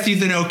I guess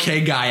he's an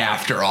okay guy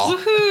after all.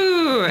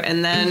 Woohoo!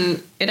 And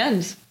then it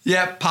ends.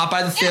 Yep,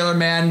 Popeye the Sailor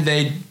Man,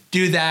 they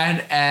do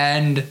that,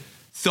 and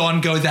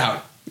Song goes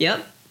out.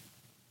 Yep.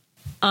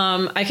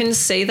 I can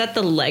say that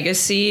the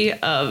legacy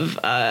of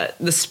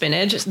the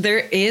spinach, there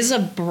is a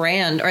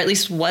brand, or at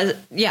least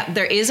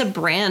there is a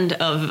brand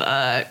of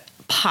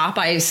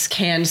Popeye's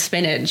canned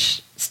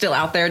spinach still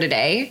out there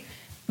today.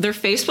 Their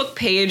Facebook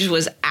page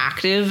was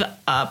active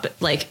up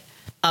like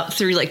up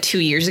through like 2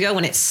 years ago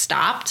when it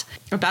stopped.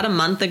 About a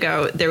month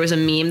ago, there was a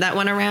meme that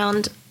went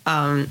around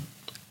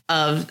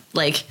of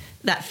like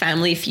that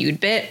Family Feud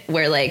bit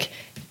where like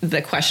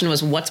the question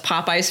was, what's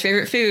Popeye's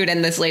favorite food?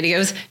 And this lady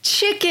goes,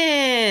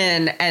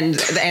 chicken. And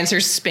the answer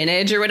is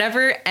spinach or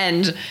whatever.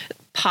 And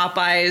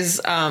Popeye's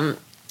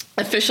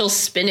official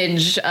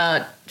spinach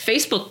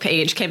Facebook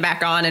page came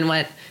back on and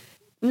went,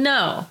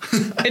 no,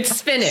 it's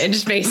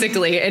spinach,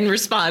 basically, in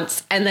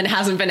response, and then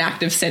hasn't been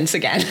active since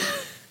again.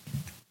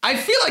 I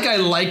feel like I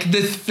like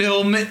this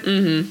film.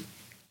 Mm-hmm.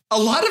 A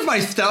lot of my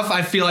stuff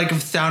I feel like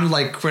sound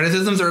like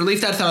criticisms, or at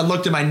least that's how I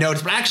looked at my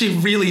notes, but I actually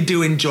really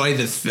do enjoy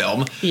this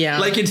film. Yeah.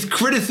 Like, it's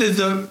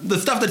criticism. The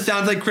stuff that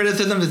sounds like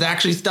criticism is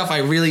actually stuff I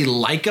really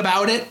like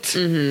about it.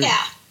 Mm-hmm.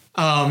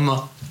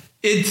 Yeah.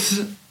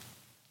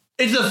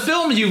 It's a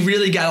film you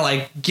really gotta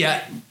like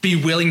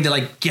be willing to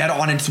like get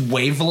on its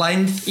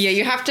wavelength. Yeah,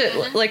 you have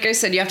to, like I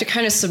said, you have to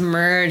kind of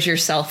submerge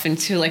yourself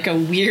into like a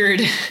weird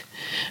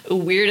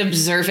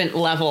observant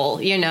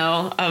level, you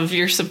know, of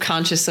your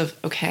subconscious of,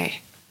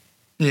 okay,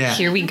 yeah,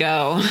 here we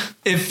go.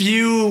 If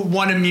you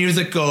want a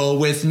musical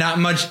with not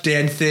much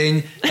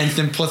dancing and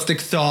simplistic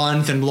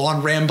songs and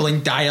long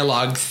rambling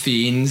dialogue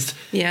scenes,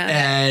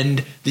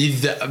 and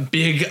these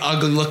big,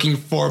 ugly-looking,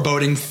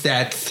 foreboding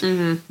sets,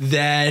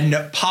 then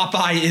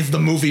Popeye is the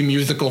movie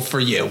musical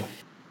for you.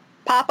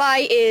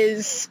 Popeye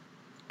is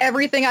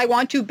everything I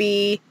want to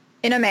be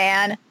in a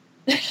man,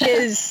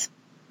 is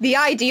the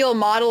ideal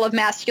model of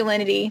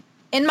masculinity,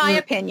 in my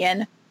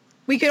opinion.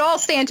 We could all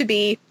stand to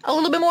be a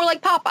little bit more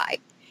like Popeye.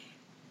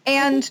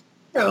 And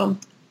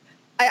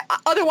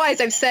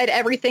otherwise, I've said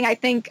everything I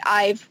think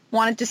I've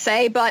wanted to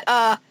say. But,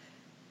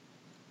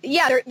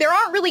 there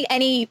aren't really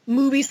any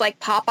movies like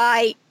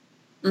Popeye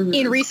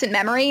in recent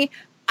memory.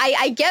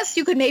 I guess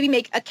you could maybe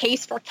make a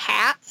case for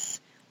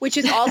Cats, which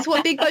is also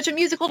a big budget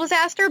musical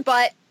disaster.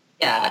 But,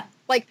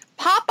 like,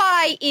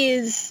 Popeye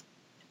is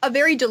a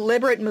very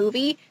deliberate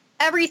movie.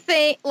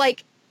 Everything,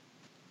 like,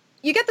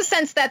 you get the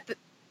sense that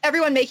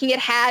everyone making it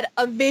had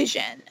a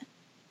vision.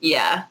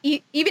 Yeah.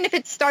 Even if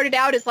it started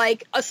out as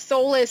like a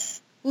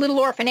soulless Little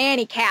Orphan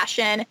Annie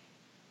cash-in,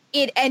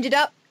 it ended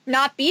up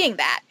not being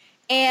that.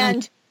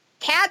 And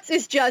Cats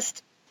is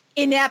just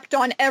inept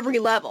on every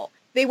level.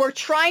 They were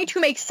trying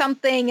to make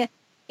something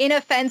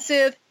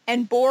inoffensive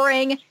and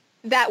boring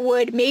that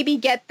would maybe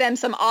get them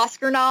some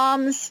Oscar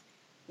noms.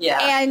 Yeah.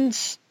 And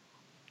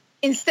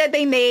instead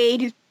they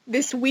made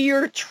this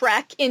weird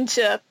trek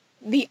into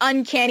the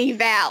uncanny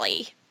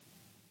valley.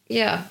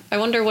 Yeah, I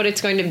wonder what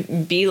it's going to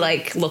be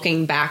like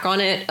looking back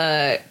on it,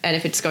 and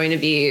if it's going to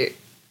be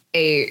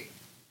a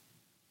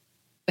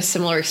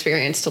similar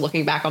experience to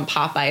looking back on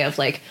Popeye of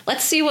like,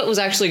 let's see what was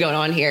actually going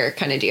on here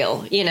kind of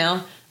deal, you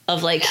know?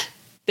 Of like,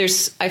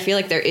 I feel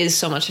like there is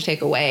so much to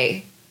take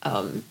away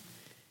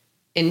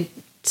in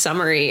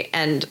summary,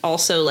 and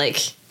also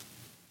like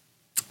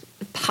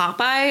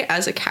Popeye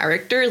as a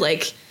character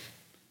like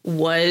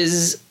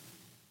was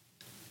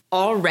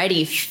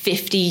already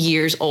 50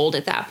 years old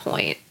at that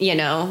point, you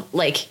know,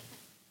 like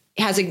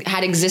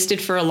had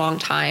existed for a long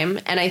time.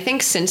 And I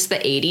think since the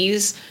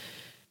 80s,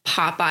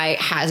 Popeye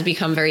has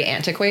become very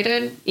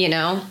antiquated, you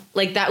know,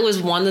 like that was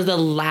one of the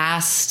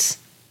last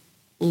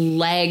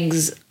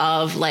legs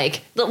of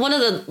like one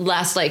of the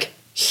last like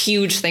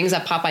huge things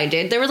that Popeye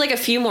did. There were like a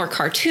few more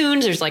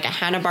cartoons. There's like a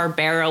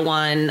Hanna-Barbera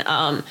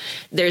one.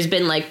 There's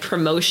been like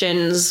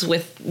promotions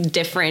with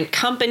different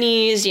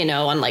companies, you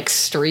know, on like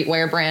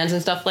streetwear brands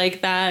and stuff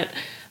like that.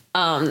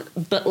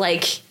 But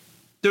like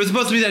there was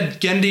supposed to be that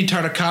Genndy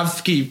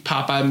Tartakovsky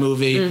Popeye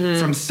movie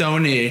from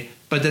Sony,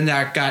 but then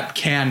that got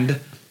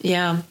canned.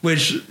 Yeah.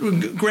 Which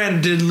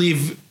granted did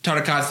leave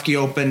Tartakovsky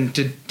open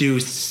to do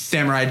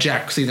Samurai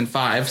Jack season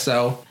 5,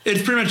 so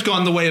it's pretty much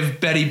gone the way of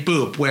Betty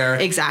Boop, where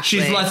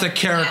she's less a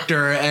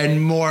character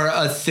and more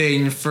a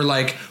thing for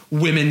like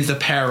women's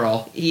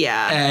apparel.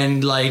 Yeah.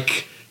 And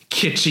like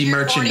kitschy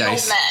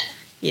merchandise.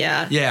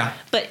 Yeah. Yeah.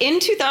 But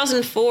in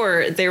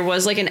 2004, there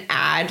was like an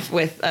ad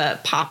with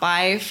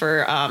Popeye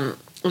for an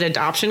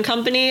adoption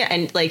company,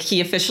 and like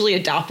he officially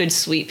adopted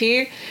Sweet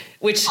Pea,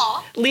 which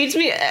leads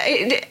me,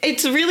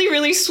 it's really,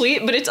 really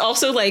sweet, but it's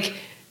also like,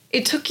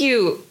 it took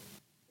you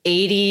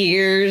 80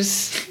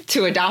 years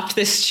to adopt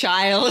this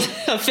child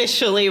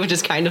officially, which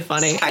is kind of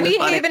funny. Sweet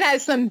Haven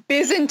has some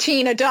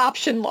Byzantine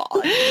adoption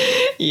laws.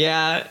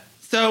 Yeah.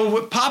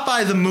 So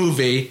Popeye the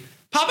movie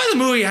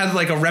has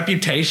like a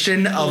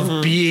reputation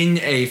of being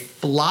a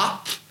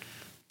flop,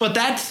 but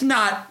that's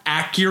not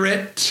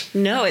accurate.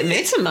 No, it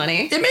made some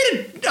money. It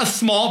made a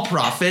small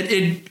profit.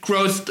 It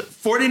grossed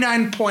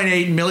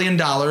 $49.8 million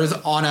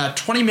on a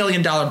 $20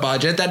 million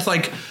budget. That's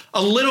like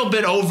a little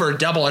bit over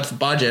double its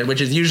budget,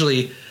 which is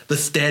usually the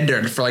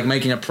standard for like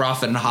making a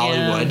profit in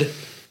Hollywood. Yeah.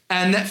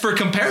 And for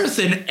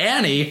comparison,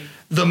 Annie,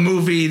 the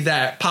movie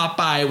that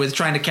Popeye was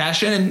trying to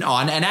cash in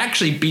on and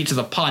actually beat to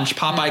the punch.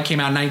 Popeye came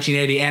out in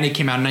 1980. Annie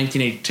came out in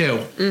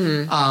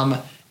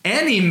 1982.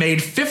 Annie made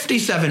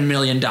 $57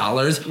 million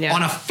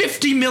on a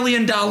 $50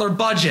 million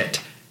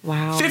budget.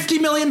 Wow. $50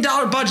 million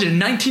budget in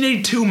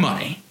 1982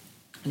 money.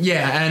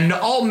 Yeah, and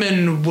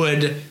Altman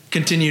would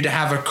continue to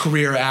have a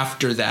career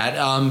after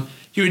that.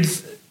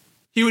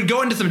 He would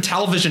go into some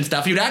television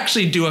stuff. He would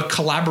actually do a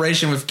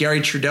collaboration with Gary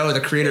Trudeau,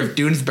 the creator of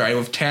Doonesbury,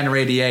 with Tanner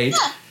 88.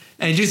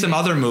 And he'd do some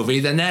other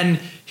movies. And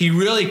then he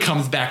really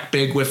comes back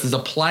big with The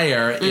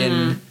Player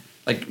in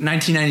like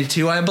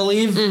 1992, I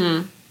believe.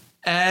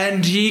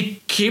 And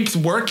he keeps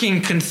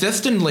working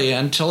consistently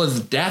until his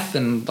death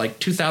in like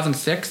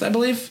 2006, I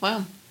believe.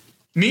 Wow.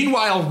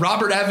 Meanwhile,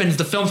 Robert Evans,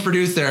 the film's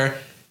producer,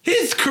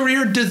 his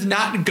career does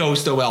not go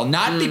so well.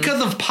 Not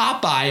because of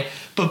Popeye,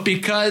 but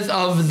because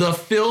of the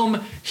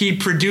film he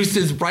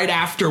produces right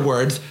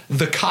afterwards,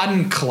 The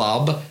Cotton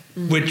Club,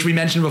 which we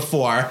mentioned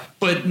before.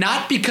 But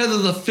not because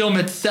of the film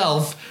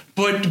itself,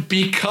 but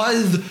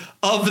because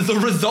of the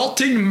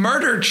resulting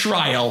murder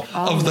trial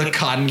of The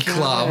Cotton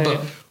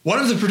Club. One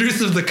of the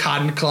producers of The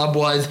Cotton Club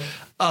was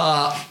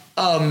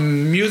a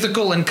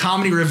musical and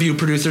comedy review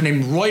producer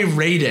named Roy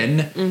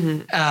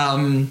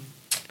Radin.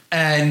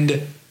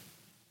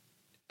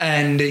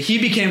 And he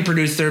became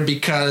producer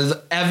because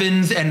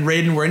Evans and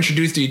Radin were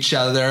introduced to each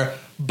other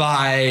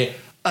by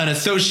an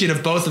associate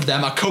of both of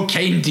them, a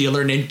cocaine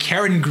dealer named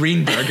Karen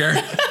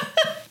Greenberger.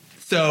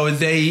 So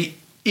they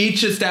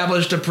each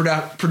established a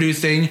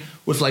producing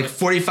with like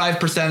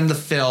 45% of the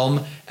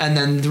film and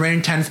then the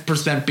remaining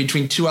 10%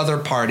 between two other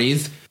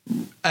parties.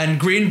 And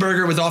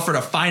Greenberger was offered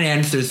a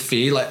finder's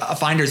fee, like a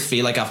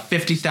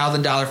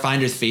 $50,000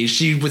 finder's fee.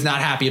 She was not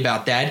happy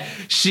about that.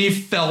 She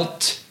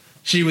felt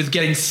she was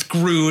getting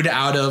screwed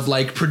out of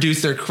like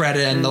producer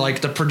credit and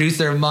the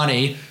producer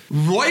money.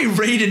 Roy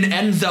Radin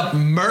ends up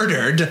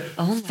murdered.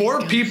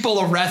 4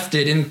 people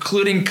arrested,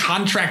 including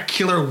contract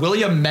killer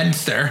William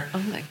Menser.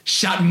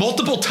 Shot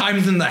multiple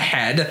times in the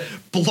head,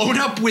 blown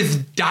up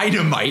with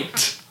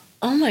dynamite.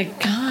 Oh my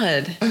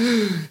God.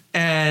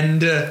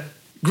 And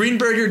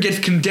Greenberger gets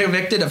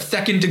convicted of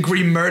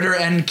second-degree murder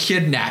and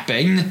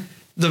kidnapping.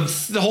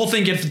 The whole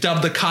thing gets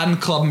dubbed the Cotton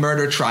Club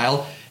murder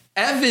trial.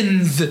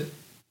 Evans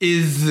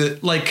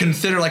is like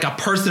considered like a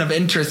person of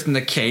interest in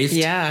the case.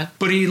 Yeah.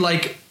 But he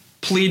like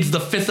pleads the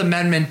Fifth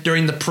Amendment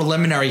during the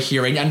preliminary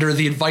hearing under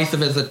the advice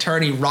of his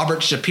attorney,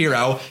 Robert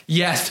Shapiro.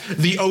 Yes,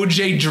 the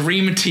OJ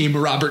Dream Team,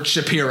 Robert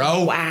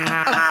Shapiro.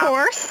 Wow. Of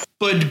course.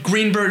 But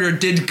Greenberger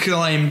did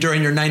claim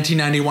during your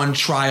 1991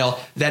 trial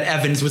that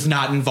Evans was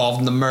not involved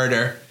in the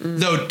murder,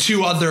 though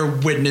 2 other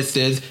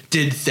witnesses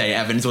did say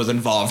Evans was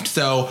involved.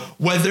 So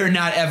whether or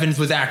not Evans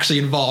was actually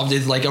involved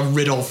is like a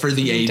riddle for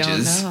the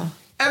ages. Don't know.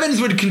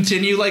 Evans would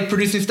continue like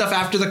producing stuff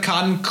after the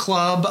Cotton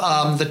Club,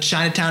 the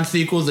Chinatown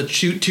sequels, the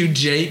Shoot 2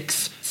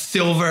 Jakes,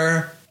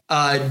 Silver,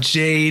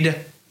 Jade,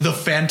 The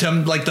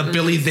Phantom, like the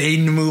Billy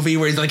Zane movie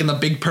where he's like in the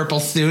big purple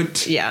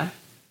suit. Yeah.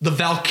 The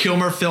Val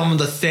Kilmer film,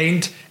 The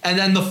Saint. And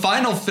then the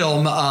final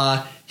film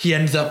he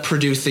ends up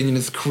producing in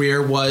his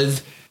career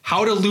was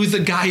How to Lose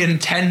a Guy in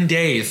 10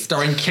 Days,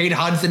 starring Kate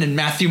Hudson and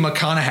Matthew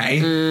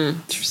McConaughey.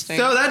 Interesting.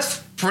 So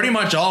that's pretty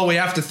much all we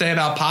have to say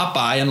about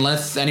Popeye,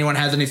 unless anyone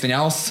has anything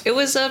else. It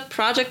was a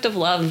project of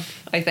love,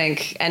 I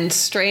think, and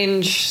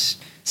strange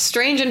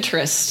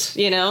interest,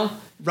 you know?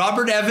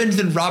 Robert Evans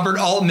and Robert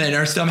Altman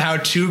are somehow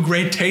 2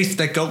 great tastes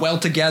that go well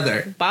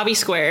together. Bobby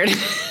squared.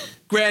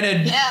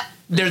 Granted,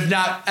 there's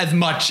not as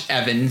much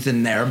Evans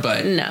in there,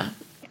 but... No.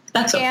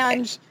 That's okay.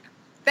 And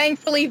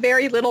thankfully,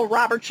 very little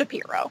Robert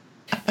Shapiro.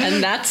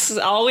 And that's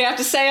all we have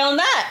to say on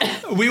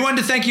that. We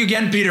wanted to thank you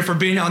again, Peter, for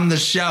being on the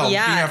show.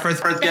 Yeah. Being our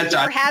first Thank you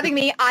for having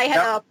me. I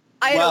had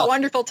a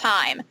wonderful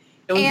time.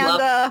 It was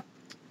And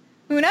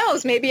who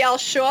knows, maybe I'll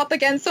show up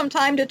again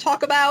sometime to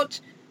talk about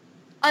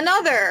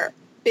another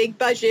big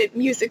budget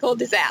musical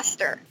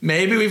disaster.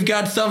 Maybe we've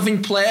got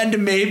something planned,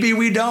 maybe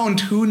we don't.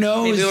 Who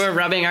knows? Maybe we're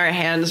rubbing our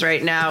hands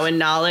right now in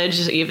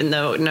knowledge, even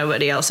though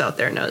nobody else out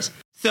there knows.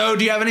 So,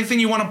 do you have anything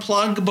you want to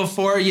plug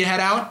before you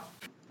head out?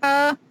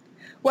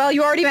 Well,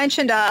 you already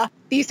mentioned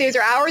These Days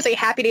Are Ours, a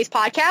Happy Days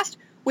podcast,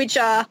 which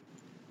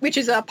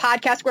is a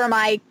podcast where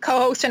my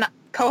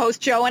co-host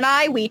Joe and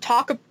I,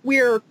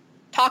 we're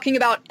talking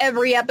about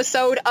every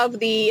episode of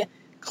the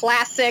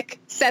classic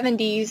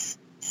 70s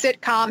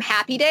sitcom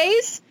Happy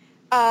Days.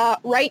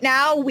 Right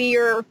now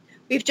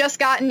we've just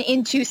gotten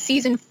into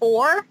season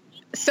 4.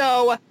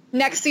 So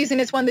next season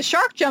is when the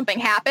shark jumping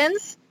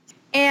happens.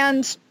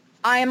 And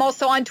I am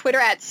also on Twitter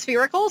at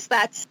Sphericals.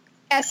 That's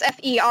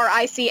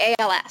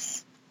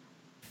SFERICALS.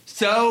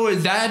 So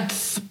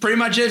that's pretty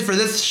much it for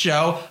this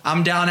show.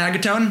 I'm Dallin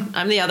Agatone.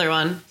 I'm the other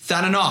one.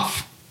 Signing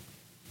off.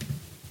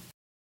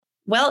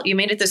 Well, you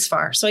made it this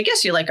far, so I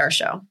guess you like our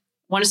show.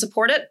 Want to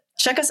support it?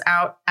 Check us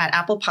out at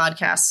Apple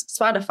Podcasts,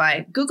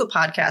 Spotify, Google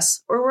Podcasts,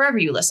 or wherever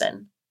you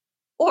listen.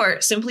 Or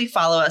simply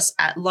follow us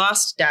at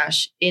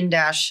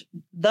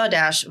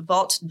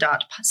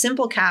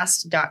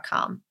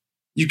lost-in-the-vault.simplecast.com.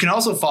 You can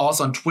also follow us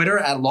on Twitter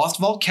at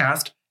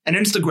LostVaultCast and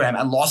Instagram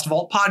at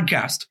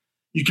LostVaultPodcast.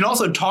 You can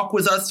also talk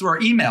with us through our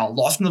email,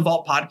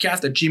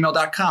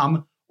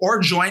 lostinthevaultpodcast@gmail.com, or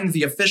join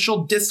the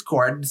official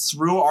Discord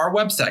through our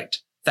website.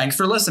 Thanks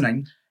for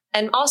listening.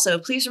 And also,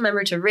 please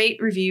remember to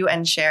rate, review,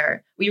 and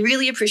share. We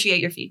really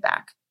appreciate your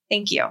feedback.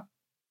 Thank you.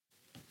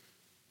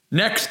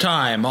 Next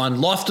time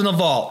on Lost in the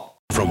Vault.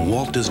 From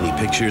Walt Disney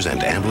Pictures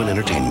and Amblin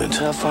Entertainment.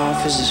 How far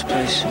off is this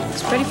place?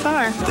 It's pretty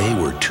far. They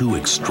were two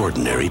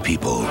extraordinary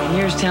people.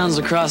 Nearest town's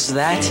across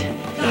that.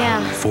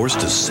 Yeah. Forced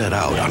to set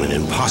out on an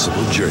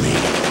impossible journey.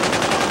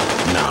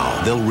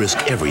 Now they'll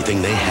risk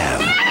everything they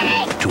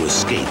have to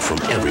escape from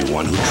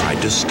everyone who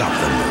tried to stop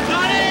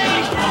them.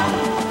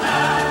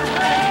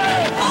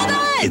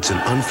 It's an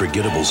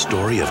unforgettable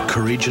story of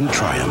courage and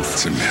triumph.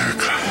 It's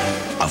America.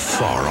 A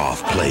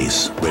far-off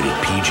place. Rated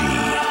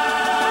PG.